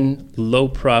thin,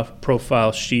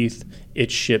 low-profile sheath.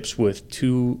 It ships with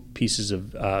 2 pieces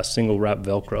of single wrap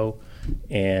Velcro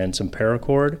and some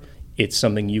paracord. It's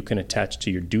something you can attach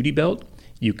to your duty belt.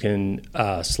 You can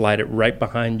slide it right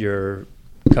behind your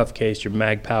cuff case, your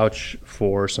mag pouch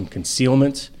for some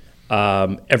concealment.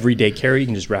 Everyday carry, you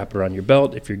can just wrap it around your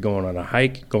belt. If you're going on a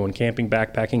hike, going camping,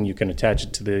 backpacking, you can attach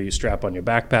it to the strap on your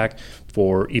backpack.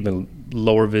 For even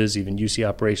lower vis, even UC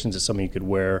operations, it's something you could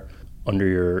wear under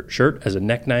your shirt as a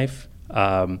neck knife.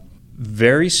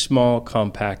 Very small,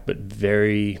 compact, but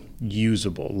very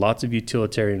usable. Lots of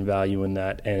utilitarian value in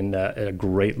that, and a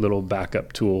great little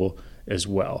backup tool as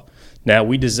well. Now,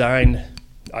 we designed,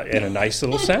 and a nice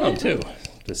little sound, too.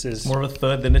 This is more of a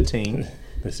thud than a ting.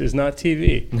 This is not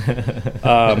TV.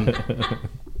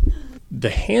 The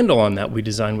handle on that we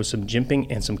designed with some jimping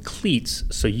and some cleats,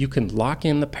 so you can lock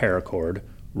in the paracord,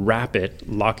 wrap it,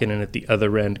 lock it in at the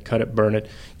other end, cut it, burn it.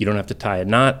 You don't have to tie a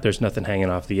knot. There's nothing hanging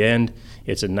off the end.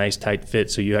 It's a nice tight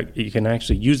fit, so you can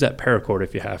actually use that paracord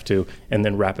if you have to, and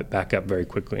then wrap it back up very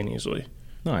quickly and easily.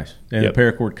 Nice. And the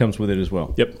paracord comes with it as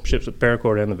well. Yep, ships with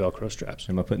paracord and the Velcro straps.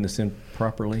 Am I putting this in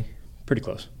properly? Pretty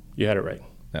close. You had it right.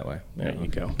 That way. There you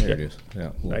go. There it is.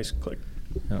 Yeah. Nice click.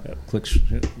 Yeah. Clicks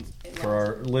for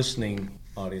our listening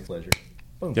audience pleasure.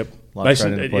 Boom. Yep.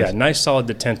 Nice solid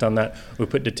detent on that. We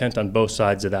put detent on both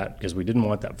sides of that because we didn't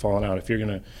want that falling out. If you're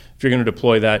gonna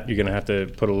deploy that, you're gonna have to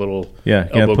put a little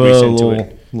elbow grease into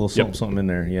it. Little something in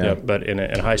there. Yeah. Yep. But in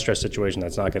a high stress situation,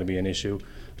 that's not going to be an issue.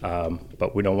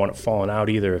 But we don't want it falling out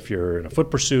either. If you're in a foot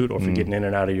pursuit or if you're getting in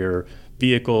and out of your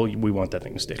vehicle, we want that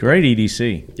thing to stay. Great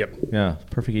EDC. Yep. Yeah.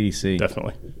 Perfect EDC.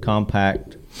 Definitely. Compact.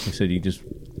 Like I said, you just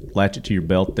latch it to your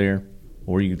belt there,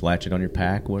 or you could latch it on your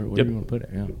pack. Where do you want to put it?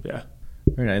 Yeah. Yeah.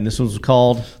 Very nice. And this was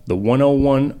called the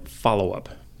 101 follow-up.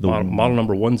 Model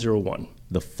number 101.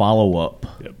 The follow-up.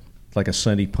 Yep. Like a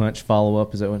Sunday Punch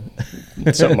follow-up. Is that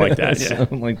what? Something like that. Yeah.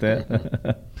 Something like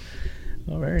that.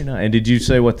 Oh, very nice. And did you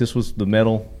say what this was? The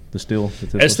metal, the steel?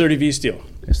 S30V steel.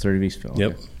 S30V steel.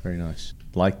 Yep. Okay. Very nice.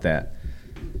 Like that.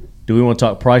 Do we want to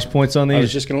talk price points on these? I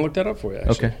was just going to look that up for you,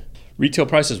 actually. Okay. Retail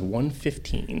price is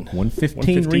 $115.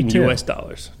 $115 retail. US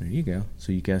dollars. There you go.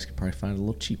 So you guys can probably find it a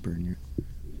little cheaper in your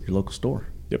local store.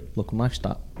 Yep. Local knife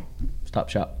stop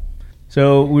shop.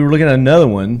 So we were looking at another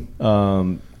one,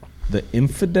 the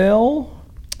Infidel.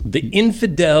 The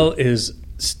Infidel is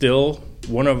still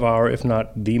one of our, if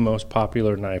not the most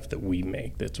popular knife that we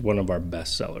make. That's one of our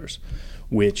best sellers,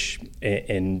 which,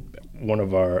 and one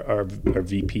of our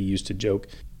VP used to joke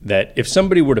that if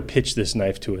somebody were to pitch this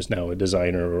knife to us now, a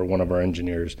designer or one of our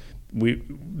engineers, we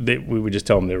would just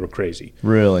tell them they were crazy.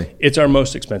 Really? It's our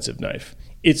most expensive knife.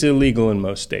 It's illegal in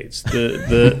most states.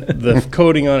 The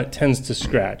coating on it tends to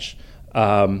scratch.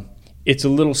 It's a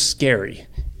little scary.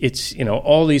 It's,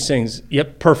 all these things.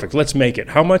 Yep, perfect. Let's make it.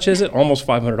 How much is it? Almost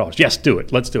 $500. Yes, do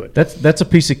it. Let's do it. That's a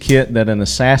piece of kit that an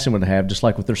assassin would have, just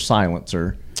like with their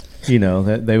silencer.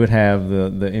 That they would have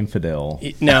the Infidel.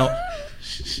 Now,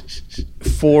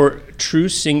 for true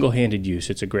single-handed use,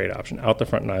 it's a great option. Out the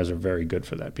front knives are very good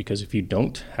for that because if you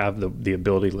don't have the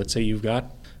ability, let's say you've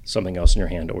got something else in your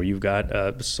hand or you've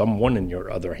got someone in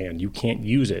your other hand, you can't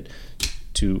use it.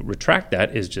 To retract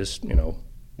that is just,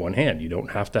 one hand. You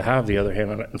don't have to have the other hand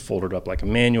on it and fold it up like a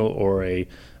manual or an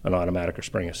automatic or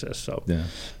spring assist. So, yeah.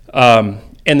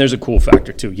 And there's a cool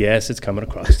factor too. Yes, it's coming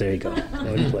across. There you go.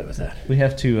 Let me play with that. We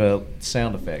have two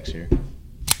sound effects here.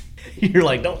 You're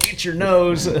like, don't get your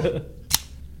nose.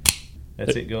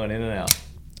 That's it going in and out.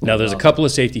 Now, there's a couple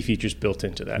of safety features built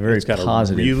into that. Very it's got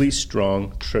positive. a really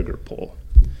strong trigger pull.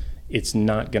 It's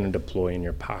not going to deploy in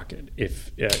your pocket. If,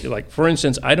 for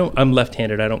instance, I'm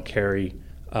left-handed. I don't carry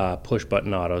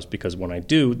push-button autos because when I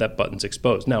do, that button's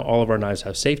exposed. Now, all of our knives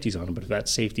have safeties on them, but if that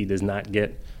safety does not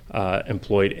get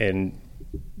employed and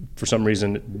for some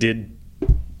reason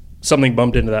something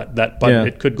bumped into that button,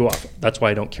 it could go off. That's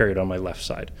why I don't carry it on my left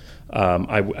side.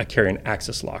 I carry an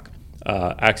axis lock.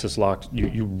 Axis lock,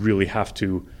 you really have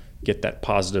to get that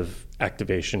positive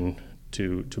activation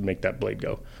to make that blade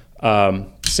go.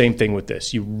 Same thing with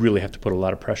this. You really have to put a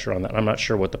lot of pressure on that. I'm not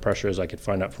sure what the pressure is. I could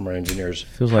find out from our engineers.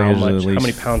 Feels like how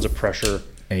many pounds of pressure?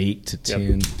 8 to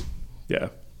 10. Yeah.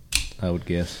 I would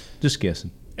guess. Just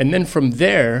guessing. And then from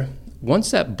there,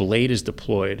 once that blade is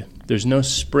deployed, there's no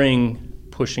spring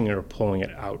pushing it or pulling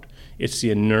it out. It's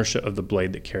the inertia of the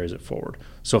blade that carries it forward.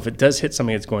 So if it does hit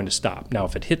something, it's going to stop. Now,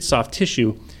 if it hits soft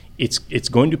tissue, it's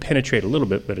going to penetrate a little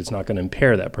bit, but it's not going to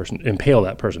impale that person.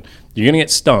 You're going to get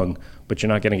stung, but you're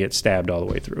not going to get stabbed all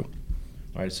the way through.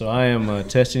 All right, so I am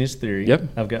testing his theory. Yep.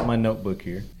 I've got my notebook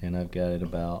here, and I've got it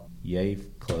about yay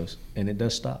close, and it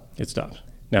does stop. It stops.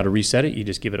 Now, to reset it, you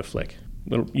just give it a flick.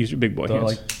 Use your big boy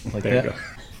hands. Like there that? You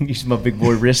go. Use my big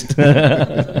boy wrist.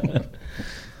 That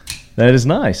is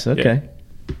nice. Okay.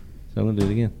 Yeah. So I'm going to do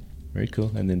it again. Very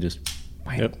cool. And then just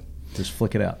Yep. Just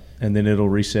flick it out. And then it'll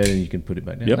reset and you can put it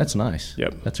back down. Yep. That's nice.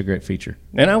 Yep. That's a great feature.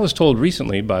 And I was told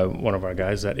recently by one of our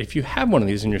guys that if you have one of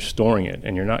these and you're storing it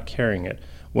and you're not carrying it,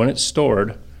 When it's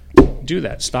stored, do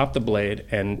that. Stop the blade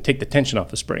and take the tension off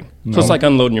the spring. So it's like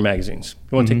unloading your magazines.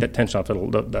 You want to take that tension off,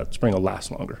 that spring will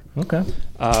last longer. Okay.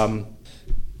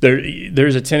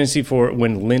 There's a tendency for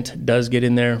when lint does get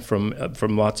in there from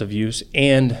lots of use,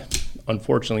 and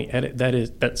unfortunately,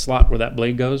 that slot where that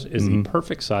blade goes is the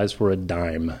perfect size for a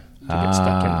dime to get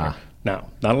stuck in there. Now,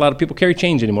 not a lot of people carry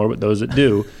change anymore, but those that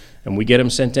do, and we get them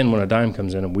sent in when a dime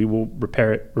comes in, and we will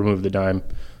repair it, remove the dime,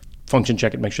 function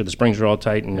check it, make sure the springs are all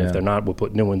tight, and if they're not, we'll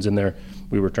put new ones in there.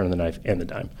 We return the knife and the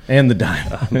dime.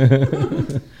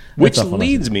 Which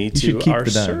leads me to our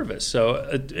service. So,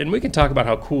 and we can talk about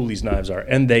how cool these knives are,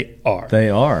 and they are. They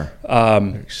are.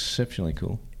 They're exceptionally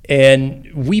cool. And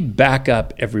we back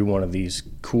up every one of these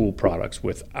cool products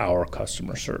with our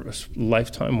customer service.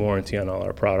 Lifetime warranty on all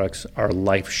our products, our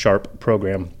Life Sharp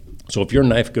program. So if your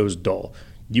knife goes dull,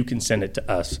 you can send it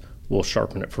to us. We'll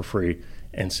sharpen it for free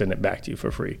and send it back to you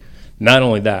for free. Not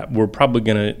only that, we're probably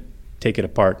going to take it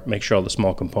apart, make sure all the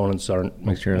small components aren't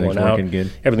make sure everything's working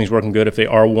good. Everything's working good. If they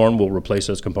are worn, we'll replace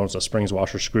those components, the springs,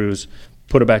 washer, screws,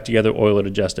 put it back together, oil it,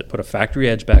 adjust it, put a factory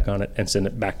edge back on it, and send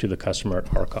it back to the customer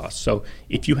at our cost. So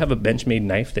if you have a Benchmade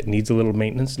knife that needs a little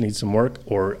maintenance, needs some work,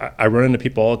 or I run into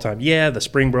people all the time, the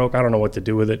spring broke, I don't know what to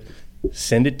do with it,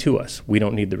 send it to us. We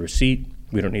don't need the receipt.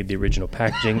 We don't need the original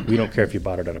packaging. We don't care if you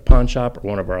bought it at a pawn shop or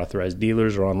one of our authorized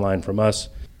dealers or online from us.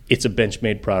 It's a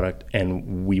Benchmade product,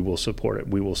 and we will support it.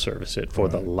 We will service it for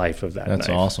the life of that knife. That's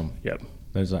awesome. Yep.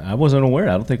 I wasn't aware.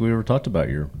 I don't think we ever talked about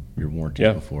your warranty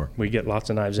before. We get lots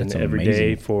of knives in every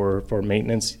day for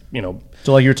maintenance.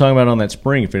 So like you were talking about on that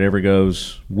spring, if it ever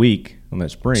goes weak on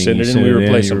that spring, send it in, we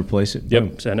replace it. Yep,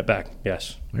 Boom. Send it back.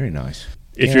 Yes. Very nice.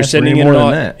 If you're sending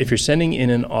in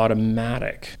an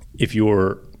automatic, if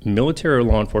you're military or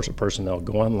law enforcement personnel,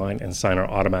 go online and sign our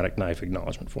automatic knife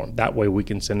acknowledgement form. That way we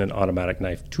can send an automatic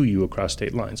knife to you across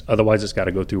state lines. Otherwise, it's got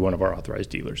to go through one of our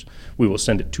authorized dealers. We will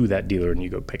send it to that dealer, and you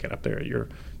go pick it up there at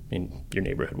in your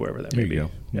neighborhood, wherever that may be. There you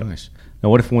go. Yep. Nice. Now,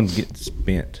 what if one gets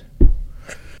bent?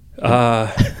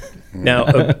 Now,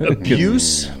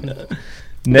 abuse...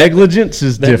 Negligence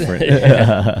is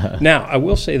different. Now, I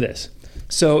will say this.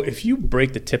 So if you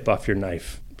break the tip off your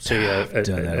knife, say an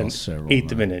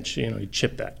eighth of an inch, you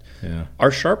chip that. Yeah.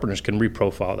 Our sharpeners can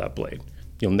reprofile that blade.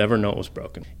 You'll never know it was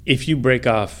broken. If you break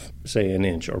off, say, an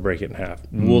inch or break it in half,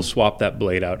 we'll swap that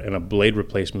blade out, and a blade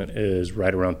replacement is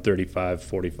right around $35,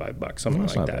 $45, something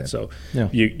like that. Bad. So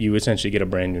you essentially get a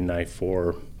brand new knife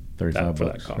for $35 for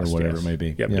that cost, or whatever it may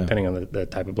be. Yep, depending on the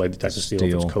type of blade, the type of steel,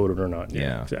 if it's coated or not.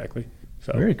 Yeah, exactly.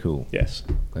 So, very cool. Yes.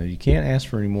 You can't ask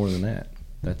for any more than that.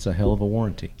 That's a hell of a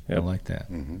warranty. Yep. I like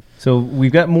that. Mm-hmm. So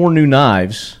we've got more new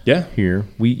knives here.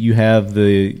 You have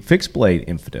the fixed blade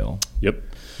Infidel. Yep.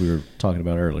 We were talking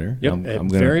about earlier. Yep. I'm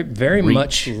very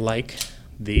much like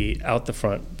the out the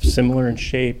front, similar in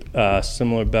shape,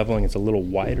 similar beveling. It's a little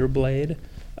wider blade.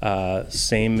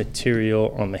 Same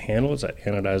material on the handle. It's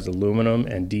anodized aluminum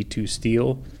and D2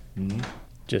 steel. Mm-hmm.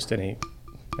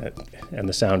 And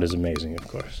the sound is amazing, of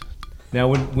course. Now,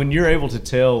 when you're able to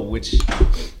tell which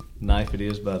knife it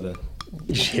is by the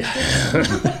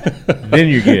then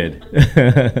you're good.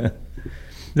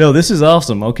 No, this is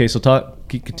awesome. Okay, so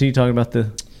continue talking about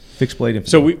the fixed blade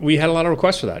Infidel. So we had a lot of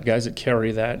requests for that. Guys that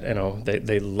carry that,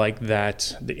 they like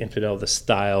that, the Infidel, the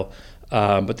style,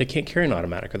 but they can't carry an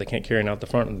automatic or they can't carry an out the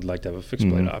front, and they'd like to have a fixed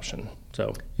blade option.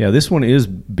 So this one is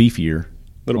beefier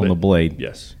on the blade.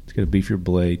 Yes, it's got a beefier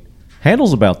blade.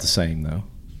 Handle's about the same though.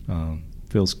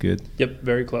 Feels good. Yep,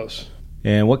 very close.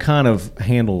 And what kind of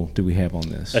handle do we have on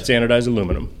this? That's anodized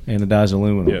aluminum. Anodized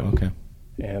aluminum. Yep. Okay.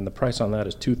 And the price on that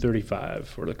is $235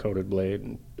 for the coated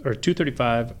blade, or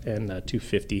 $235 and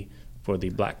 $250 for the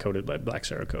black coated blade, black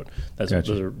Cerakote. Those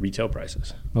are retail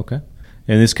prices. Okay.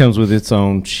 And this comes with its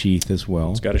own sheath as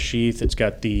well. It's got a sheath. It's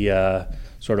got the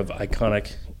sort of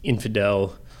iconic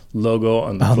Infidel logo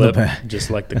on the clip, just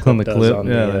like the clip does on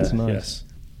the clip. That's nice. Yes.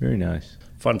 Very nice.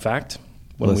 Fun fact.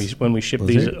 When we ship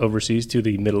these overseas to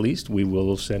the Middle East, we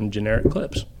will send generic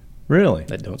clips. Really?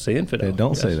 That don't say Infidel. They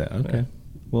don't say that. Okay. Yeah.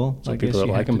 Well, some people that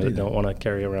like them, but don't want to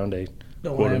carry around a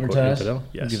quote-unquote Infidel.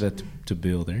 Yes. Give that to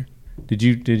Bill there. Did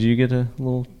you get a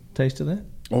little taste of that?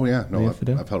 Oh, yeah. No,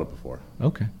 I've held it before.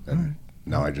 Okay. And all right.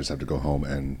 Now I just have to go home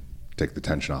and take the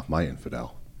tension off my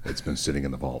Infidel. It's been sitting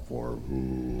in the vault for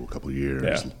a couple of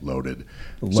years, loaded.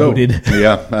 Loaded. So,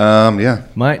 yeah.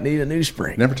 Might need a new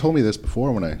spring. Never told me this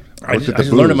before when I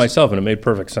just learned it myself, and it made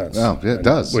perfect sense. Oh, yeah, it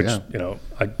does. Which,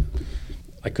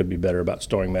 I could be better about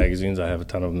storing magazines. I have a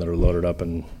ton of them that are loaded up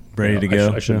and ready to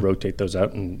go. I should rotate those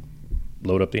out and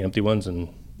load up the empty ones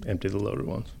and empty the loaded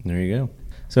ones. There you go.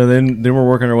 So then we're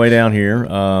working our way down here.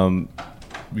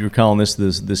 You were calling this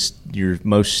your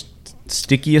most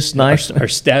stickiest knife? Our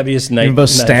stabbiest knife.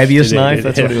 Most stabbiest knife?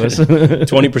 That's what it was.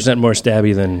 20% more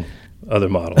stabby than other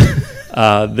models.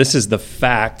 This is the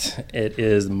Fact. It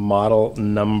is model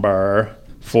number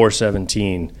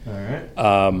 417. All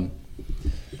right.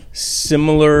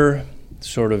 Similar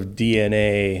sort of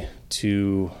DNA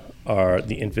to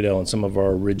the Infidel and some of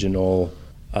our original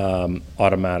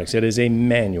automatics. It is a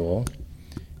manual,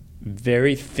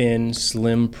 very thin,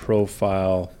 slim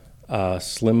profile,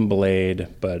 slim blade,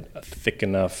 but thick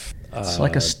enough. It's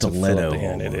like a stiletto.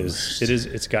 It is.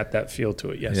 It's got that feel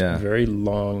to it. Yes. Yeah. Very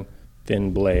long,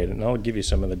 thin blade, and I'll give you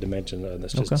some of the dimensions of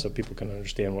this just so people can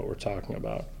understand what we're talking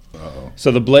about. Uh-oh.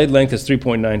 So the blade length is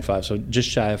 3.95, so just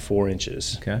shy of 4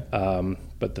 inches. Okay.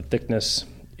 But the thickness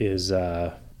is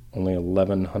only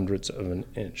 11 hundredths of an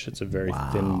inch. It's a very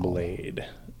thin blade.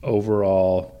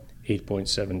 Overall,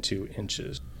 8.72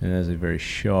 inches. It has a very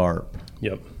sharp.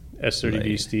 Yep. S30V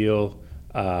blade. steel,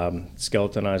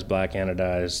 skeletonized black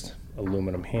anodized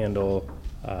aluminum handle,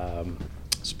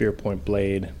 spear point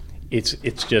blade. It's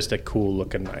just a cool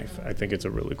looking knife. I think it's a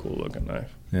really cool looking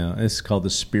knife. Yeah, it's called the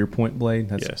spear point blade.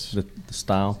 That's Yes. the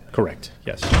style. Correct.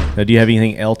 Yes. Now, do you have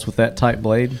anything else with that type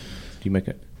blade? Do you make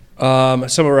it?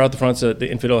 Somewhere out the front, so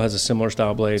the Infidel has a similar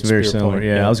style blade. It's very spear similar. point.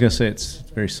 Yeah, I was gonna say it's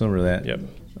very similar to that. Yep.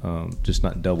 Just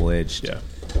not double edged. Yeah.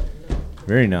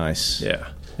 Very nice. Yeah.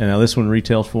 And now this one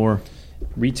retails for?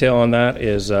 Retail on that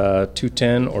is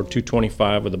 $210 or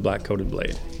 $225 with a black coated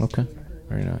blade. Okay.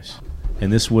 Very nice.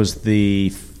 And this was the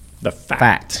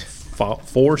Fact.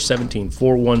 417.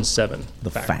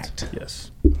 The Fact. Yes.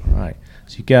 All right.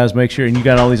 So you guys make sure, and you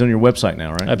got all these on your website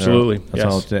now, right? Absolutely. That's yes.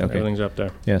 all it's, okay. Everything's up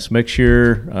there. Yes. Make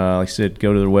sure, like I said,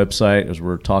 go to their website as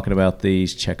we're talking about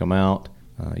these. Check them out.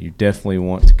 You definitely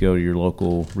want to go to your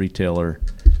local retailer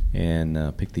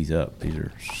and pick these up. These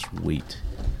are sweet.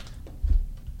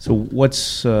 So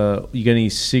what's you got any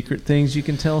secret things you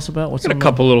can tell us about? What's Got a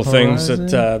couple little things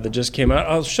that just came out.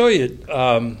 I'll show you.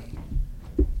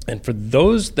 And for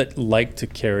those that like to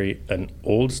carry an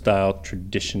old style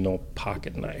traditional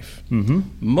pocket knife,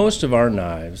 most of our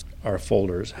knives, our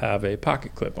folders, have a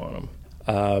pocket clip on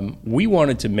them. We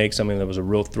wanted to make something that was a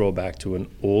real throwback to an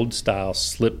old style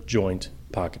slip joint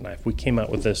pocket knife. We came out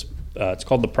with this. It's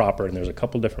called the Proper, and there's a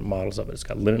couple different models of it. It's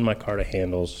got linen micarta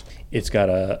handles. It's got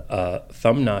a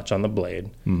thumb notch on the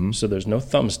blade, so there's no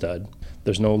thumb stud.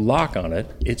 There's no lock on it.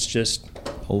 It's just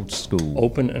old school,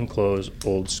 open and close,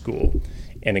 old school,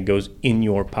 and it goes in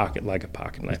your pocket like a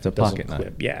pocket knife. It's a pocket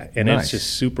knife. Yeah, and Nice. it's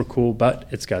just super cool. But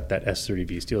it's got that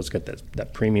S30V steel. It's got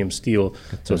that premium steel,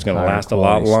 so it's going to higher last a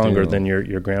lot quality longer steel. than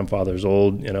your grandfather's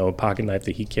old pocket knife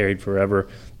that he carried forever.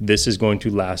 This is going to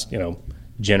last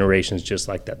generations just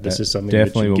like that. This That is something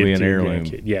definitely that you will give be to an your heirloom.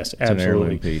 grandkid. Yes, It's an heirloom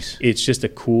absolutely. piece. It's just a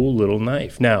cool little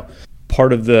knife. Now,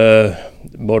 part of the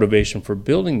motivation for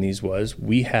building these was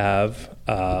we have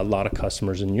a lot of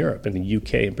customers in Europe, in the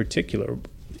UK in particular.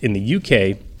 In the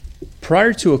UK,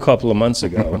 prior to a couple of months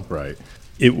ago, Right.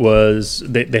 it was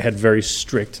they had very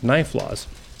strict knife laws.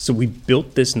 So we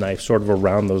built this knife sort of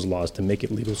around those laws to make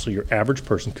it legal, so your average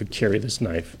person could carry this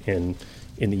knife in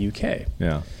the UK.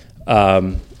 Yeah.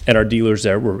 And our dealers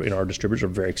there our distributors are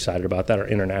very excited about that. Our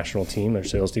international team, their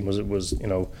sales team was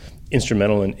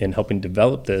instrumental in helping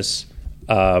develop this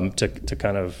to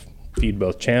kind of feed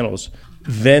both channels.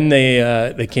 Then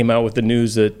they came out with the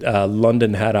news that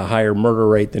London had a higher murder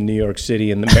rate than New York City,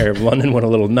 and the mayor of London went a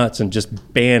little nuts and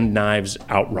just banned knives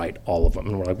outright, all of them.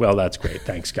 And we're like, well, that's great,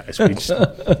 thanks guys. We just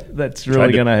That's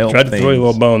really going to help. Tried to throw you a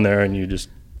little bone there, and you just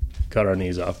cut our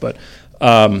knees off. But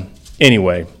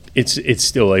anyway, it's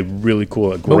still a really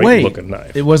cool, great looking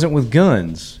knife. It wasn't with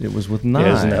guns. It was with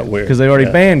knives. isn't that weird? Because they already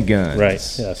Yeah. banned guns.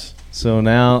 Right. Yes. So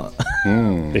now,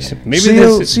 Maybe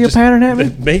see a pattern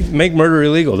happening? Make murder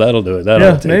illegal. That'll do it.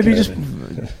 That'll take maybe care just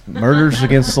of it. murders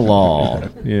against the law,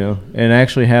 and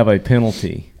actually have a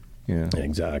penalty.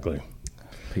 Exactly.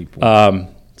 People.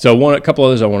 So a couple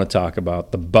others I want to talk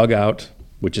about. The Bug Out,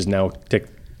 which is now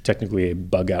technically a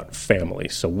Bug Out family.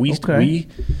 So we So we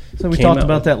came talked out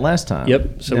about with- that last time.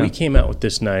 Yep. So Yeah. we came out with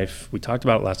this knife. We talked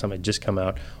about it last time. It just come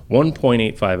out.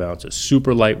 1.85 ounces,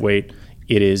 super lightweight.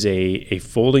 It is a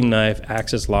folding knife,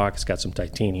 axis lock. It's got some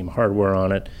titanium hardware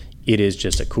on it. It is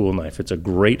just a cool knife. It's a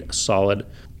great, solid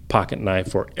pocket knife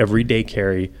for everyday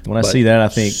carry. When I but see that, I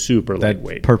think super that's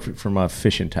lightweight. perfect for my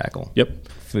fishing tackle. Yep.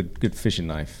 Good fishing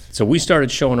knife. So we started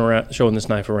showing this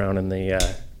knife around in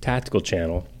the tactical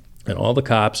channel, and all the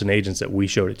cops and agents that we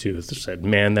showed it to said,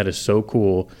 "Man, that is so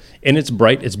cool!" And it's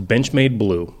bright. It's Benchmade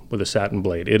blue with a satin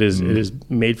blade. It is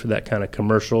made for that kind of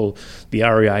commercial, the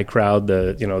REI crowd,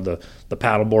 the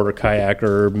paddleboarder,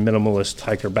 kayaker, minimalist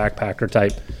hiker, backpacker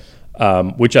type,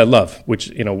 which I love. Which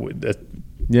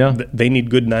Yeah. They need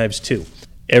good knives too.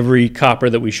 Every copper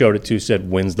that we showed it to said,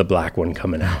 "When's the black one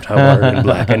coming out? I want it in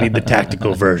black. I need the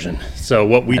tactical version." So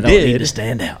what we did to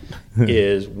stand out.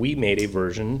 is we made a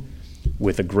version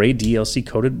with a gray DLC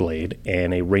coated blade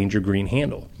and a Ranger green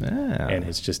handle. And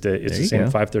it's just it's the same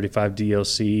 535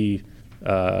 DLC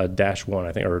 -1,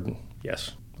 I think, or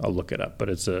yes. I'll look it up, but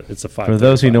it's a 535. For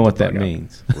those who know what that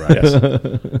means. Right. Yes.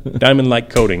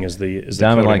 Diamond-like coating is the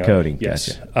Diamond-like coating.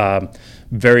 Yes. Gotcha.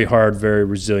 Very hard, very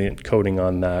resilient coating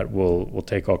on that. Will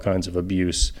take all kinds of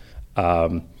abuse.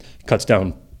 Cuts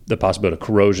down the possibility of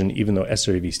corrosion, even though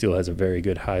SRV steel has a very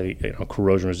good high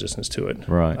corrosion resistance to it.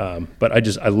 Right. But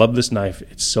I love this knife.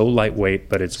 It's so lightweight,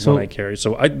 but it's one I carry.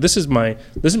 So this is my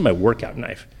workout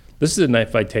knife. This is a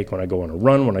knife I take when I go on a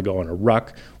run, when I go on a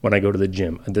ruck, when I go to the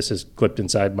gym. And this is clipped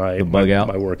inside my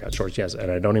workout shorts, yes.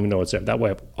 And I don't even know what's there. That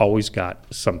way I've always got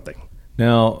something.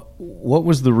 Now, what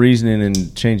was the reasoning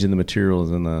in changing the materials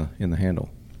in the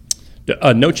handle?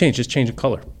 No change, just change of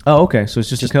color. Oh, okay. So it's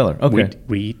just a color. Okay.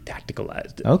 We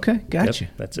tacticalized it. Okay, gotcha.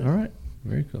 Yep, that's it. All right.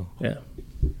 Very cool. Yeah.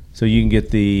 So you can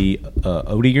get the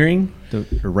OD green, the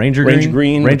Ranger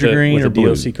green with a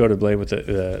blue. DLC coated blade with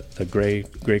the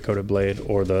gray coated blade,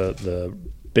 or the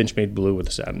Benchmade blue with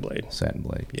the satin blade. Satin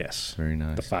blade. Yes. Very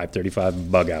nice. The 535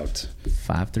 bug out.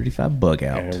 535 bug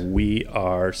out. And we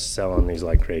are selling these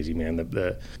like crazy, man.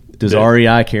 Does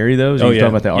REI carry those? Oh, You're yeah.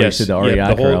 talking about the yes. REI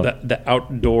yeah, the whole crowd? the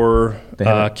outdoor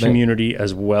community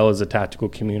as well as the tactical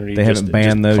community. They haven't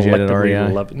banned those yet at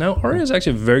REI? No, REI is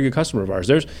actually a very good customer of ours.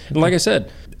 Like I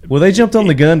said. Well, they jumped on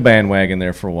the gun bandwagon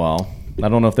there for a while. I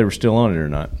don't know if they were still on it or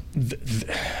not.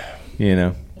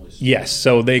 Yes.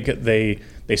 So they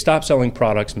stopped selling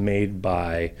products made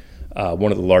by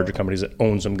one of the larger companies that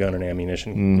owns some gun and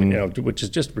ammunition, which is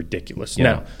just ridiculous. Yeah,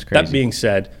 now, that being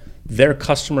said, their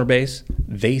customer base,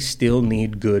 they still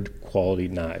need good quality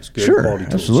knives, good quality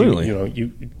tools. Absolutely.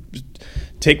 You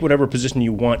take whatever position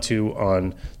you want to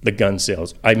on the gun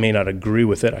sales. I may not agree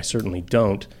with it. I certainly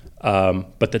don't.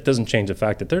 But that doesn't change the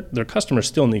fact that their customers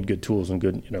still need good tools and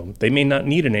good, they may not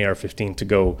need an AR-15 to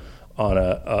go on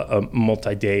a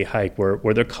multi-day hike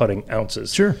where they're cutting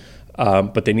ounces. Sure.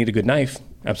 But they need a good knife,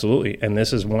 absolutely. And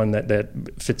this is one that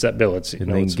fits that bill. It's, they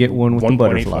can get one with the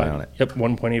butterfly on it. Yep,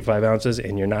 1.85 ounces,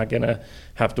 and you're not going to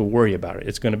have to worry about it.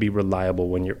 It's going to be reliable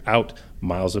when you're out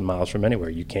miles and miles from anywhere.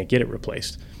 You can't get it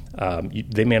replaced.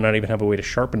 They may not even have a way to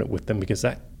sharpen it with them because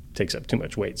that takes up too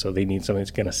much weight. So they need something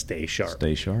that's going to stay sharp.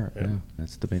 Stay sharp, yeah.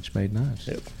 That's the Benchmade knives.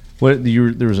 Yep.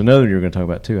 There was another you were going to talk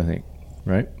about too, I think,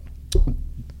 right?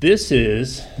 This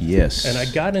is... Yes. And I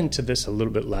got into this a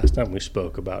little bit last time we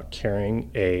spoke about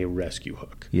carrying a rescue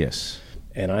hook. Yes.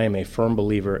 And I am a firm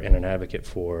believer and an advocate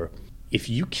for, if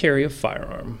you carry a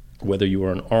firearm, whether you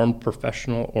are an armed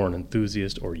professional or an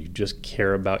enthusiast, or you just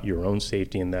care about your own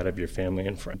safety and that of your family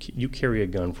and friends, you carry a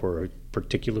gun for a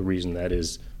particular reason, that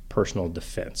is personal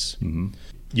defense. Mm-hmm.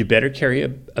 You better carry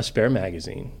a spare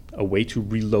magazine, a way to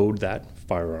reload that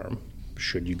firearm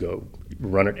should you go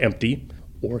run it empty,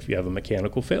 or if you have a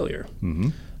mechanical failure. Mm-hmm.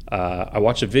 I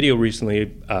watched a video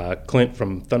recently, Clint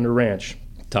from Thunder Ranch,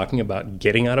 talking about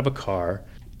getting out of a car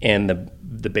and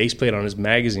the base plate on his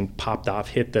magazine popped off,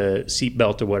 hit the seat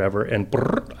belt or whatever, and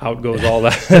out goes all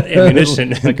that ammunition.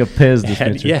 Like a Pez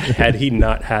dispenser. Had he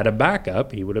not had a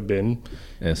backup, he would have been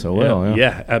SOL.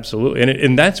 Yeah, absolutely.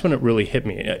 And that's when it really hit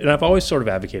me. And I've always sort of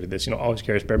advocated this, always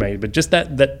carry a spare magazine. But just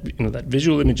that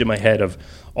visual image in my head of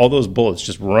all those bullets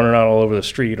just running out all over the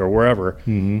street or wherever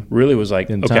really was like,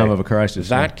 in time of a crisis.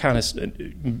 That kind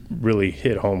of really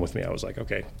hit home with me. I was like,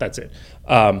 okay, that's it.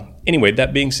 Anyway,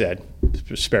 that being said,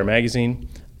 spare magazine,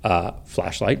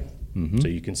 flashlight, so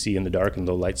you can see in the dark and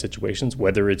low light situations,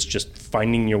 whether it's just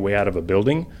finding your way out of a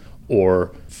building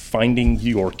or finding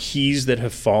your keys that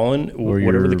have fallen, or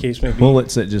whatever the case may be.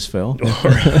 Bullets that just fell.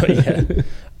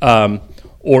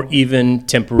 Or even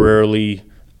temporarily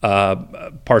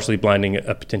partially blinding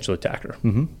a potential attacker,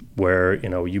 where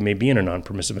you may be in a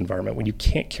non-permissive environment when you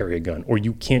can't carry a gun or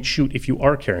you can't shoot if you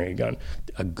are carrying a gun.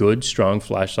 A good, strong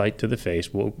flashlight to the face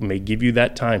may give you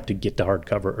that time to get to hard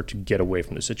cover or to get away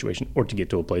from the situation or to get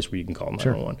to a place where you can call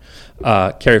 911.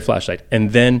 Sure. Carry a flashlight,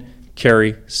 and then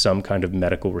carry some kind of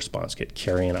medical response kit.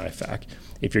 Carry an IFAK.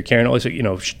 If you're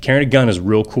carrying, carrying a gun is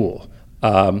real cool.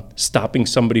 Stopping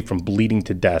somebody from bleeding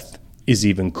to death is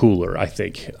even cooler, I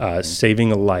think.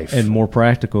 Saving a life. And more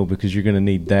practical, because you're going to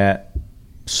need that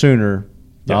sooner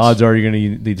The odds are you're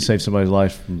going to need to save somebody's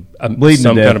life from bleeding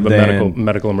some to death. Kind of a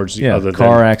medical emergency. Yeah,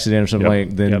 car accident or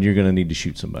something. Then you're going to need to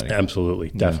shoot somebody. Absolutely,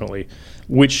 definitely.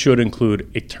 Which should include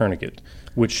a tourniquet,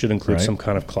 which should include some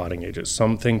kind of clotting agent,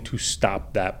 something to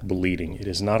stop that bleeding. It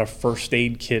is not a first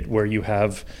aid kit where you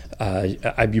have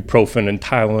ibuprofen and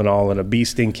Tylenol and a bee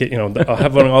sting kit.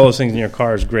 Having all those things in your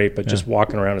car is great, but just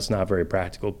walking around, it's not very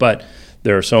practical. But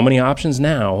there are so many options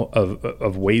now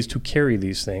of ways to carry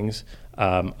these things.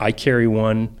 I carry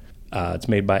one. It's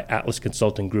made by Atlas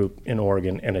Consulting Group in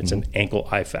Oregon, and it's an ankle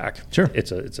IFAC. Sure,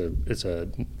 it's a.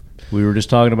 We were just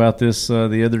talking about this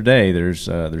the other day. There's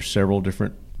several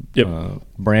different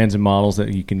brands and models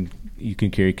that you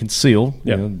can carry. Conceal,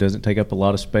 doesn't take up a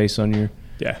lot of space on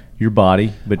your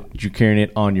body, but you're carrying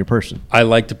it on your person. I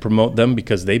like to promote them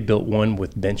because they built one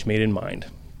with Benchmade in mind.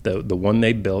 The one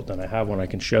they built, and I have one I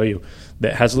can show you,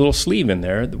 that has a little sleeve in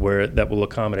there that will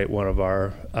accommodate one of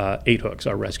our 8 hooks.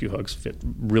 Our rescue hooks fit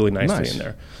really nicely in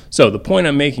there. So the point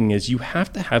I'm making is you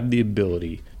have to have the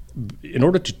ability, in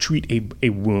order to treat a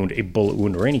wound, a bullet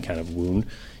wound or any kind of wound,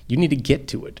 you need to get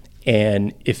to it.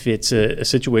 And if it's a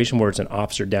situation where it's an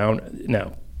officer down,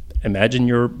 now imagine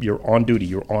you're on duty,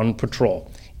 you're on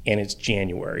patrol, and it's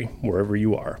January, wherever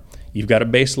you are. You've got a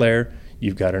base layer,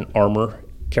 you've got an armor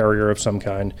carrier of some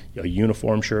kind, a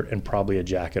uniform shirt, and probably a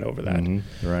jacket over that.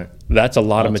 Right. That's a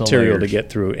lot of material to get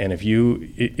through. And if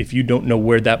you don't know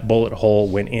where that bullet hole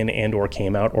went in and or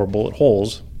came out, or bullet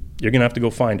holes, you're going to have to go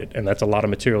find it. And that's a lot of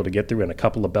material to get through, and a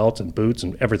couple of belts and boots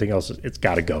and everything else. It's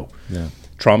got to go. Yeah.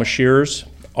 Trauma shears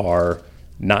are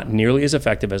not nearly as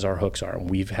effective as our hooks are.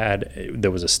 There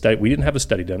was a study, we didn't have a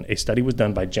study done. A study was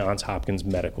done by Johns Hopkins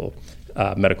Medical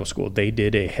School. They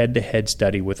did a head-to-head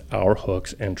study with our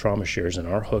hooks and trauma shears, and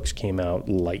our hooks came out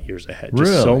light years ahead. Really?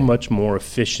 Just so much more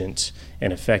efficient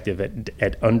and effective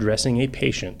at undressing a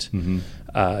patient,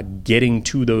 getting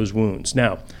to those wounds.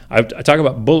 Now, I talk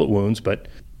about bullet wounds, but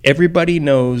everybody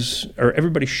knows, or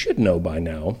everybody should know by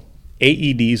now,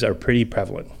 AEDs are pretty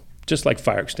prevalent. Just like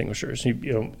fire extinguishers,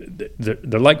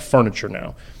 they're like furniture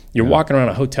now. You're walking around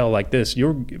a hotel like this.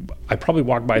 I probably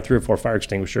walked by 3 or 4 fire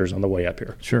extinguishers on the way up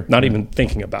here. Sure. Not even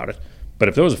thinking about it. But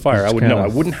if there was a fire, I would know. I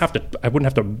wouldn't have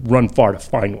to run far to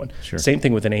find one. Sure. Same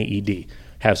thing with an AED.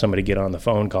 Have somebody get on the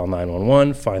phone, call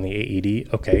 911, find the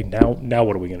AED. Okay, now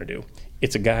what are we going to do?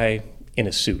 It's a guy in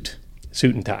a suit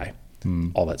and tie.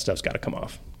 All that stuff's got to come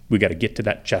off. We got to get to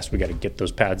that chest. We got to get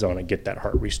those pads on and get that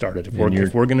heart restarted. If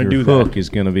we're going to do that, hook is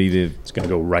going to be it's going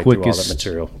to go right through all that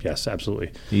material. Yes,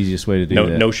 absolutely. Easiest way to do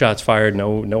that. No shots fired.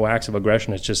 No acts of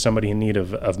aggression. It's just somebody in need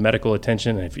of medical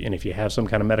attention. And if you have some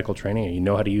kind of medical training and you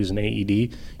know how to use an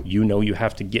AED, you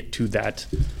have to get to that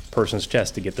person's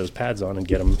chest to get those pads on and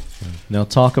get them. Now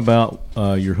talk about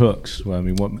your hooks. Well, I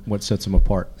mean, what sets them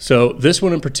apart? So this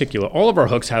one in particular, all of our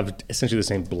hooks have essentially the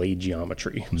same blade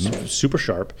geometry, super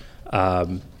sharp.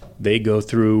 They go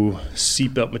through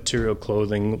seatbelt material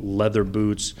clothing, leather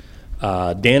boots,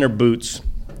 Danner boots.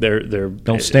 They're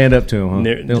don't stand up to them.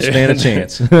 Huh? They'll stand a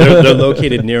chance. they're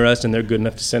located near us, and they're good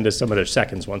enough to send us some of their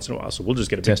seconds once in a while. So we'll just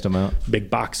get a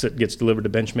big box that gets delivered to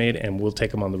Benchmade, and we'll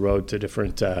take them on the road to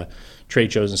different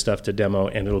trade shows and stuff to demo,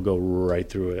 and it'll go right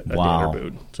through a Danner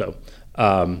boot. So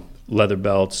leather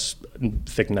belts,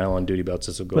 thick nylon duty belts.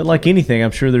 This will go. But like anything,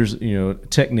 I'm sure there's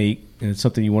technique, and it's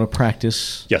something you want to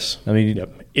practice. Yes. I mean,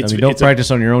 don't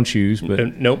practice on your own shoes,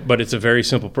 but no. But it's a very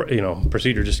simple,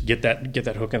 procedure. Just get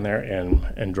that hook in there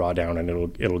and draw down, and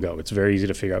it'll go. It's very easy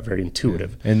to figure out, very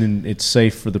intuitive, and then it's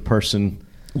safe for the person.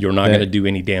 You're not going to do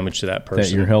any damage to that person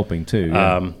that you're helping too.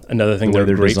 Yeah. Another thing they're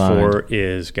great for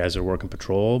is guys that are working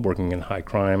patrol, working in high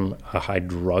crime, high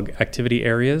drug activity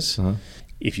areas. Uh-huh.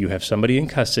 If you have somebody in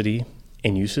custody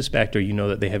and you suspect or you know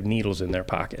that they have needles in their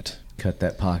pocket, cut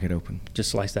that pocket open.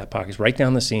 Just slice that pocket right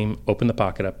down the seam, open the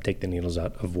pocket up, take the needles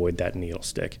out, avoid that needle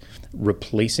stick.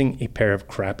 Replacing a pair of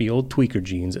crappy old tweaker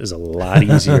jeans is a lot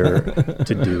easier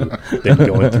to do than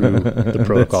going through the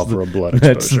protocol for a blood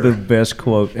exposure. That's the best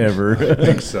quote ever. I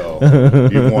think so.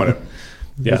 You want it.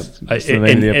 Yeah, that's the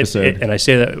name of the episode. And I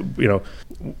say that,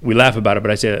 we laugh about it,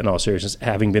 but I say that in all seriousness.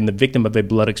 Having been the victim of a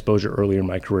blood exposure earlier in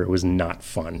my career was not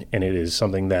fun, and it is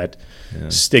something that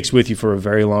sticks with you for a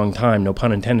very long time. No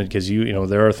pun intended, because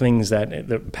there are things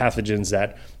the pathogens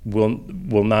that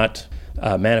will not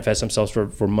manifest themselves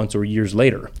for months or years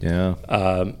later. Yeah.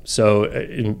 So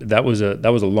that was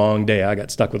a long day. I got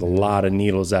stuck with a lot of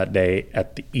needles that day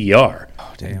at the ER.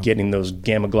 Oh, damn. Getting those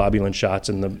gamma globulin shots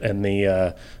and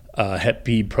the Hep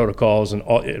B protocols and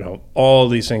all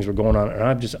these things were going on,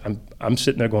 and I'm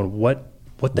sitting there going, what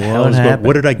the hell is going?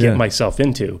 What did I get myself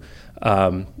into?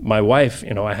 My wife,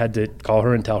 I had to call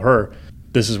her and tell her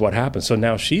this is what happened. So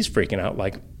now she's freaking out,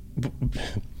 like,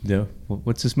 Yeah.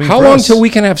 What's this mean? How for long us? till we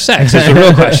can have sex is the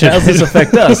real question. How does this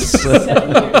affect us?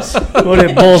 What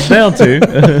it boils down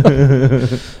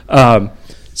to.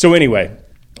 So anyway,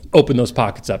 open those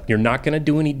pockets up. You're not going to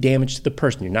do any damage to the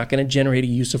person. You're not going to generate a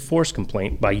use of force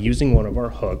complaint by using one of our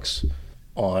hooks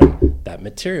on that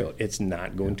material. It's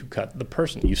not going to cut the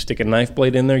person. You stick a knife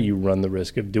blade in there, you run the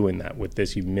risk of doing that. With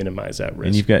this, you minimize that risk.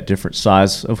 And you've got different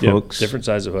size of hooks. Different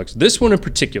size of hooks. This one in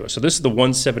particular, so this is the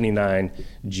 179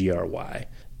 GRY.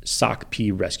 SOC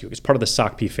P Rescue. It's part of the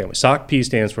SOC P family. SOC P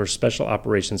stands for Special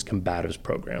Operations Combatives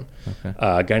Program. Okay.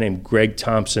 A guy named Greg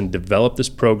Thompson developed this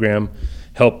program,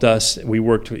 helped us. He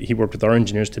worked with our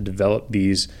engineers to develop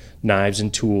these knives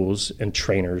and tools and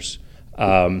trainers.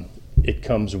 It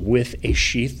comes with a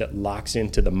sheath that locks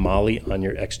into the MOLLE on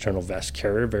your external vest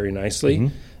carrier very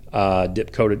nicely.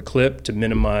 Dip-coated clip to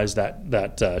minimize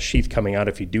that sheath coming out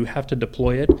if you do have to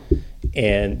deploy it.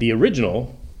 And the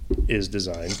original is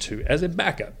designed as a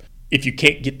backup if you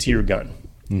can't get to your gun.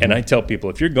 And I tell people,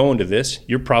 if you're going to this,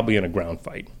 you're probably in a ground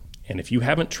fight. And if you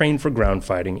haven't trained for ground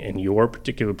fighting in your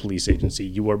particular police agency,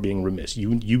 you are being remiss.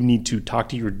 You need to talk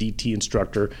to your DT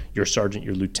instructor, your sergeant,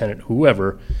 your lieutenant,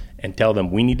 whoever, and tell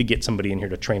them we need to get somebody in here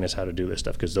to train us how to do this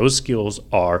stuff, because those skills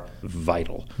are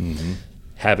vital.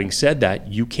 Having said that,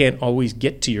 you can't always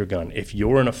get to your gun. If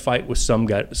you're in a fight with some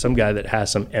guy that has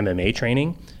some MMA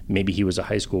training, maybe he was a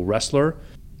high school wrestler,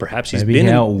 perhaps he's been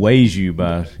outweighs you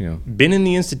by been in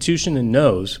the institution and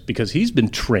knows, because he's been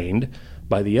trained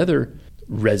by the other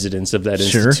residents of that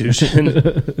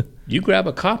institution. You grab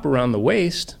a cop around the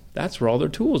waist, that's where all their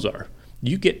tools are.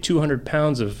 You get 200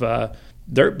 pounds of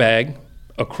dirt bag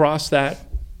across that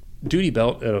duty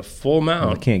belt at a full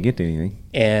mount. I can't get to anything.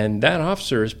 And that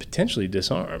officer is potentially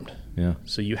disarmed. Yeah.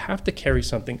 So you have to carry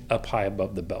something up high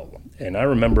above the belt. And I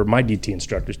remember my DT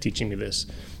instructors teaching me this,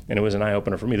 and it was an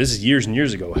eye-opener for me. This is years and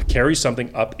years ago. Carry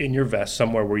something up in your vest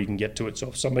somewhere where you can get to it. So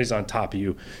if somebody's on top of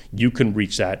you, you can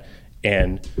reach that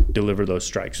and deliver those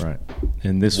strikes. Right.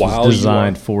 And this was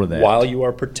designed for that. While you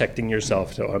are protecting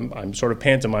yourself. So I'm sort of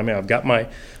pantomiming. I've got my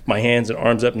hands and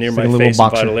arms up near my face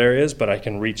and vital areas, but I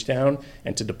can reach down.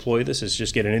 And to deploy this is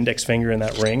just get an index finger in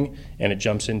that ring, and it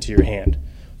jumps into your hand.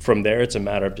 From there, it's a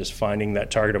matter of just finding that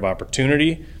target of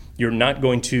opportunity. You're not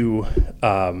going to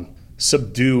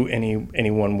subdue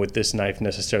anyone with this knife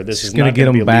necessarily. This is going to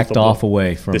get them backed off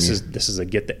away from you. This is a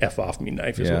get the F off me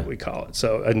knife is what we call it.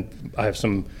 So, and I have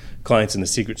some clients in the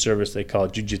Secret Service, they call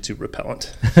it jiu-jitsu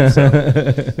repellent.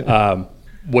 So,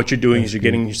 what you're doing is you're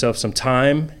getting yourself some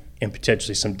time and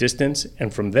potentially some distance,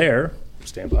 and from there,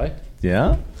 stand by.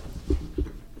 Yeah.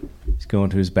 He's going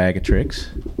to his bag of tricks.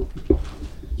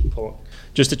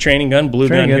 Just a training gun, blue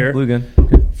gun here. Blue gun.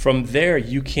 Okay. From there,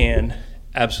 you can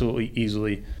absolutely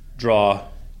easily draw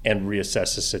and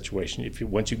reassess the situation.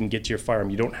 Once you can get to your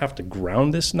firearm, you don't have to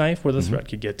ground this knife where the threat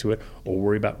could get to it, or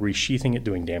worry about resheathing it,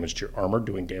 doing damage to your armor,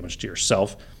 doing damage to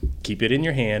yourself. Keep it in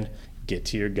your hand, get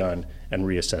to your gun, and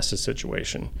reassess the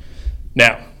situation.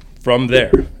 Now, from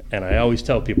there, and I always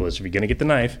tell people this, if you're going to get the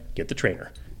knife, get the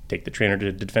trainer. Take the trainer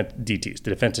to DTs, the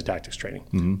defensive tactics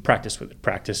training. Practice with it.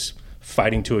 Practice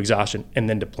fighting to exhaustion and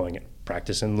then deploying it.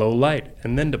 Practice in low light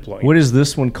and then deploying it. What is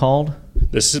this one called?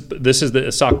 This is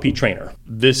the SOC P trainer.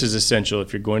 This is essential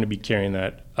if you're going to be carrying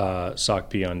that SOC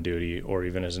P on duty or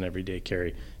even as an everyday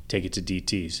carry. Take it to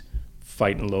DTs.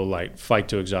 Fight in low light. Fight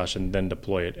to exhaustion, then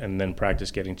deploy it, and then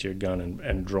practice getting to your gun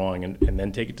and drawing, and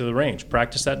then take it to the range.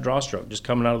 Practice that draw stroke, just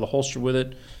coming out of the holster with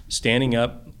it, standing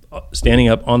up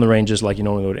on the range just like you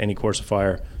normally go to any course of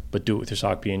fire, but do it with your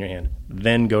SOC P in your hand.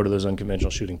 Then go to those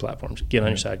unconventional shooting platforms. Get on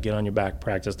your side, get on your back,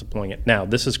 practice deploying it. Now,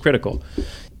 this is critical.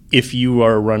 If you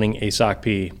are running a SOC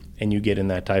P and you get in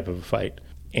that type of a fight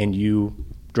and you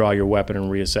draw your weapon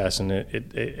and reassess, and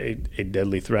a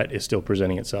deadly threat is still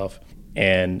presenting itself,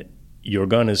 and your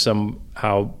gun is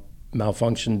somehow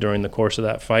malfunctioned during the course of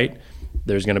that fight,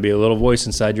 there's going to be a little voice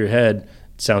inside your head.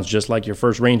 It sounds just like your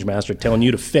first range master telling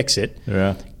you to fix it.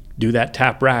 Yeah. Do that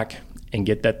tap rack and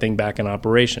get that thing back in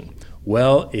operation.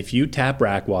 Well, if you tap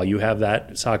rack while you have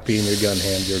that SOC P in your gun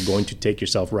hand, you're going to take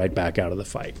yourself right back out of the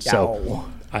fight. So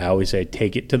I always say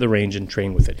take it to the range and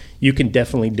train with it. You can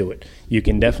definitely do it. You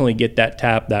can definitely get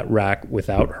that rack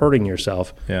without hurting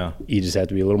yourself. Yeah. You just have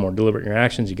to be a little more deliberate in your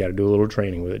actions. You got to do a little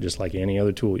training with it, just like any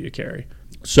other tool you carry.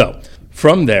 So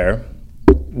from there,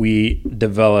 we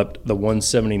developed the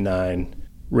 179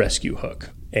 rescue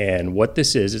hook. And what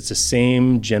this is, it's the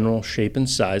same general shape and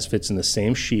size, fits in the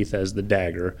same sheath as the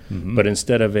dagger, but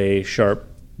instead of a sharp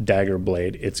dagger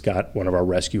blade, it's got one of our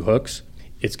rescue hooks.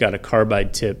 It's got a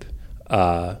carbide tip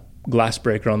glass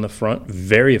breaker on the front,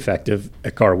 very effective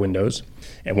at car windows.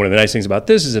 And one of the nice things about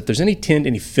this is if there's any tint,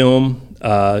 any film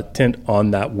tint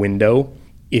on that window,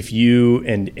 if you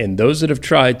and those that have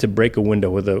tried to break a window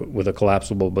with a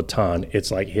collapsible baton,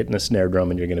 it's like hitting a snare drum,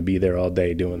 and you're going to be there all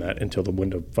day doing that until the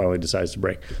window finally decides to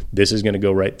break. This is going to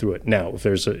go right through it. Now, if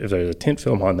there's a tint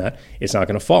film on that, it's not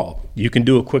going to fall. You can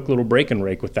do a quick little break and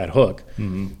rake with that hook,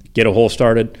 get a hole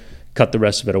started, cut the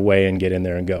rest of it away, and get in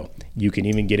there and go. You can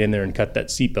even get in there and cut that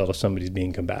seatbelt if somebody's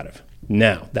being combative.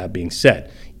 Now, that being said,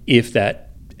 if that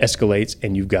escalates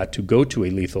and you've got to go to a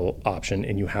lethal option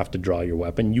and you have to draw your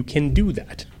weapon, you can do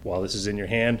that while this is in your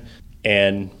hand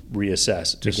and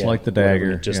reassess. Just again, like the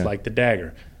dagger. Just like the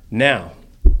dagger. Now,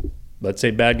 let's say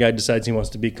bad guy decides he wants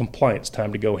to be compliant. It's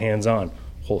time to go hands-on.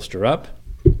 Holster up.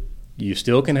 You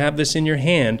still can have this in your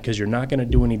hand because you're not going to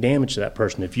do any damage to that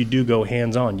person. If you do go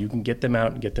hands-on, you can get them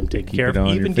out and get them taken care of.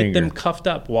 Even get them cuffed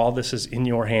up while this is in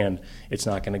your hand. It's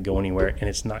not going to go anywhere, and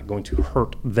it's not going to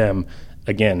hurt them.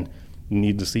 Again,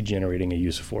 needlessly generating a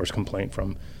use of force complaint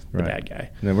from the bad guy.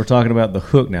 And then we're talking about the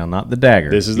hook now, not the dagger.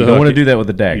 This is you don't want to do that with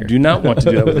the dagger. You do not want to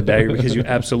do that with the dagger because you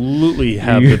absolutely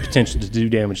have the potential to do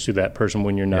damage to that person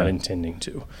when you're not intending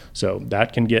to. So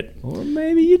that can get or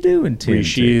maybe you do intend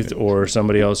resheathed, or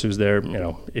somebody else who's there. You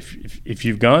know, if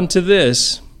you've gone to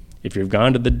this, if you've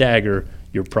gone to the dagger,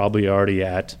 you're probably already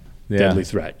at deadly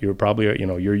threat. You're probably,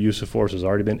 your use of force has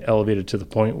already been elevated to the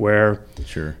point where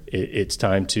it's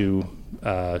time to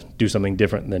do something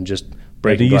different than just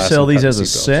breaking glass. Do you sell these as a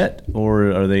set,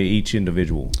 or are they each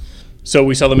individual? So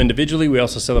we sell them individually. We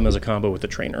also sell them as a combo with the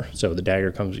trainer. So the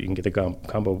dagger comes, you can get the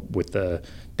combo with the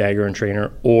dagger and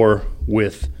trainer, or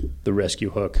with the rescue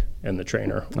hook and the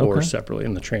trainer, or separately.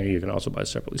 And the trainer you can also buy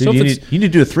separately. Dude, so you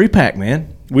need to do a 3-pack,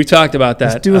 man. We talked about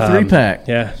that. Let's do a 3-pack.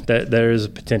 Yeah, there is a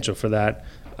potential for that.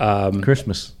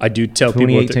 Christmas. I do tell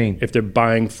people if they're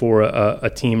buying for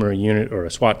a team or a unit or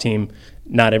a SWAT team,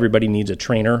 not everybody needs a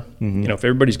trainer. If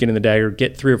everybody's getting the dagger,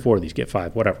 get 3 or 4 of these, get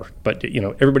 5, whatever. But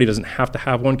everybody doesn't have to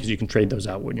have one because you can trade those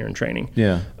out when you're in training.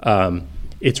 Yeah.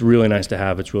 It's really nice to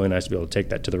have. It's really nice to be able to take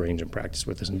that to the range and practice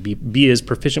with this, and be as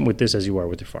proficient with this as you are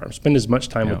with your firearm. Spend as much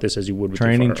time with this as you would with your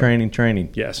firearm. Training.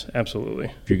 Yes,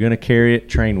 absolutely. If you're going to carry it,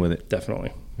 train with it.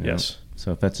 Definitely. Yes.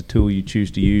 So if that's a tool you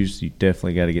choose to use, you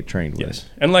definitely got to get trained with it.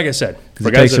 And like I said,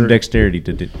 it takes some dexterity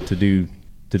to do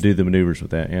the maneuvers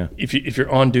with that. Yeah. If you're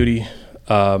on duty,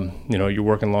 you're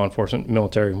working law enforcement,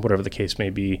 military, whatever the case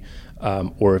may be,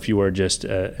 or if you are just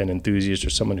an enthusiast or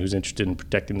someone who's interested in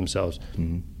protecting themselves,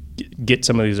 get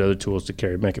some of these other tools to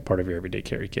carry. Make it part of your everyday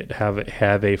carry kit.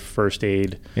 Have a first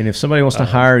aid. And if somebody wants to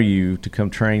hire you to come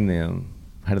train them,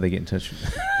 how do they get in touch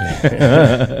with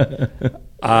you?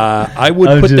 I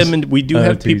would put them in. We do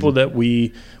have people that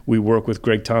we work with.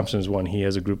 Greg Thompson's one. He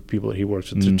has a group of people that he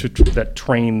works with that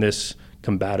train this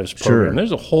combatives program.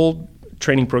 There's a whole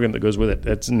training program that goes with it.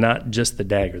 That's not just the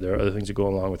dagger. There are other things that go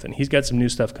along with it. And he's got some new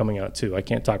stuff coming out too. I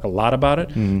can't talk a lot about it,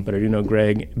 but I do know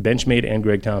Greg, Benchmade and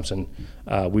Greg Thompson.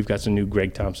 We've got some new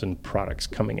Greg Thompson products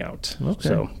coming out. Okay,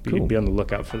 so be on the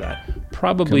lookout for that.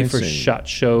 Probably for SHOT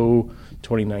Show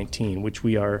 2019, which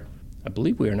I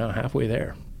believe we are now halfway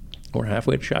there. We're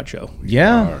halfway to SHOT Show.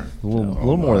 Yeah, a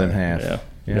little more than half.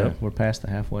 Yeah, we're past the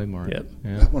halfway mark. Yep.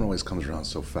 Yeah. That one always comes around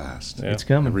so fast. Yeah. It's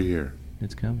coming. Every year.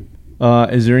 It's coming.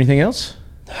 Is there anything else?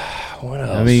 What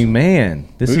else? I mean,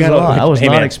 man, this is a lot. I was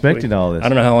not expecting all this. I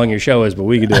don't know how long your show is, but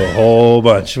we could do a whole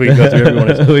bunch. We can go through everyone.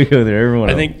 We go through everyone.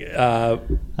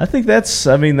 I think that's.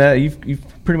 I mean, that you've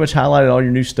pretty much highlighted all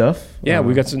your new stuff. Yeah,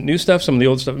 we got some new stuff, some of the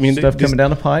old stuff. I mean, stuff coming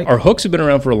down the pike. Our hooks have been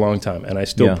around for a long time, and I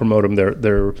still promote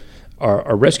them.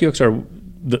 Our rescue hooks are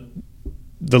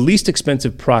the least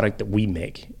expensive product that we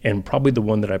make, and probably the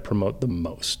one that I promote the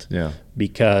most. Yeah.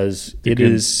 Because it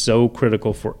is so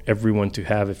critical for everyone to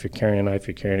have. If you're carrying a knife,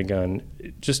 you're carrying a gun,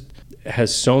 it just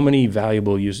has so many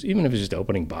valuable uses, even if it's just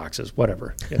opening boxes,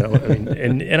 whatever. I mean,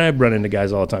 and I run into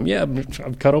guys all the time. Yeah,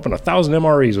 I've cut open 1,000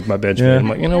 MREs with my Benchmade. Yeah. I'm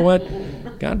like, you know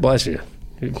what? God bless you.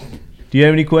 Do you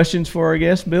have any questions for our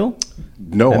guest, Bill?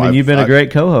 No. I mean, you've been a great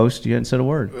co-host. You hadn't said a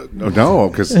word. No,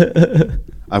 because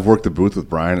I've worked the booth with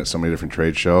Brian at so many different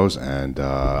trade shows, and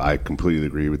I completely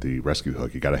agree with the rescue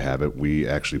hook. You got to have it. We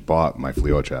actually bought my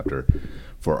FLEO chapter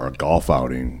for our golf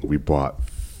outing. We bought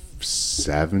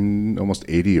 7, almost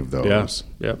 80 of those.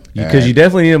 Yeah. Because you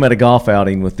definitely need them at a golf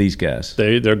outing with these guys.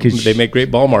 They make great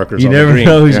ball markers. You on never the green.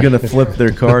 know who's going to flip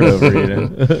their card over.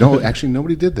 No, actually,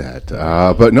 nobody did that.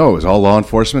 But no, it was all law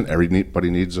enforcement.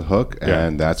 Everybody needs a hook,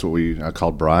 and that's what we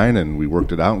called Brian, and we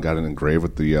worked it out and got it engraved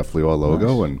with the FLEO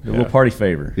logo. Nice. And a little party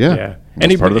favor. Yeah.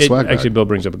 And part of the swag actually, Bill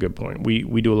brings up a good point.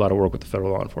 We do a lot of work with the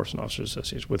Federal Law Enforcement Officers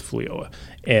Association with FLEOA,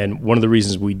 and one of the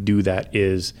reasons we do that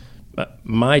is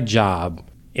my job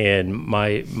And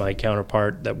my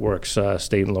counterpart that works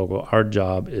state and local, our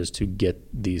job is to get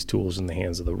these tools in the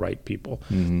hands of the right people,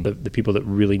 the people that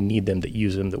really need them, that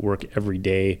use them, that work every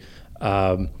day.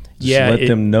 Let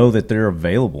them know that they're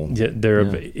available. Yeah,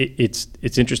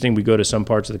 it's interesting. We go to some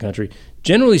parts of the country.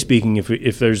 Generally speaking,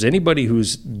 if there's anybody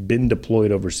who's been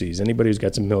deployed overseas, anybody who's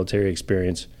got some military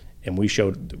experience, and we show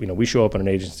up in an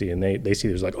agency and they see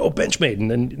there's like, oh, Benchmade,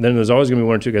 and then there's always going to be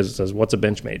one or two guys that says, what's a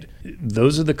Benchmade?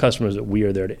 Those are the customers that we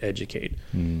are there to educate.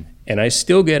 And I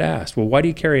still get asked, well, why do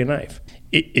you carry a knife?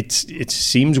 It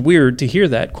seems weird to hear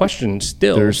that question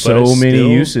still. There's so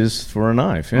many uses for a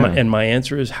knife. Yeah. And my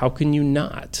answer is, how can you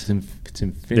not? It's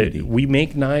infinity. We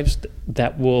make knives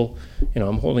that will,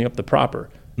 I'm holding up the propper.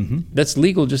 That's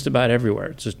legal just about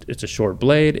everywhere. It's a short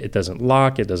blade. It doesn't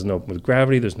lock. It doesn't open with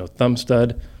gravity. There's no thumb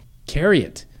stud. Carry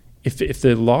it. If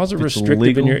the laws are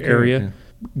restrictive in your area,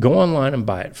 go online and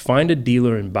buy it. Find a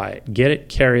dealer and buy it. Get it,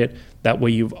 carry it. That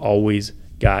way you've always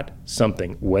got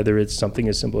something, whether it's something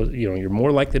as simple as, you're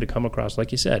more likely to come across,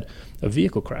 like you said, a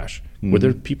vehicle crash where there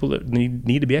are people that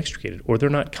need to be extricated, or they're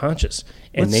not conscious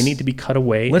and they need to be cut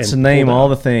away. Let's name all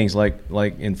the things like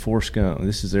in Forrest Gump.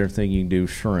 This is everything you can do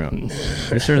with shrimp.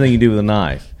 There's everything you can do with a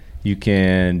knife. You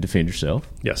can defend yourself.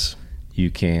 Yes.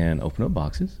 You can open up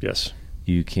boxes. Yes.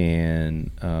 You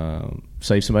can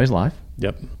save somebody's life.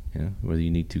 Yep. Whether you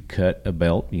need to cut a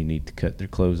belt, you need to cut their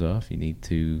clothes off, you need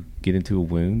to get into a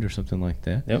wound or something like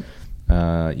that.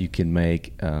 Yep. You can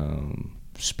make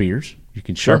spears. You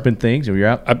can sharpen things. Or you're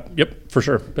out. Yep, for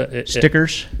sure.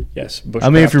 Stickers. Yes.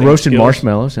 If you're roasting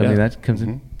marshmallows, that comes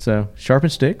in. So sharpen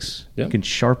sticks. Yep. You can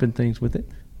sharpen things with it.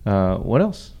 What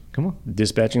else? Come on.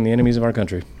 Dispatching the enemies of our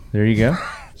country. There you go.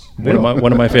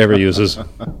 One of my favorite uses.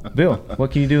 Bill,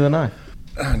 what can you do with a knife?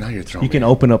 Now you're throwing. You can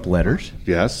open up letters.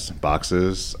 Yes,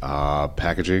 boxes,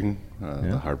 packaging,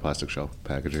 the hard plastic shelf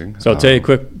packaging. So I'll tell you a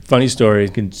quick funny story.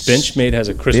 Benchmade has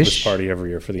a Christmas party every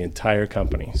year for the entire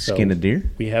company. Skin a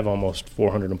deer? We have almost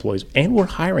 400 employees, and we're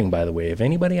hiring, by the way. If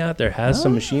anybody out there has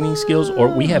some machining skills, or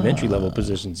we have entry-level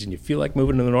positions, and you feel like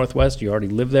moving to the Northwest, you already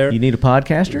live there. You need a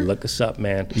podcaster? Look us up,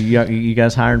 man. You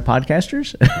guys hiring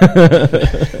podcasters?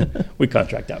 We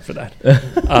contract out for that.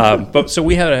 So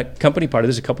we had a company party.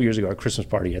 This is a couple years ago, our Christmas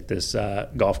party at this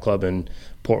golf club in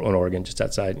Portland, Oregon, just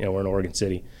outside. We're in Oregon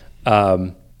City.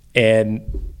 And a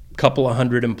couple of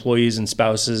hundred employees and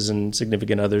spouses and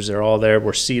significant others, they're all there.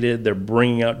 We're seated. They're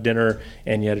bringing out dinner,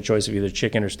 and you had a choice of either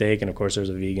chicken or steak. And, of course, there's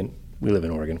a vegan. We live in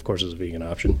Oregon. Of course, there's a vegan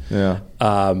option. Yeah.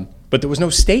 But there was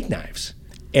no steak knives.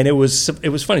 And it was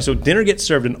funny. So dinner gets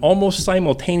served, and almost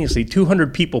simultaneously,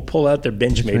 200 people pull out their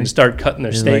Benchmade and start cutting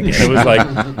their steak. And it was like,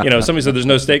 somebody said there's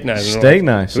no steak knives. Steak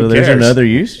knives. So there's another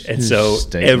use. And so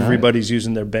everybody's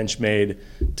using their Benchmade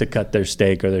to cut their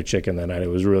steak or their chicken that night. It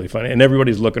was really funny. And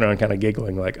everybody's looking around kind of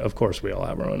giggling like, of course we all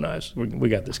have our own knives. We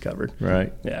got this covered.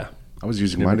 Right. Yeah. I was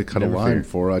using mine to cut a lime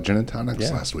for gin and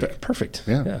tonics last week. Perfect.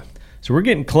 Yeah. So we're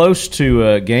getting close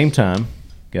to game time,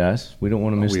 guys. We don't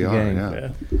want to miss the game. Yeah.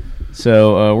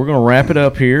 So we're going to wrap it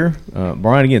up here.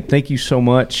 Brian, again, thank you so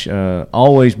much.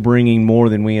 Always bringing more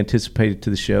than we anticipated to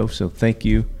the show, so thank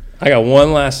you. I got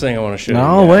one last thing I want to show you.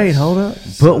 No, wait, hold up.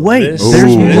 So but wait,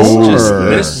 there's more.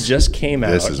 This just came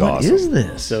out. This is awesome. What is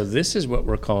this? So this is what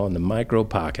we're calling the Micro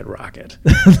Pocket Rocket.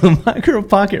 The Micro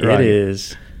Pocket Rocket. It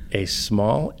is a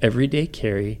small, everyday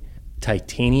carry,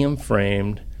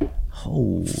 titanium-framed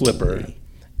flipper.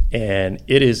 And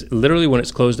it is literally, when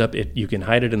it's closed up, you can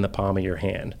hide it in the palm of your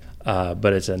hand.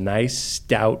 But it's a nice,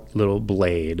 stout little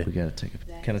blade. We gotta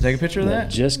can I take a picture of that?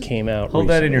 Just came out. Hold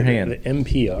recently. that in your hand. The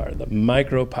MPR, the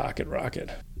Micro Pocket Rocket.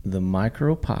 The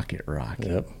Micro Pocket Rocket.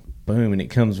 Yep. Boom, and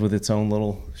it comes with its own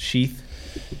little sheath.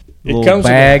 It comes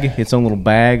bag, its own little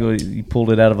bag. You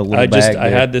pulled it out of a little bag. I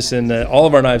had this in. All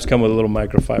of our knives come with a little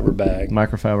microfiber bag.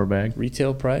 Microfiber bag.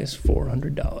 Retail price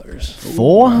 $400.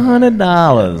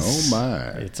 $400. Oh my!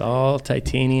 It's all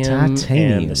titanium.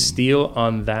 And the steel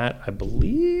on that, I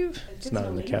believe, it's not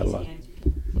in the catalog.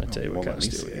 I'll tell you what kind of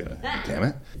steel we got. Damn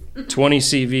it! 20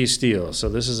 CV steel. So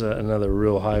this is another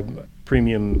real high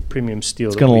premium steel.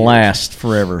 It's going to last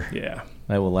forever. Yeah,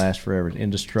 that will last forever.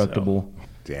 Indestructible.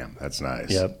 Damn, that's nice.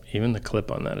 Yep. Even the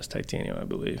clip on that is titanium, I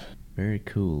believe. Very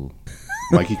cool.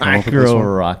 Mikey, Micro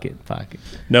Rocket Pocket.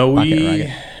 No, he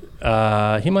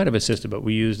might have assisted, but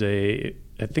we used I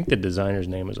think the designer's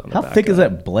name is on the back. How thick is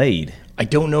that blade? I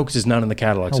don't know because it's not in the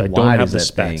catalog, so I don't have the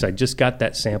specs. I just got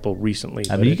that sample recently.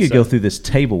 I mean, you could go through this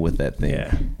table with that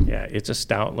thing. Yeah, it's a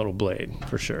stout little blade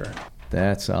for sure.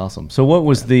 That's awesome. So what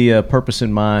was the purpose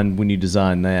in mind when you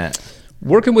designed that?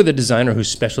 working with a designer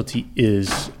whose specialty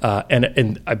is,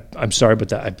 I'm sorry,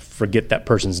 but I forget that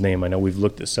person's name. I know we've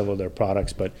looked at several of their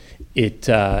products, but it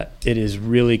is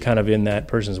really kind of in that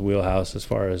person's wheelhouse as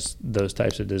far as those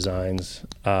types of designs.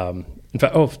 In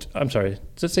fact, I'm sorry.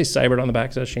 Does it say Seibert on the back?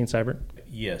 Is that Shane Seibert?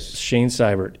 Yes. Shane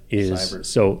Seibert is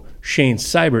Shane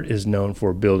Seibert is known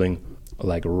for building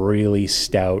like really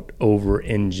stout,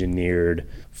 over-engineered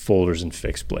folders and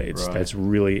fixed blades. Right. That's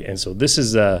really, and so this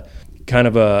is a kind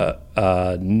of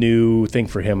a new thing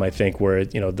for him, I think, where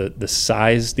the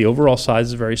size, the overall size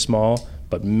is very small,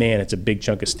 but man, it's a big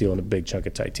chunk of steel and a big chunk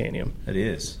of titanium. It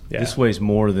is. Yeah. This weighs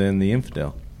more than the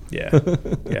Infidel. Yeah,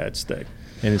 yeah, it's thick,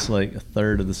 and it's like a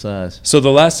third of the size. So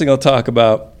the last thing I'll talk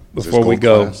about before we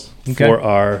go for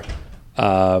our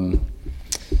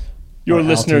your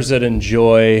listeners that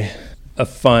enjoy a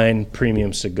fine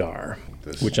premium cigar,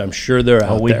 which I'm sure they're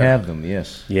out there. We have them,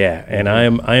 yes. Yeah, and I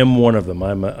am one of them.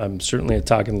 I'm certainly a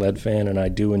Talking Lead fan, and I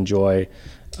do enjoy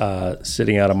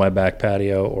sitting out on my back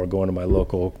patio or going to my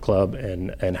local club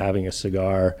and having a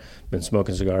cigar. Been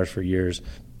smoking cigars for years.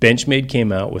 Benchmade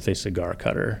came out with a cigar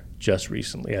cutter just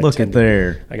recently. Look at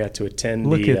there. I got to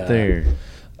attend the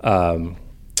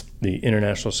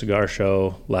International Cigar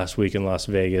Show last week in Las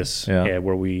Vegas,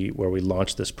 where we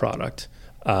launched this product.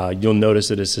 You'll notice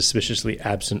it is suspiciously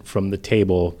absent from the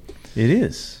table. It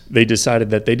is. They decided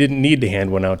that they didn't need to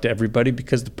hand one out to everybody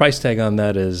because the price tag on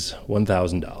that is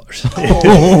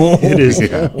 $1,000. It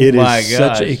is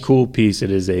such a cool piece. It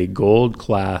is a gold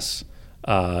class.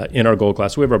 In our gold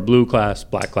class, we have our blue class,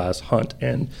 black class, hunt,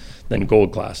 and then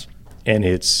gold class. And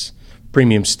it's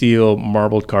premium steel,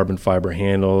 marbled carbon fiber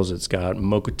handles. It's got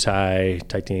Mokutai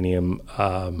titanium.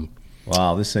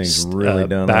 Wow, this thing's really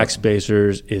done back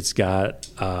spacers. It's got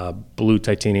blue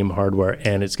titanium hardware,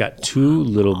 and it's got two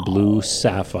little blue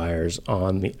sapphires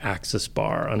on the axis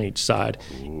bar on each side.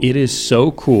 It is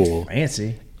so cool.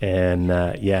 Fancy. And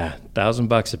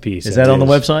 $1,000 a piece. Is that on the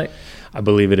website? I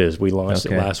believe it is. We launched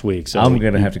it last week. So I'm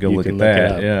going to have to go look at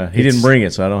that. Yeah, he didn't bring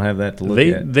it, so I don't have that to look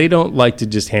at. They don't like to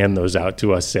just hand those out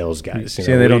to us sales guys. See,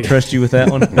 they don't trust you with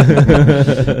that one?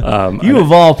 You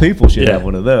of all people should have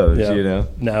one of those,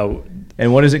 Now,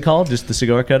 and what is it called? Just the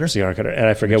cigar cutter? Cigar cutter. And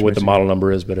I forget what the model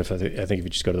number is, but I think if you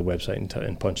just go to the website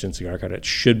and punch in cigar cutter, it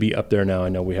should be up there now. I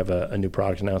know we have a new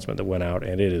product announcement that went out,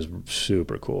 and it is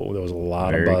super cool. There was a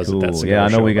lot of buzz at that cigar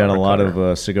show. I know we got a lot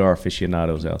of cigar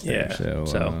aficionados out there. Yeah.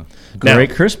 So great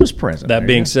now, Christmas present. That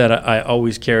being said, I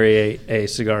always carry a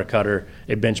cigar cutter,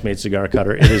 a Benchmade cigar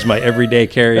cutter. It is my everyday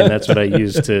carry, and that's what I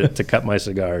use to cut my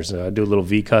cigars. I do a little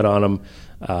V-cut on them.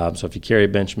 So if you carry a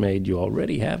Benchmade, you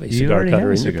already have a cigar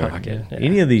cutter in your pocket. Yeah.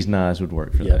 Any of these knives would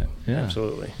work for that. Yeah,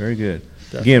 absolutely. Very good.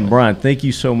 Definitely. Again, Brian, thank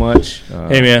you so much.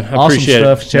 Hey, man, I awesome appreciate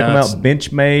stuff. it. Check them out,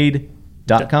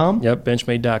 Benchmade.com. Yep,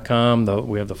 Benchmade.com.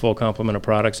 We have the full complement of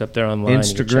products up there online.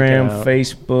 Instagram,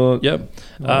 Facebook.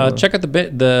 Yep. Check out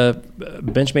the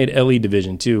Benchmade LE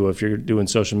division, too, if you're doing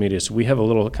social media. So we have a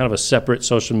little kind of a separate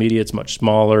social media. It's much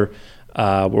smaller,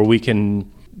 where we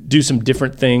can do some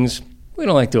different things. We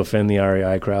don't like to offend the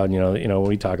REI crowd. You know, when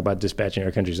we talk about dispatching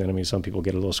our country's enemies, some people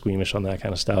get a little squeamish on that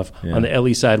kind of stuff. Yeah. On the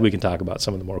LE side, we can talk about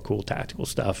some of the more cool tactical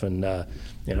stuff, and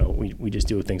we just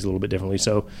do things a little bit differently.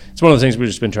 So it's one of the things we've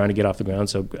just been trying to get off the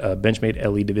ground. So Benchmade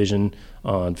LE division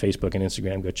on Facebook and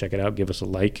Instagram. Go check it out. Give us a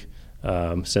like.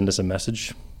 Send us a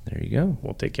message. There you go.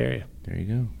 We'll take care of you. There you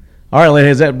go. All right,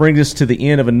 Leadheads, that brings us to the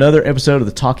end of another episode of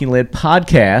the Talking Lead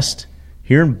podcast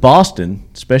here in Boston.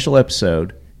 Special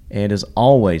episode. And as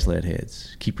always,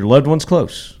 Leadheads, keep your loved ones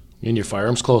close. And your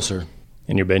firearms closer.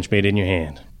 And your Benchmade in your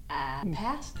hand.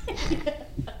 Pass.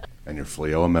 And your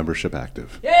Fleoa membership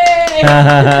active. Yay!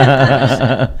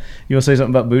 You want to say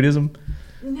something about Buddhism?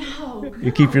 No.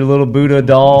 You keep your little Buddha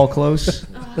doll close?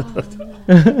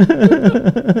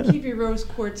 Keep your rose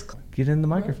quartz. Get in the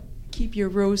microphone. Keep your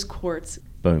rose quartz.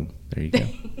 Boom. There you go.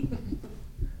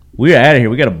 We're out of here.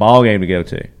 We got a ball game to go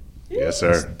to. Yes,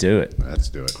 sir. Let's do it. Let's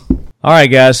do it. All right,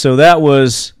 guys. So that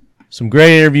was some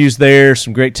great interviews there,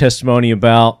 some great testimony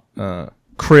about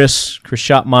Chris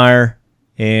Schottmeyer,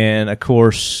 and, of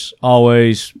course,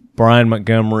 always Brian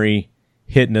Montgomery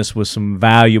hitting us with some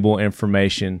valuable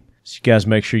information. So you guys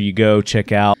make sure you go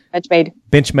check out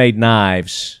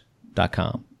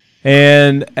BenchmadeKnives.com.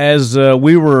 And as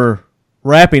we were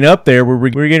wrapping up there, we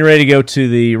were getting ready to go to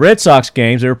the Red Sox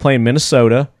games. They were playing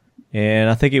Minnesota, and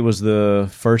I think it was the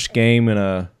first game in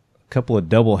a couple of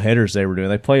double headers they were doing.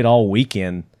 They played all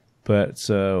weekend, but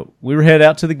so we were headed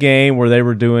out to the game where they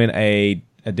were doing a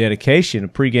dedication, a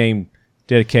pregame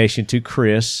dedication to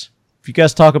Chris. If you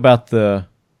guys talk about the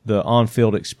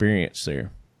on-field experience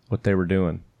there, what they were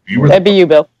doing. That'd be you,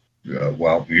 Bill.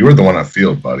 Well, you were the one on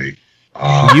field, buddy.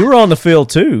 You were on the field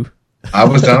too. I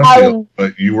was down the field,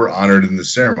 but you were honored in the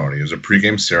ceremony. It was a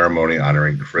pregame ceremony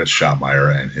honoring Chris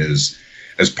Schottmeyer and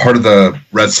as part of the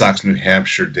Red Sox New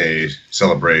Hampshire Day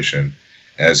celebration,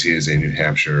 as he is a New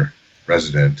Hampshire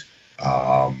resident.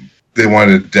 They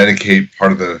wanted to dedicate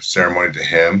part of the ceremony to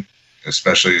him,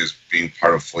 especially as being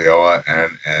part of FLIOA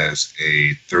and as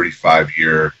a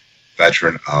 35-year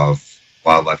veteran of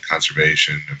wildlife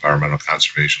conservation, environmental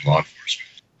conservation, law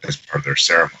enforcement as part of their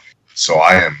ceremony. So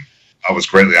I was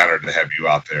greatly honored to have you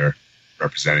out there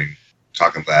representing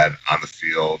Talking Lead on the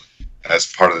field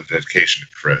as part of the dedication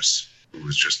to Chris, who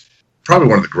was just probably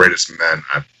one of the greatest men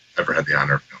I've ever had the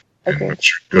honor of knowing. Okay. And I'm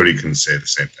sure Goody can say the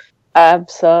same thing.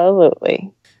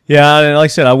 Absolutely. Yeah, and like I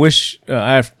said, I wish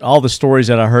all the stories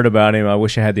that I heard about him, I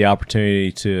wish I had the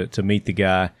opportunity to meet the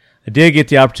guy. I did get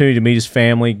the opportunity to meet his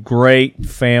family. Great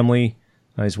family.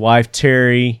 His wife,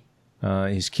 Terry,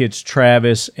 his kids,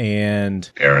 Travis,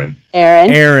 and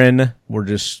Aaron were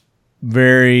just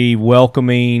very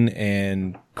welcoming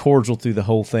and cordial through the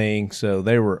whole thing. So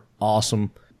they were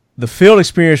awesome. The field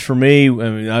experience for me, I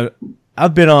mean,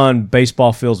 I've been on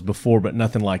baseball fields before, but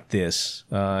nothing like this.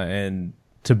 And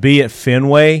to be at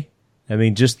Fenway, I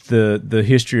mean, just the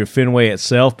history of Fenway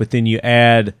itself, but then you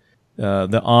add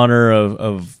the honor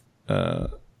of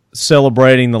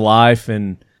celebrating the life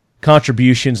and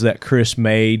contributions that Chris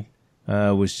made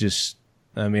was just,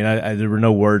 I mean, there were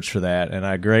no words for that, and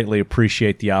I greatly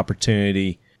appreciate the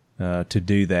opportunity to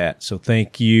do that. So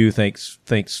thank you, thanks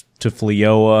to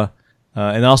FLIOA,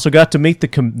 and I also got to meet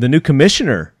the new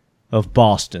commissioner of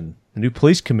Boston, the new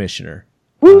police commissioner.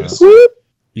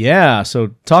 Yeah, so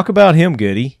talk about him,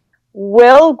 Goody.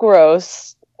 Will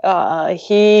Gross.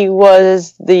 He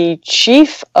was the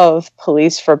chief of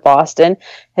police for Boston,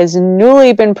 has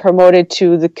newly been promoted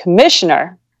to the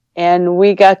commissioner, and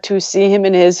we got to see him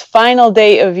in his final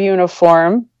day of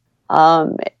uniform.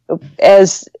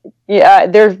 There's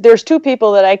two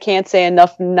people that I can't say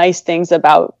enough nice things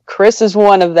about. Chris is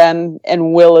one of them,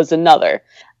 and Will is another.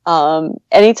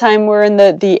 Anytime we're in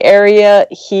the area,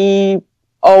 he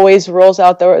always rolls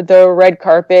out the red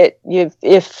carpet.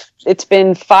 If it's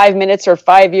been 5 minutes or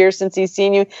 5 years since he's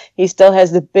seen you, he still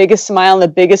has the biggest smile and the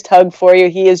biggest hug for you.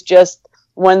 He is just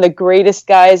one of the greatest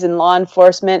guys in law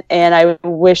enforcement, and I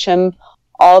wish him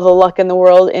all the luck in the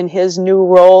world in his new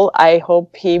role. I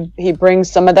hope he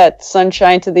brings some of that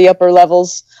sunshine to the upper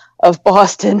levels of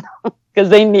Boston because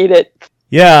they need it.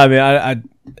 Yeah, I mean, I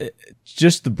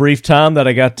just the brief time that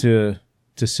I got to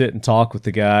sit and talk with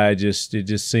the guy, it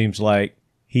just seems like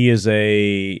he is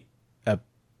a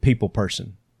people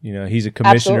person. You know, he's a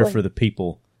commissioner for the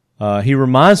people. He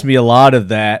reminds me a lot of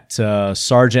that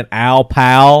Sergeant Al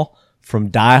Powell from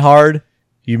Die Hard.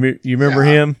 You remember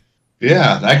him?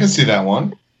 Yeah, I can see that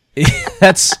one.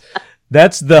 that's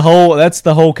the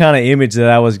whole kind of image that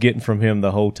I was getting from him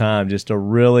the whole time. Just a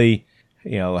really,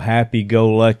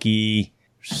 happy-go-lucky.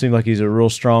 Seemed like he's a real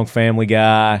strong family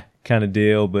guy kind of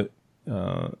deal, but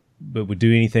would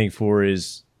do anything for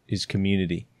his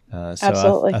community. So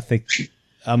absolutely. I think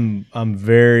I'm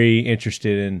very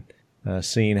interested in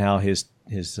seeing how his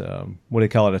what do they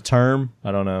call it, a term?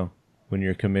 I don't know, when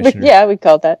you're a commissioner. Yeah, we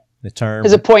call it that. The term.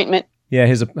 His appointment.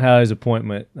 Yeah, how his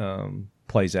appointment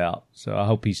plays out. So I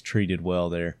hope he's treated well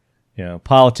there. You know,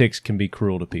 politics can be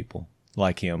cruel to people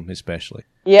like him, especially.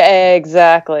 Yeah,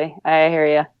 exactly. I hear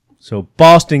you. So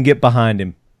Boston, get behind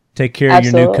him. Take care of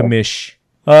your new commish.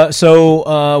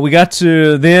 So we got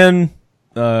to then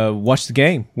watch the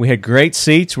game. We had great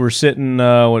seats. We're sitting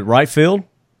right field.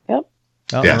 Yep.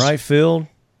 Out in right field.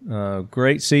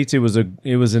 Great seats. It was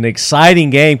an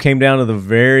exciting game. Came down to the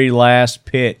very last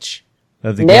pitch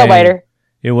of the game. Nail biter.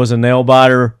 It was a nail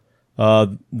biter.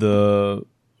 The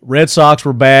Red Sox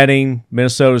were batting.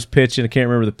 Minnesota's pitching. I can't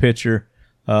remember the pitcher.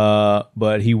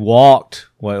 But he walked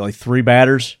like 3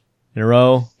 batters in a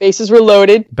row. Bases were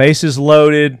loaded. Bases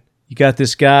loaded. You got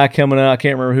this guy coming out. I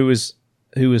can't remember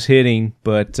who was hitting,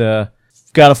 but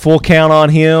got a full count on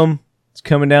him. It's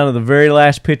coming down to the very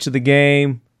last pitch of the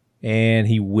game, and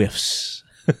he whiffs.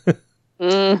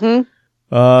 Mm-hmm.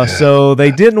 So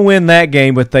they didn't win that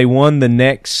game, but they won the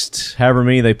next however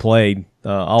many they played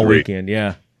all 3 weekend.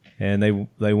 Yeah, and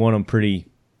they won them pretty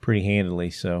handily.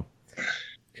 So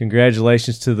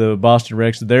congratulations to the Boston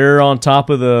Reds. They're on top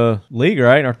of the league,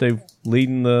 right? Aren't they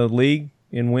leading the league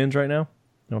in wins right now?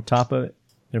 They're on top of it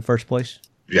in first place.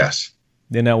 Yes.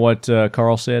 Isn't that what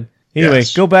Carl said? Anyway,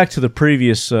 Yes. Go back to the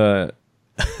previous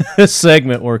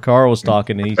segment where Carl was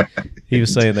talking, and he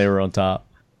was saying they were on top.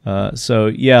 So,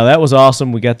 yeah, that was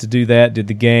awesome. We got to do that, did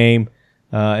the game.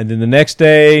 And then the next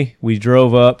day, we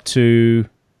drove up to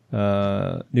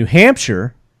New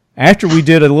Hampshire. After we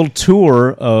did a little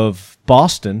tour of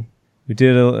Boston, We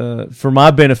did for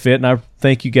my benefit, and I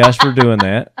thank you guys for doing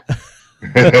that.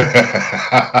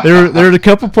 there are a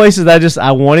couple places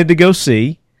I wanted to go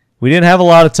see. We didn't have a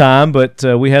lot of time, but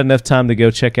we had enough time to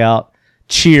go check out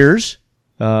Cheers,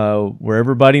 where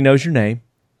everybody knows your name.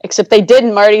 Except they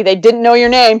didn't, Marty. They didn't know your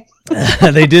name.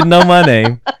 They didn't know my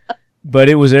name, but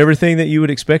it was everything that you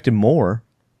would expect and more.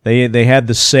 They had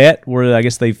the set where I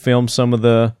guess they filmed some of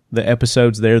the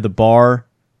episodes there, the bar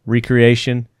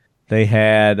recreation. They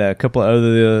had a couple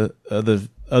of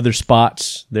other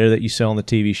spots there that you saw on the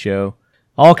TV show.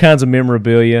 All kinds of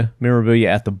memorabilia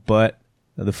at the butt.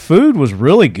 The food was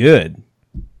really good.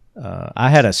 I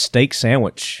had a steak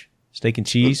sandwich, steak and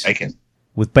cheese.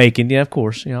 With bacon. Yeah, of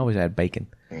course. You always add bacon.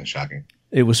 Shocking.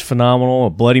 It was phenomenal. A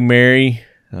Bloody Mary.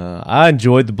 I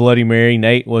enjoyed the Bloody Mary.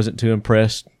 Nate wasn't too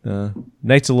impressed.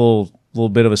 Nate's a little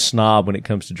bit of a snob when it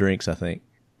comes to drinks, I think.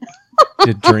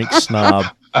 A drink snob.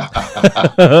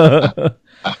 I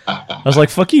was like,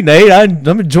 fuck you, Nate.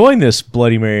 I'm enjoying this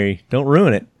Bloody Mary. Don't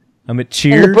ruin it. I'm at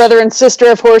Cheers. And the brother and sister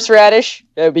of horseradish.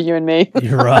 That would be you and me.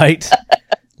 You're right.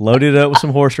 Loaded it up with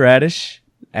some horseradish.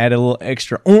 Add a little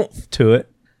extra oomph to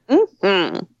it.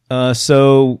 Mm-hmm.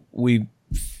 So we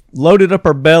loaded up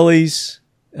our bellies,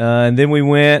 and then we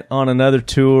went on another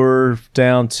tour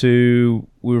down to,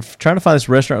 we were trying to find this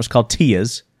restaurant. It was called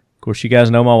Tia's. Of course, you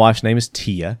guys know my wife's name is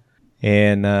Tia.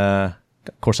 And, of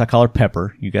course, I call her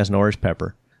Pepper. You guys know her as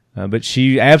Pepper. But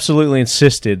she absolutely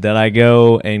insisted that I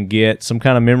go and get some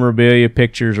kind of memorabilia,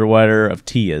 pictures or whatever of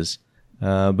Tia's.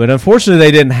 But unfortunately,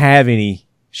 they didn't have any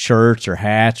shirts or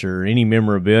hats or any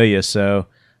memorabilia. So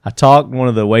I talked one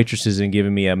of the waitresses into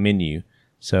giving me a menu.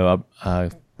 So I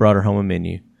brought her home a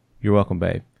menu. You're welcome,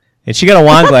 babe. And she got a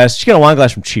wine glass. She got a wine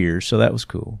glass from Cheers, so that was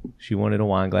cool. She wanted a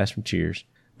wine glass from Cheers.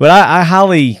 But I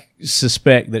highly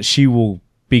suspect that she will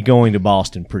be going to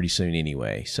Boston pretty soon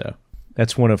anyway. So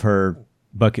that's one of her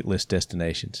bucket list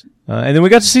destinations. And then we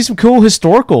got to see some cool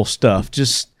historical stuff.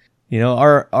 Just,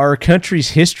 our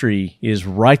country's history is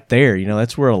right there.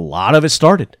 That's where a lot of it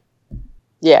started.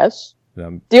 Yes.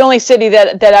 The only city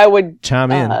that I would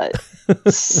chime in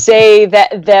say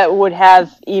that would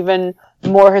have even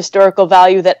more historical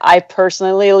value that I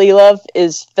personally love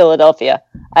is Philadelphia.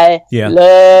 I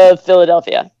love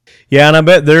Philadelphia. Yeah, and I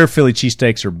bet their Philly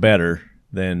cheesesteaks are better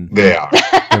than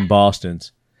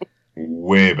Boston's.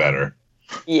 Way better.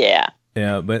 Yeah.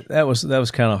 Yeah, but that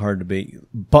was kind of hard to beat.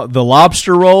 But the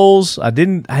lobster rolls, I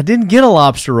didn't get a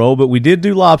lobster roll, but we did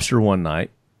do lobster one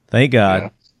night. Thank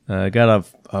God. Got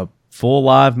a full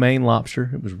live Maine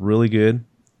lobster. It was really good.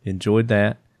 Enjoyed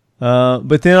that.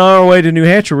 But then on our way to New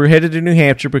Hampshire, we're headed to New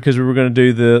Hampshire because we were going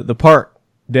to do the park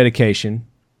dedication.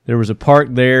 There was a park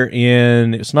there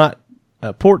it's not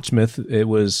Portsmouth. It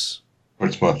was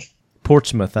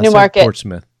Portsmouth. Newmarket.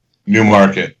 Portsmouth.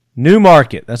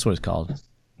 Newmarket. That's what it's called.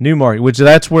 Newmarket, which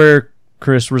that's where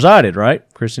Chris resided, right?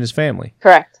 Chris and his family.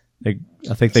 Correct. I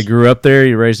think they grew up there.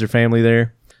 He raised their family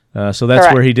there. So that's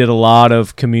Correct. where he did a lot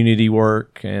of community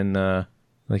work. And like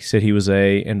I said, he was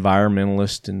a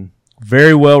environmentalist and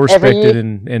very well respected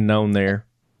and known there.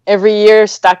 Every year,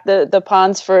 stock the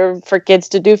ponds for kids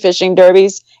to do fishing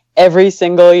derbies every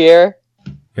single year.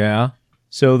 Yeah.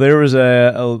 So there was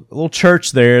a little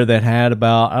church there that had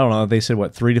about, I don't know, they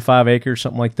said, 3 to 5 acres,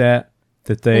 something like that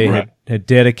they had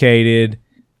dedicated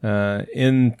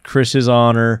in Chris's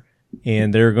honor,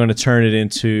 and they're going to turn it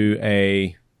into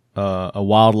a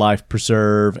wildlife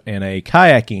preserve and a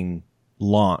kayaking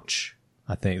launch.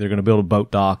 I think they're going to build a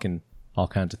boat dock and all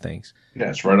kinds of things.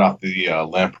 Yeah, it's right off the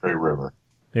Lamprey River.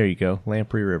 There you go,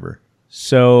 Lamprey River.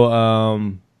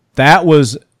 So that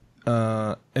was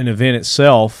an event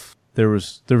itself. There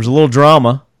was a little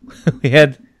drama. We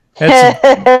had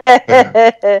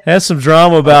some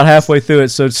drama about halfway through it.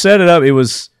 So to set it up, it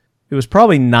was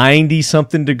probably 90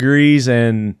 something degrees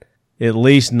and at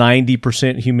least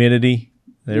 90% humidity.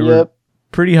 They were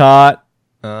pretty hot,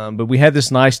 but we had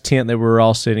this nice tent that we were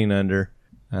all sitting under.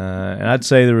 And I'd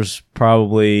say there was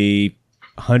probably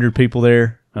 100 people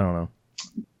there. I don't know.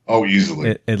 Oh,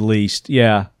 easily. At least,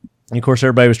 yeah. And of course,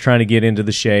 everybody was trying to get into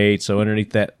the shade, so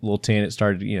underneath that little tent, it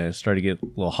started to get a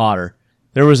little hotter.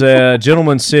 There was a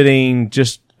gentleman sitting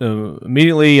just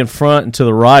immediately in front and to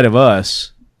the right of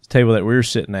us, the table that we were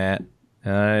sitting at,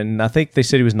 and I think they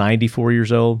said he was 94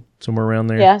 years old, somewhere around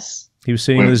there. Yes. He was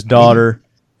sitting with his daughter,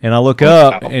 and I look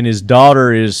up, and his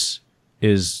daughter is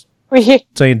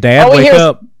saying, "Dad, wake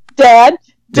up! Dad,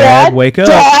 wake up!"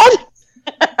 Dad.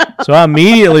 So I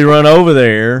immediately run over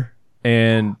there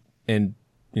and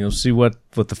see what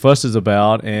the fuss is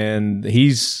about, and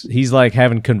he's like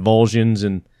having convulsions,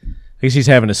 and I guess he's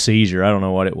having a seizure. I don't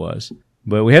know what it was,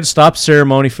 but we had to stop the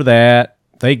ceremony for that.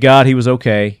 Thank God he was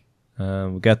okay.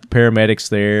 We got the paramedics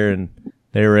there, and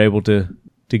they were able to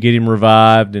get him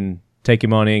revived and take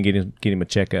him on in, get him a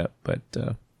checkup. But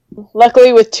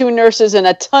luckily, with 2 nurses and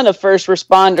a ton of first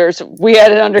responders, we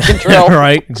had it under control.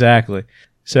 Right, exactly.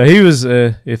 So he was,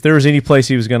 if there was any place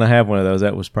he was going to have one of those,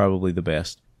 that was probably the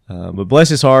best. But bless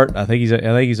his heart, I think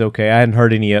he's okay. I hadn't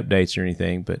heard any updates or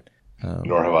anything, but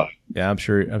nor have I. Yeah, I'm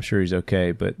sure he's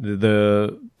okay. But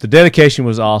the dedication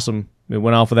was awesome. It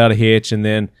went off without a hitch, and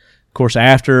then of course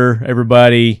after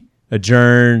everybody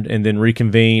adjourned and then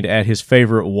reconvened at his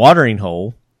favorite watering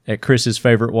hole, at Chris's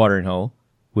favorite watering hole,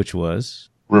 which was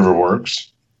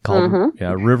Riverworks. Called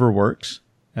Riverworks,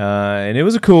 and it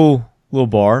was a cool little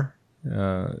bar.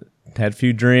 Had a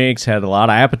few drinks, had a lot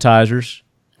of appetizers,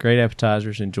 great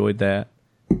appetizers. Enjoyed that,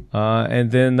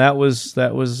 and then that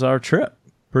was our trip,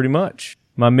 pretty much.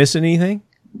 Am I missing anything?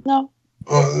 No.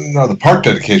 No, the park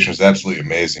dedication was absolutely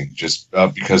amazing. Just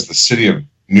because the city of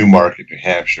Newmarket, New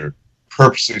Hampshire,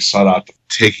 purposely sought out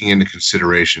taking into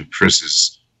consideration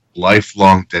Chris's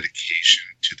lifelong dedication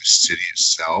to the city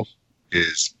itself,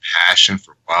 his passion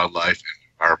for wildlife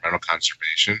and environmental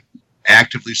conservation,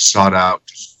 actively sought out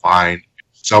to find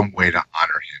some way to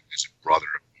honor him as a brother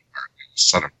of Newmarket, a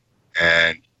son of,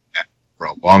 and for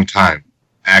a long time,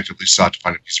 actively sought to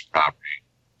find a piece of property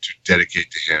to dedicate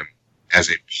to him as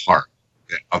a park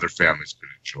that other families could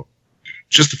enjoy.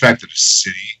 Just the fact that a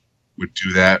city would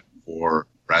do that for a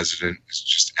resident is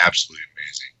just absolutely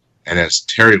amazing. And as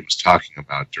Terry was talking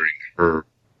about during her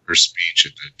speech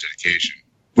at the dedication,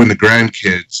 when the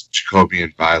grandkids, Jacoby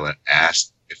and Violet,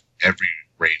 asked if every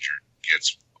ranger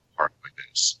gets a park like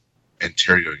this, and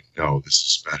Terry going, no, this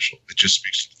is special. It just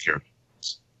speaks to the character.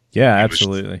 Yeah,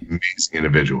 absolutely. Amazing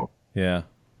individual. Yeah,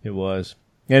 it was.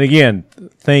 And again,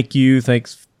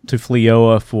 thanks to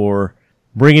Fleoa for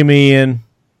bringing me in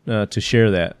to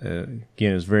share that.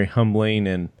 Again, it was very humbling,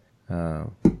 and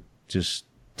just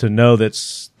to know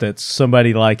that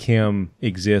somebody like him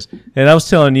exists. And I was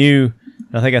telling you,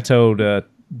 I think I told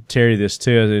Terry this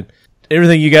too. I said,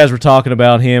 everything you guys were talking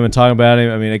about him, I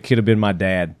mean, it could have been my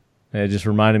dad. It just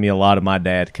reminded me a lot of my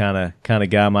dad, kind of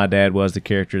guy my dad was, the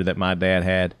character that my dad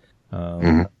had.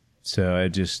 So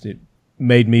it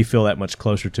made me feel that much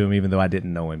closer to him, even though I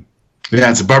didn't know him. Yeah,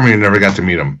 it's a bummer you never got to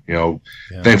meet him.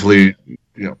 Thankfully,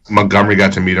 Montgomery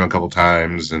got to meet him a couple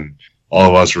times, and all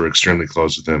of us were extremely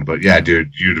close with him. But yeah,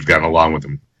 dude, you'd have gotten along with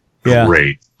him. Yeah.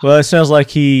 Great. Well, it sounds like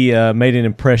he made an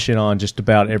impression on just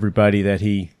about everybody that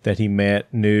he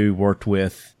met, knew, worked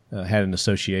with, had an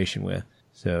association with.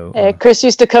 So Chris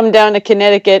used to come down to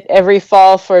Connecticut every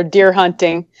fall for deer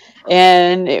hunting,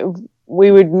 and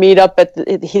we would meet up at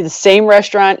the same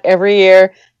restaurant every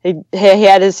year. He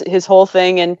had his whole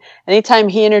thing, and anytime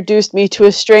he introduced me to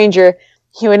a stranger,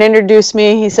 he would introduce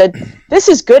me. He said, "This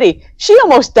is Goody. She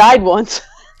almost died once."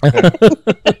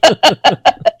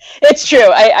 It's true.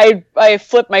 I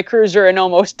flipped my cruiser and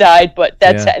almost died, but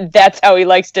that's how he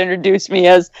likes to introduce me,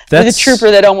 as the trooper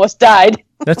that almost died.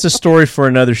 That's a story for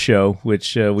another show,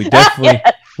 which we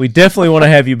definitely want to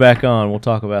have you back on. We'll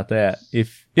talk about that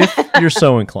if you're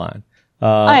so inclined.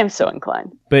 I am so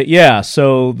inclined. But yeah,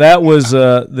 so that was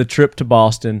the trip to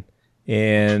Boston,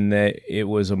 and it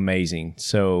was amazing.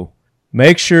 So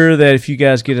make sure that if you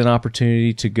guys get an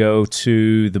opportunity to go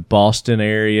to the Boston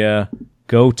area,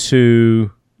 go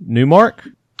to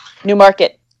Newmarket.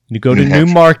 You go to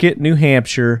Newmarket, New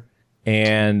Hampshire,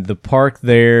 and the park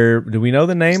there. Do we know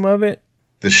the name of it?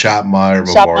 The Shopmeyer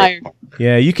Memorial Park.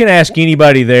 Yeah, you can ask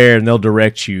anybody there, and they'll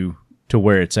direct you to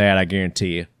where it's at. I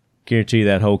guarantee you.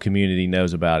 That whole community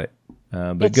knows about it.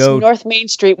 But it's North Main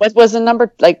Street. What was the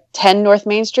number? Like 10 North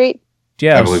Main Street?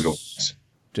 Yeah, I believe it was.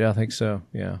 Yeah, I think so.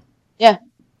 Yeah. Yeah.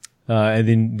 And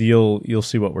then you'll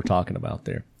see what we're talking about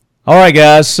there. All right,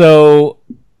 guys. So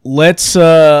let's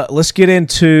get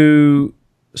into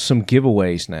some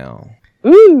giveaways now.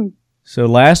 Ooh. So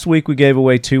last week we gave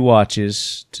away 2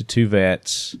 watches to 2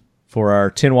 vets for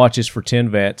our 10 watches for 10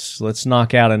 vets. Let's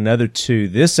knock out another 2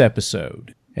 this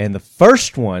episode. And the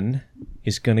first one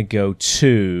is going to go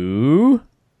to...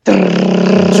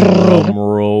 Drum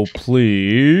roll,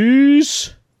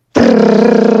 please.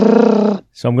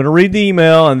 So I'm going to read the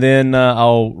email, and then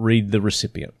I'll read the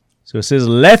recipient. So it says,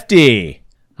 Lefty,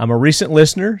 I'm a recent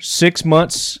listener, 6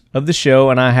 months of the show,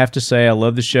 and I have to say I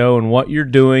love the show and what you're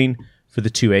doing for the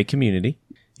 2A community.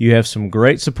 You have some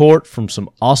great support from some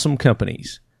awesome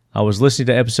companies. I was listening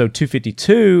to episode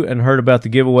 252 and heard about the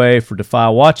giveaway for Defy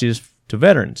watches to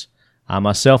veterans. I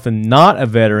myself am not a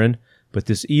veteran, but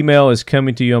this email is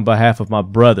coming to you on behalf of my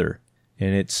brother,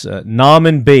 and it's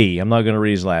Nauman B. I'm not going to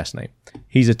read his last name.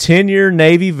 He's a 10-year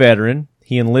Navy veteran.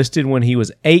 He enlisted when he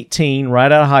was 18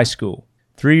 right out of high school.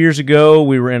 3 years ago,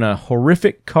 we were in a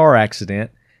horrific car accident,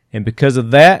 and because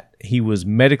of that, he was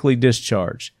medically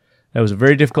discharged. That was a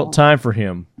very difficult time for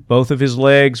him. Both of his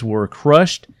legs were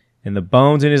crushed, and the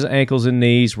bones in his ankles and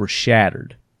knees were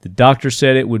shattered. The doctor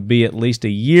said it would be at least a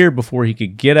year before he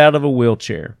could get out of a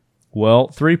wheelchair. Well,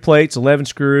 3 plates, 11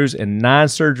 screws, and 9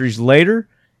 surgeries later,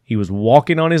 he was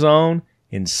walking on his own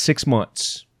in 6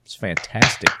 months. It's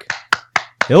fantastic.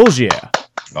 Hells yeah.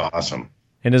 Awesome.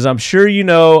 And as I'm sure you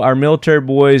know, our military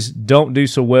boys don't do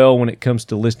so well when it comes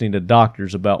to listening to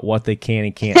doctors about what they can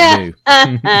and can't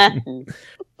do.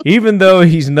 Even though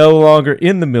he's no longer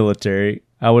in the military,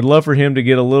 I would love for him to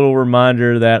get a little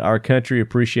reminder that our country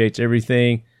appreciates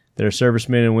everything that our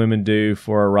servicemen and women do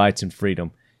for our rights and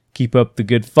freedom. Keep up the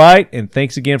good fight, and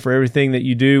thanks again for everything that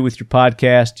you do with your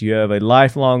podcast. You have a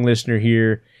lifelong listener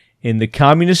here in the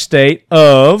communist state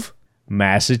of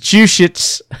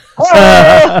Massachusetts.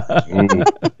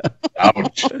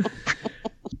 Ouch.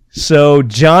 So,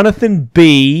 Jonathan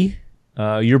B.,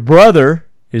 your brother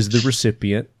is the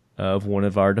recipient of one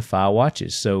of our Defy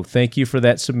watches. So, thank you for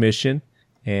that submission.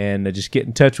 And just get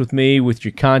in touch with me with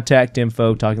your contact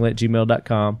info,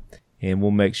 talkinglead@gmail.com, and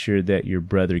we'll make sure that your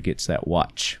brother gets that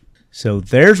watch. So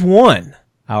there's one.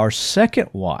 Our second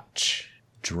watch,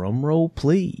 drum roll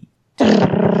please,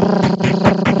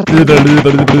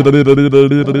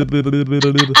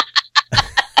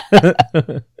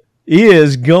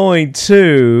 is going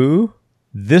to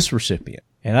this recipient.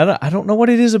 And I don't know what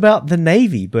it is about the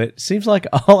Navy, but it seems like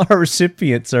all our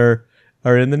recipients are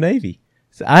in the Navy.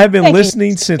 I have been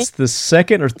listening since the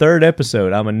second or third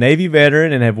episode. I'm a Navy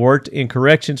veteran and have worked in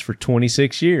corrections for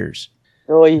 26 years.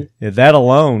 Oy. That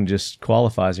alone just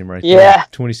qualifies him right there.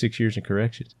 26 years in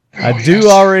corrections. I do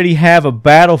already have a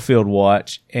Battlefield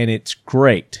watch, and it's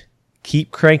great.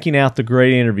 Keep cranking out the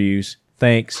great interviews.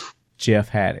 Thanks,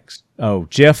 Jeff Haddix. Oh,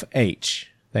 Jeff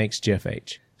H. Thanks, Jeff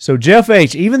H. So, Jeff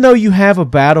H., even though you have a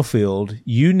Battlefield,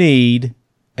 you need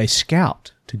a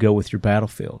Scout to go with your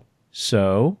Battlefield.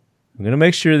 So, I'm going to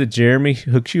make sure that Jeremy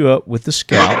hooks you up with the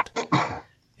Scout.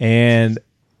 And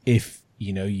if,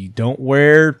 you don't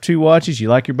wear 2 watches, you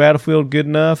like your Battlefield good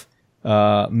enough,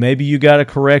 maybe you got a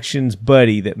corrections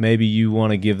buddy that maybe you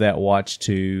want to give that watch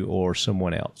to or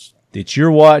someone else. It's your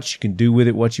watch. You can do with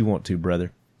it what you want to,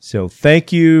 brother. So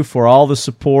thank you for all the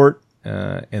support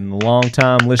and the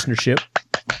long-time listenership.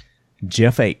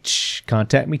 Jeff H.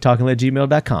 Contact me,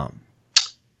 talkinglead@gmail.com.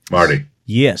 Marty.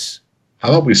 Yes. How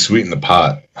about we sweeten the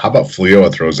pot? How about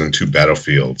Fleoa throws in 2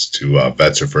 battlefields to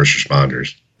vets or first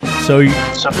responders? So you're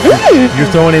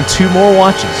throwing in 2 more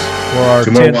watches for our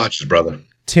 2 more watches, brother.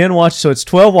 10 watches. So it's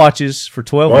 12 watches for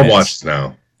 12 12 vets. watches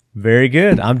now. Very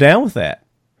good. I'm down with that.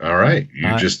 All right.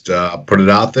 You just put it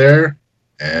out there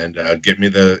and get me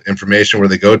the information where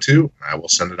they go to. I will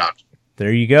send it out to them.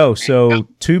 There you go. So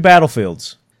 2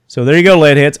 battlefields. So there you go,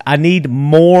 Leadheads. I need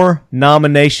more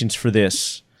nominations for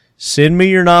this. Send me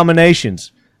your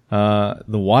nominations. The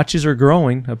watches are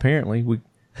growing, apparently.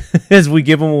 As we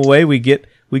give them away, we get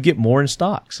more in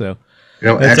stock. So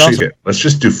actually, awesome. Let's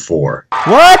just do 4.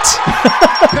 What?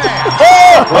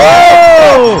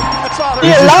 Oh! The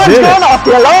alarm's going off.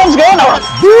 The alarm's going off.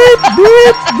 Boop,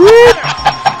 boop,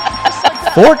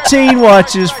 boop. 14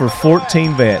 watches for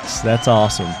 14 vets. That's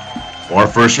awesome. Or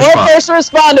first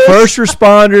responders. First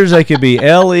responders. They could be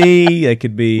LE. They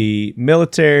could be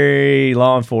military,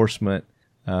 law enforcement.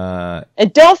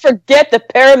 And don't forget the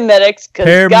paramedics,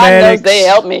 because God knows they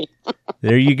help me.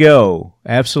 There you go.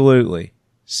 Absolutely.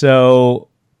 So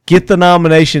get the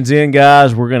nominations in,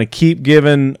 guys. We're going to keep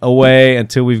giving away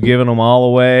until we've given them all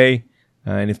away.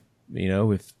 And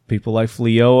if people like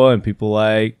Fleoa and people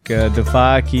like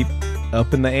Defy keep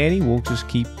upping the ante, we'll just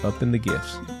keep upping the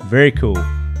gifts. Very cool.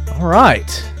 All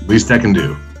right. Least I can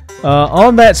do.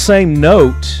 On that same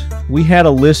note, we had a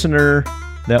listener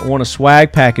that won a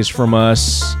swag package from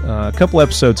us a couple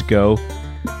episodes ago,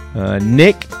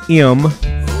 Nick M.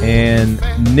 And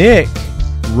Nick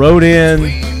wrote in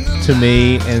to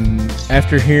me, and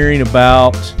after hearing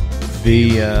about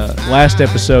the last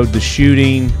episode, the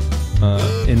shooting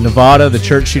in Nevada, the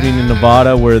church shooting in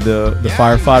Nevada where the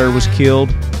firefighter was killed,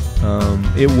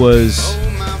 it was,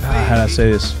 how do I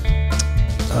say this?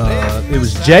 It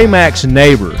was J-Mac's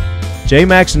neighbor.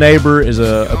 J-Mac's neighbor is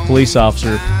a police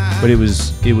officer, but it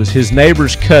was his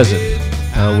neighbor's cousin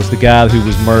was the guy who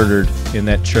was murdered in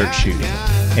that church shooting.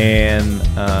 And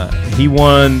he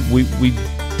won. We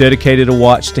dedicated a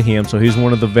watch to him, so he's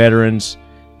one of the veterans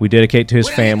we dedicate to his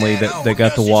family that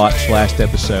got the watch last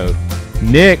episode.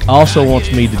 Nick also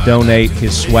wants me to donate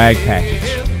his swag package.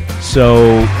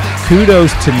 So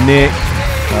kudos to Nick.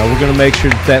 We're going to make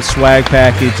sure that swag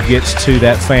package gets to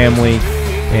that family.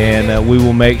 and we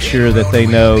will make sure that they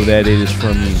know that it is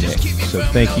from you, Nick. So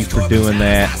thank you for doing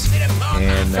that.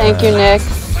 And thank you, Nick.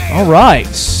 All right,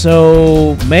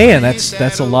 so man,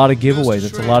 that's a lot of giveaways.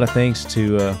 That's a lot of things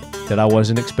to that I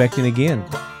wasn't expecting again.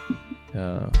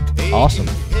 Awesome,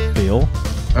 Bill.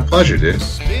 My pleasure, dude.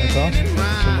 That's awesome. Thank you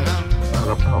so much. Not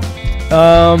a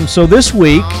problem. So this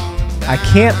week, I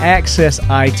can't access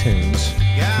iTunes.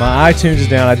 My iTunes is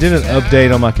down. I did an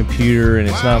update on my computer, and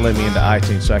it's not letting me into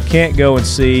iTunes, so I can't go and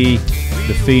see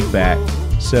the feedback.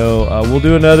 So we'll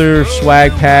do another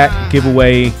swag pack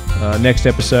giveaway next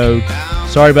episode.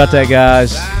 Sorry about that,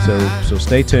 guys. So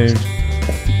stay tuned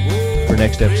for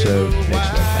next episode, next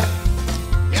swag pack.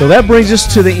 So that brings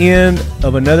us to the end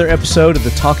of another episode of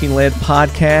the Talking Lead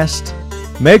podcast.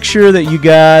 Make sure that you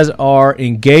guys are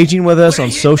engaging with us on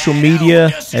social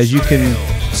media. As you can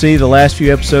see, the last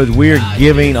few episodes, we are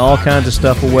giving all kinds of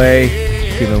stuff away.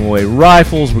 We're giving away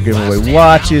rifles, we're giving away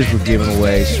watches, we're giving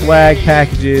away swag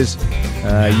packages.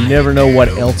 You never know what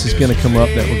else is going to come up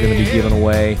that we're going to be giving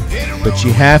away. But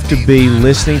you have to be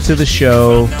listening to the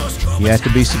show. You have to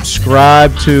be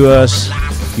subscribed to us.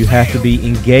 You have to be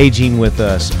engaging with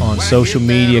us on social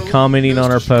media, commenting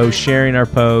on our posts, sharing our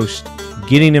posts,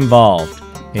 getting involved.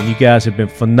 And you guys have been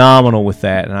phenomenal with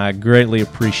that, and I greatly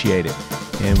appreciate it.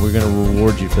 And we're going to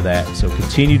reward you for that. So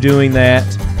continue doing that.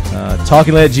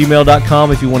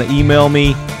 TalkingLead@gmail.com if you want to email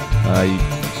me.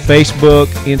 Facebook,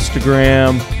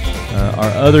 Instagram,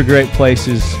 our other great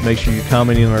places. Make sure you're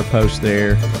commenting on our posts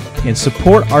there. And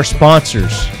support our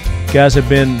sponsors. You guys have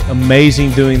been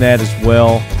amazing doing that as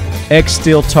well.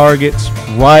 X-Steel Targets,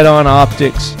 Right On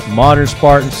Optics, Modern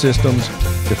Spartan Systems,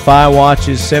 Defy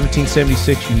Watches,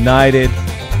 1776 United,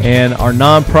 and our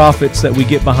nonprofits that we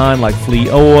get behind like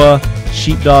Fleoa,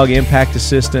 Sheepdog Impact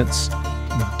Assistance.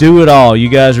 Do it all. You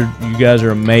guys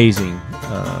are amazing.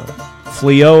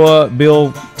 Fleoa,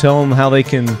 Bill, tell them how they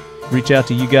can reach out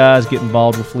to you guys, get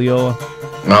involved with Fleoa.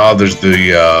 There's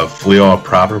the Fleoa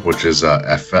proper, which is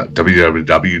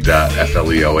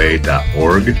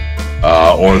www.fleoa.org.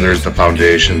 Or there's the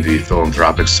foundation, the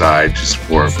philanthropic side to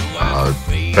support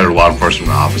federal law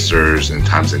enforcement officers in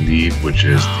times of need, which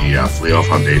is the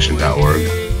fleoafoundation.org.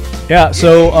 Yeah,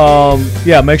 so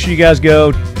make sure you guys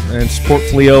go and support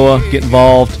Fleoa, get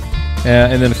involved.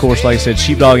 And then, of course, like I said,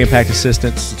 Sheepdog Impact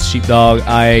Assistance, it's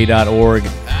sheepdogia.org.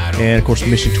 And, of course,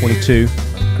 Mission 22,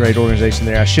 great organization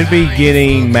there. I should be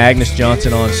getting Magnus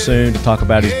Johnson on soon to talk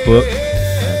about his book.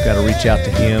 I've got to reach out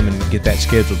to him and get that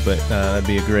scheduled, but that'd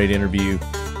be a great interview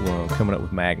coming up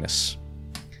with Magnus.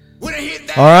 All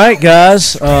right,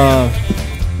 guys.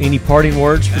 Any parting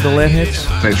words for the Leadheads?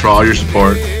 Thanks for all your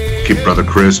support. Keep Brother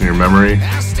Chris in your memory.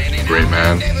 Great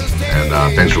man. And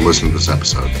thanks for listening to this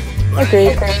episode.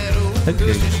 Agreed.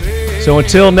 So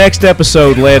until next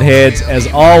episode, Leadheads, as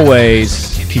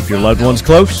always, keep your loved ones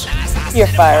close, your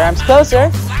firearms closer,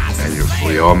 and your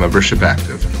Fleoa membership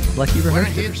active. Like you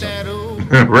rehearsed it or something.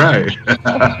 Right.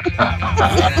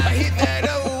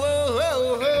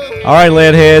 All right,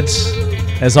 Leadheads,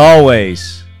 as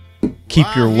always, keep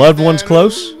your loved ones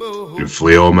close, your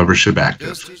Fleoa membership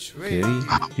active. Did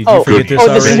you forget this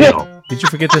already? Did you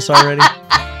forget this already?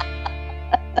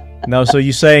 No, so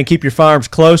you say and keep your firearms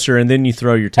closer, and then you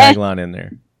throw your tagline in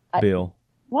there. Bill.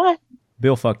 What?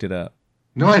 Bill fucked it up.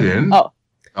 No, I didn't. Oh,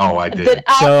 I did.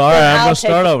 So, all right, I'm going to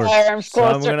start over. So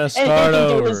I'm going to start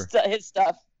over. His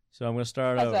stuff. So I'm going to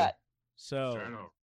start How's over. that? So.